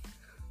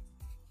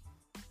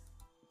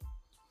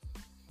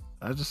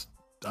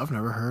 I've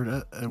never heard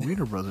of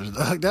Wiener Brothers.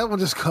 That one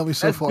just caught me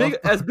so far.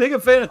 As big a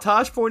fan of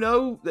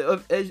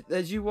Tosh.0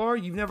 as you are,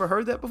 you've never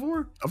heard that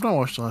before? I've not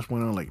watched Tosh.0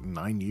 in like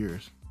 9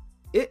 years.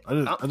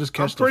 I just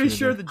catch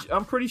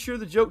I'm pretty sure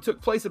the joke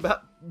took place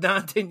about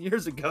 9-10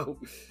 years ago.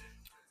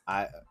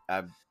 I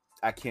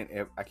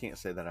can't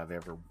say that I've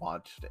ever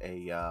watched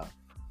a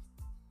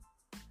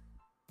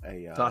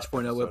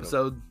Tosh.0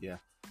 episode. Yeah.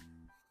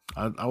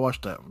 I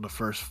watched the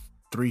first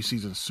 3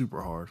 seasons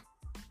super hard.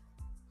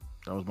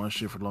 That was my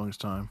shit for the longest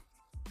time.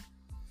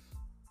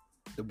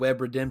 The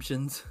web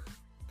redemptions.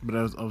 But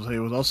I was saying, it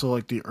was also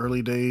like the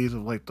early days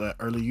of like the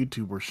early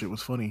YouTube where shit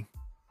was funny.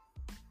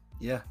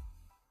 Yeah.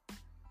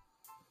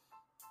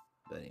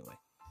 But anyway.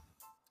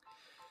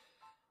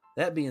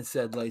 That being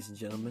said, ladies and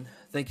gentlemen,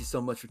 thank you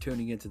so much for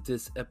tuning into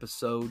this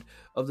episode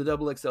of the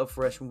XXL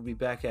Freshman. We'll be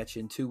back at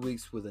you in 2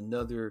 weeks with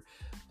another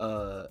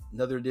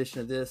edition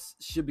of this.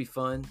 Should be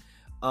fun.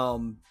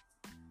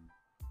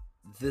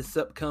 This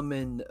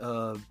upcoming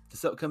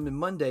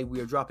Monday, we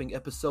are dropping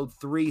episode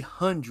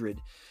 300.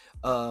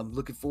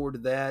 Looking forward to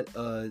that.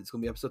 It's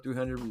gonna be episode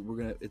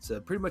 300. It's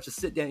pretty much a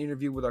sit down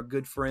interview with our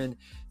good friend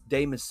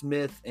Damon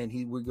Smith, and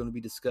we're going to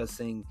be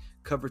discussing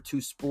Cover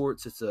 2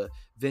 Sports. It's a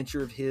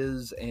venture of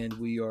his, and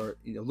we are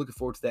looking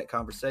forward to that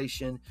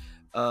conversation.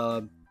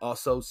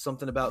 Also,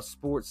 something about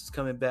sports is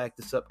coming back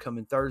this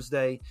upcoming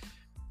Thursday.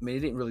 I mean,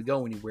 it didn't really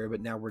go anywhere,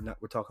 but now we're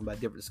talking about a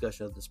different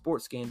discussion of the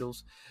sports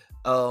scandals.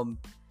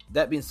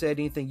 That being said,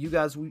 anything you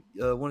guys want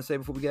to say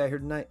before we get out here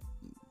tonight?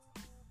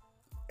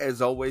 As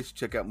always,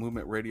 check out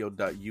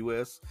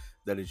movementradio.us.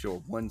 That is your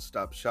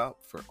one-stop shop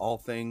for all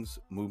things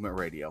Movement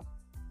Radio.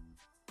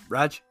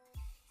 Raj?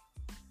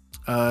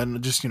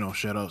 And just,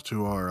 shout out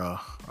to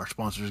our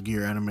sponsors,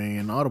 Gear Anime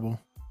and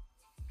Audible.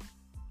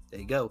 There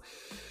you go.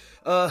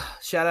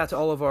 Shout out to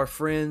all of our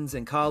friends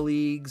and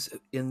colleagues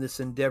in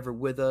this endeavor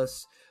with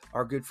us.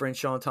 Our good friend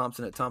Sean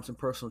Thompson at Thompson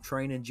Personal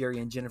Training, Jerry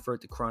and Jennifer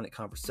at the Chronic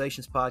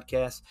Conversations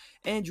Podcast,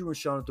 Andrew and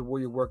Sean at the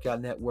Warrior Workout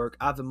Network,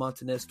 Ivan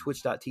Montanez,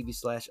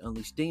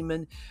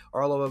 twitch.tv/UnleashDemon,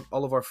 all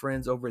of our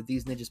friends over at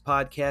These Ninjas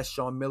Podcast,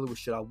 Sean Miller with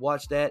Should I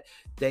Watch That,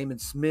 Damon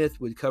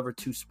Smith with Cover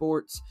 2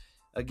 Sports.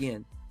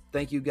 Again,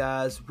 thank you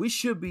guys. We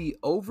should be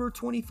over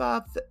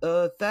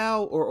 25,000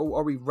 or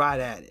are we right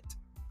at it?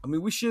 I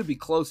mean, we should be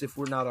close if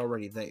we're not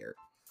already there.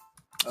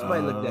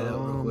 Somebody look that up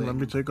real quick. Let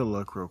me take a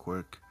look real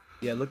quick.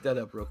 Yeah, look that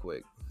up real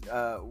quick.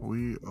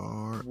 We're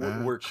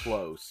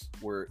close.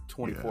 We're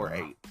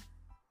 24.8.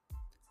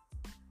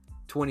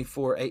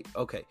 24.8.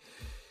 Okay.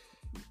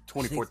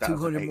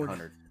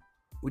 24,800.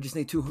 We just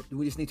need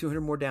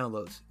 200 more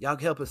downloads. Y'all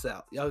help us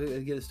out. Y'all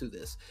get us through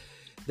this.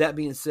 That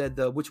being said,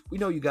 which we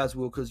know you guys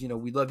will, because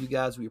we love you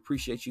guys. We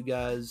appreciate you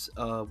guys.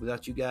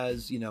 Without you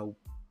guys,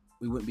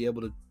 we wouldn't be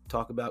able to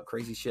talk about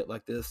crazy shit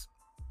like this.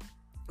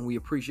 And we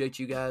appreciate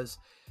you guys.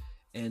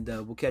 And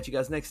we'll catch you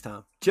guys next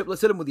time. Chip, let's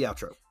hit them with the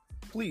outro.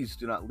 Please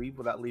do not leave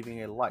without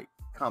leaving a like,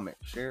 comment,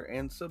 share,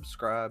 and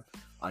subscribe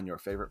on your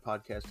favorite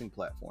podcasting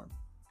platform.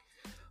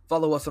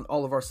 Follow us on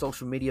all of our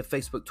social media,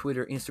 Facebook,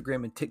 Twitter,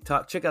 Instagram, and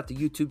TikTok. Check out the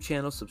YouTube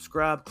channel,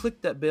 subscribe,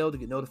 click that bell to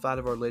get notified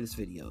of our latest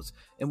videos.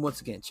 And once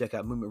again, check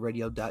out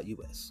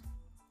movementradio.us.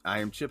 I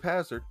am Chip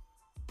Hazard.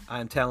 I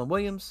am Talon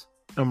Williams.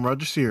 I'm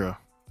Roger Sierra.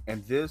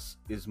 And this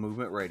is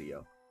Movement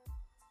Radio.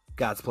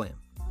 God's plan.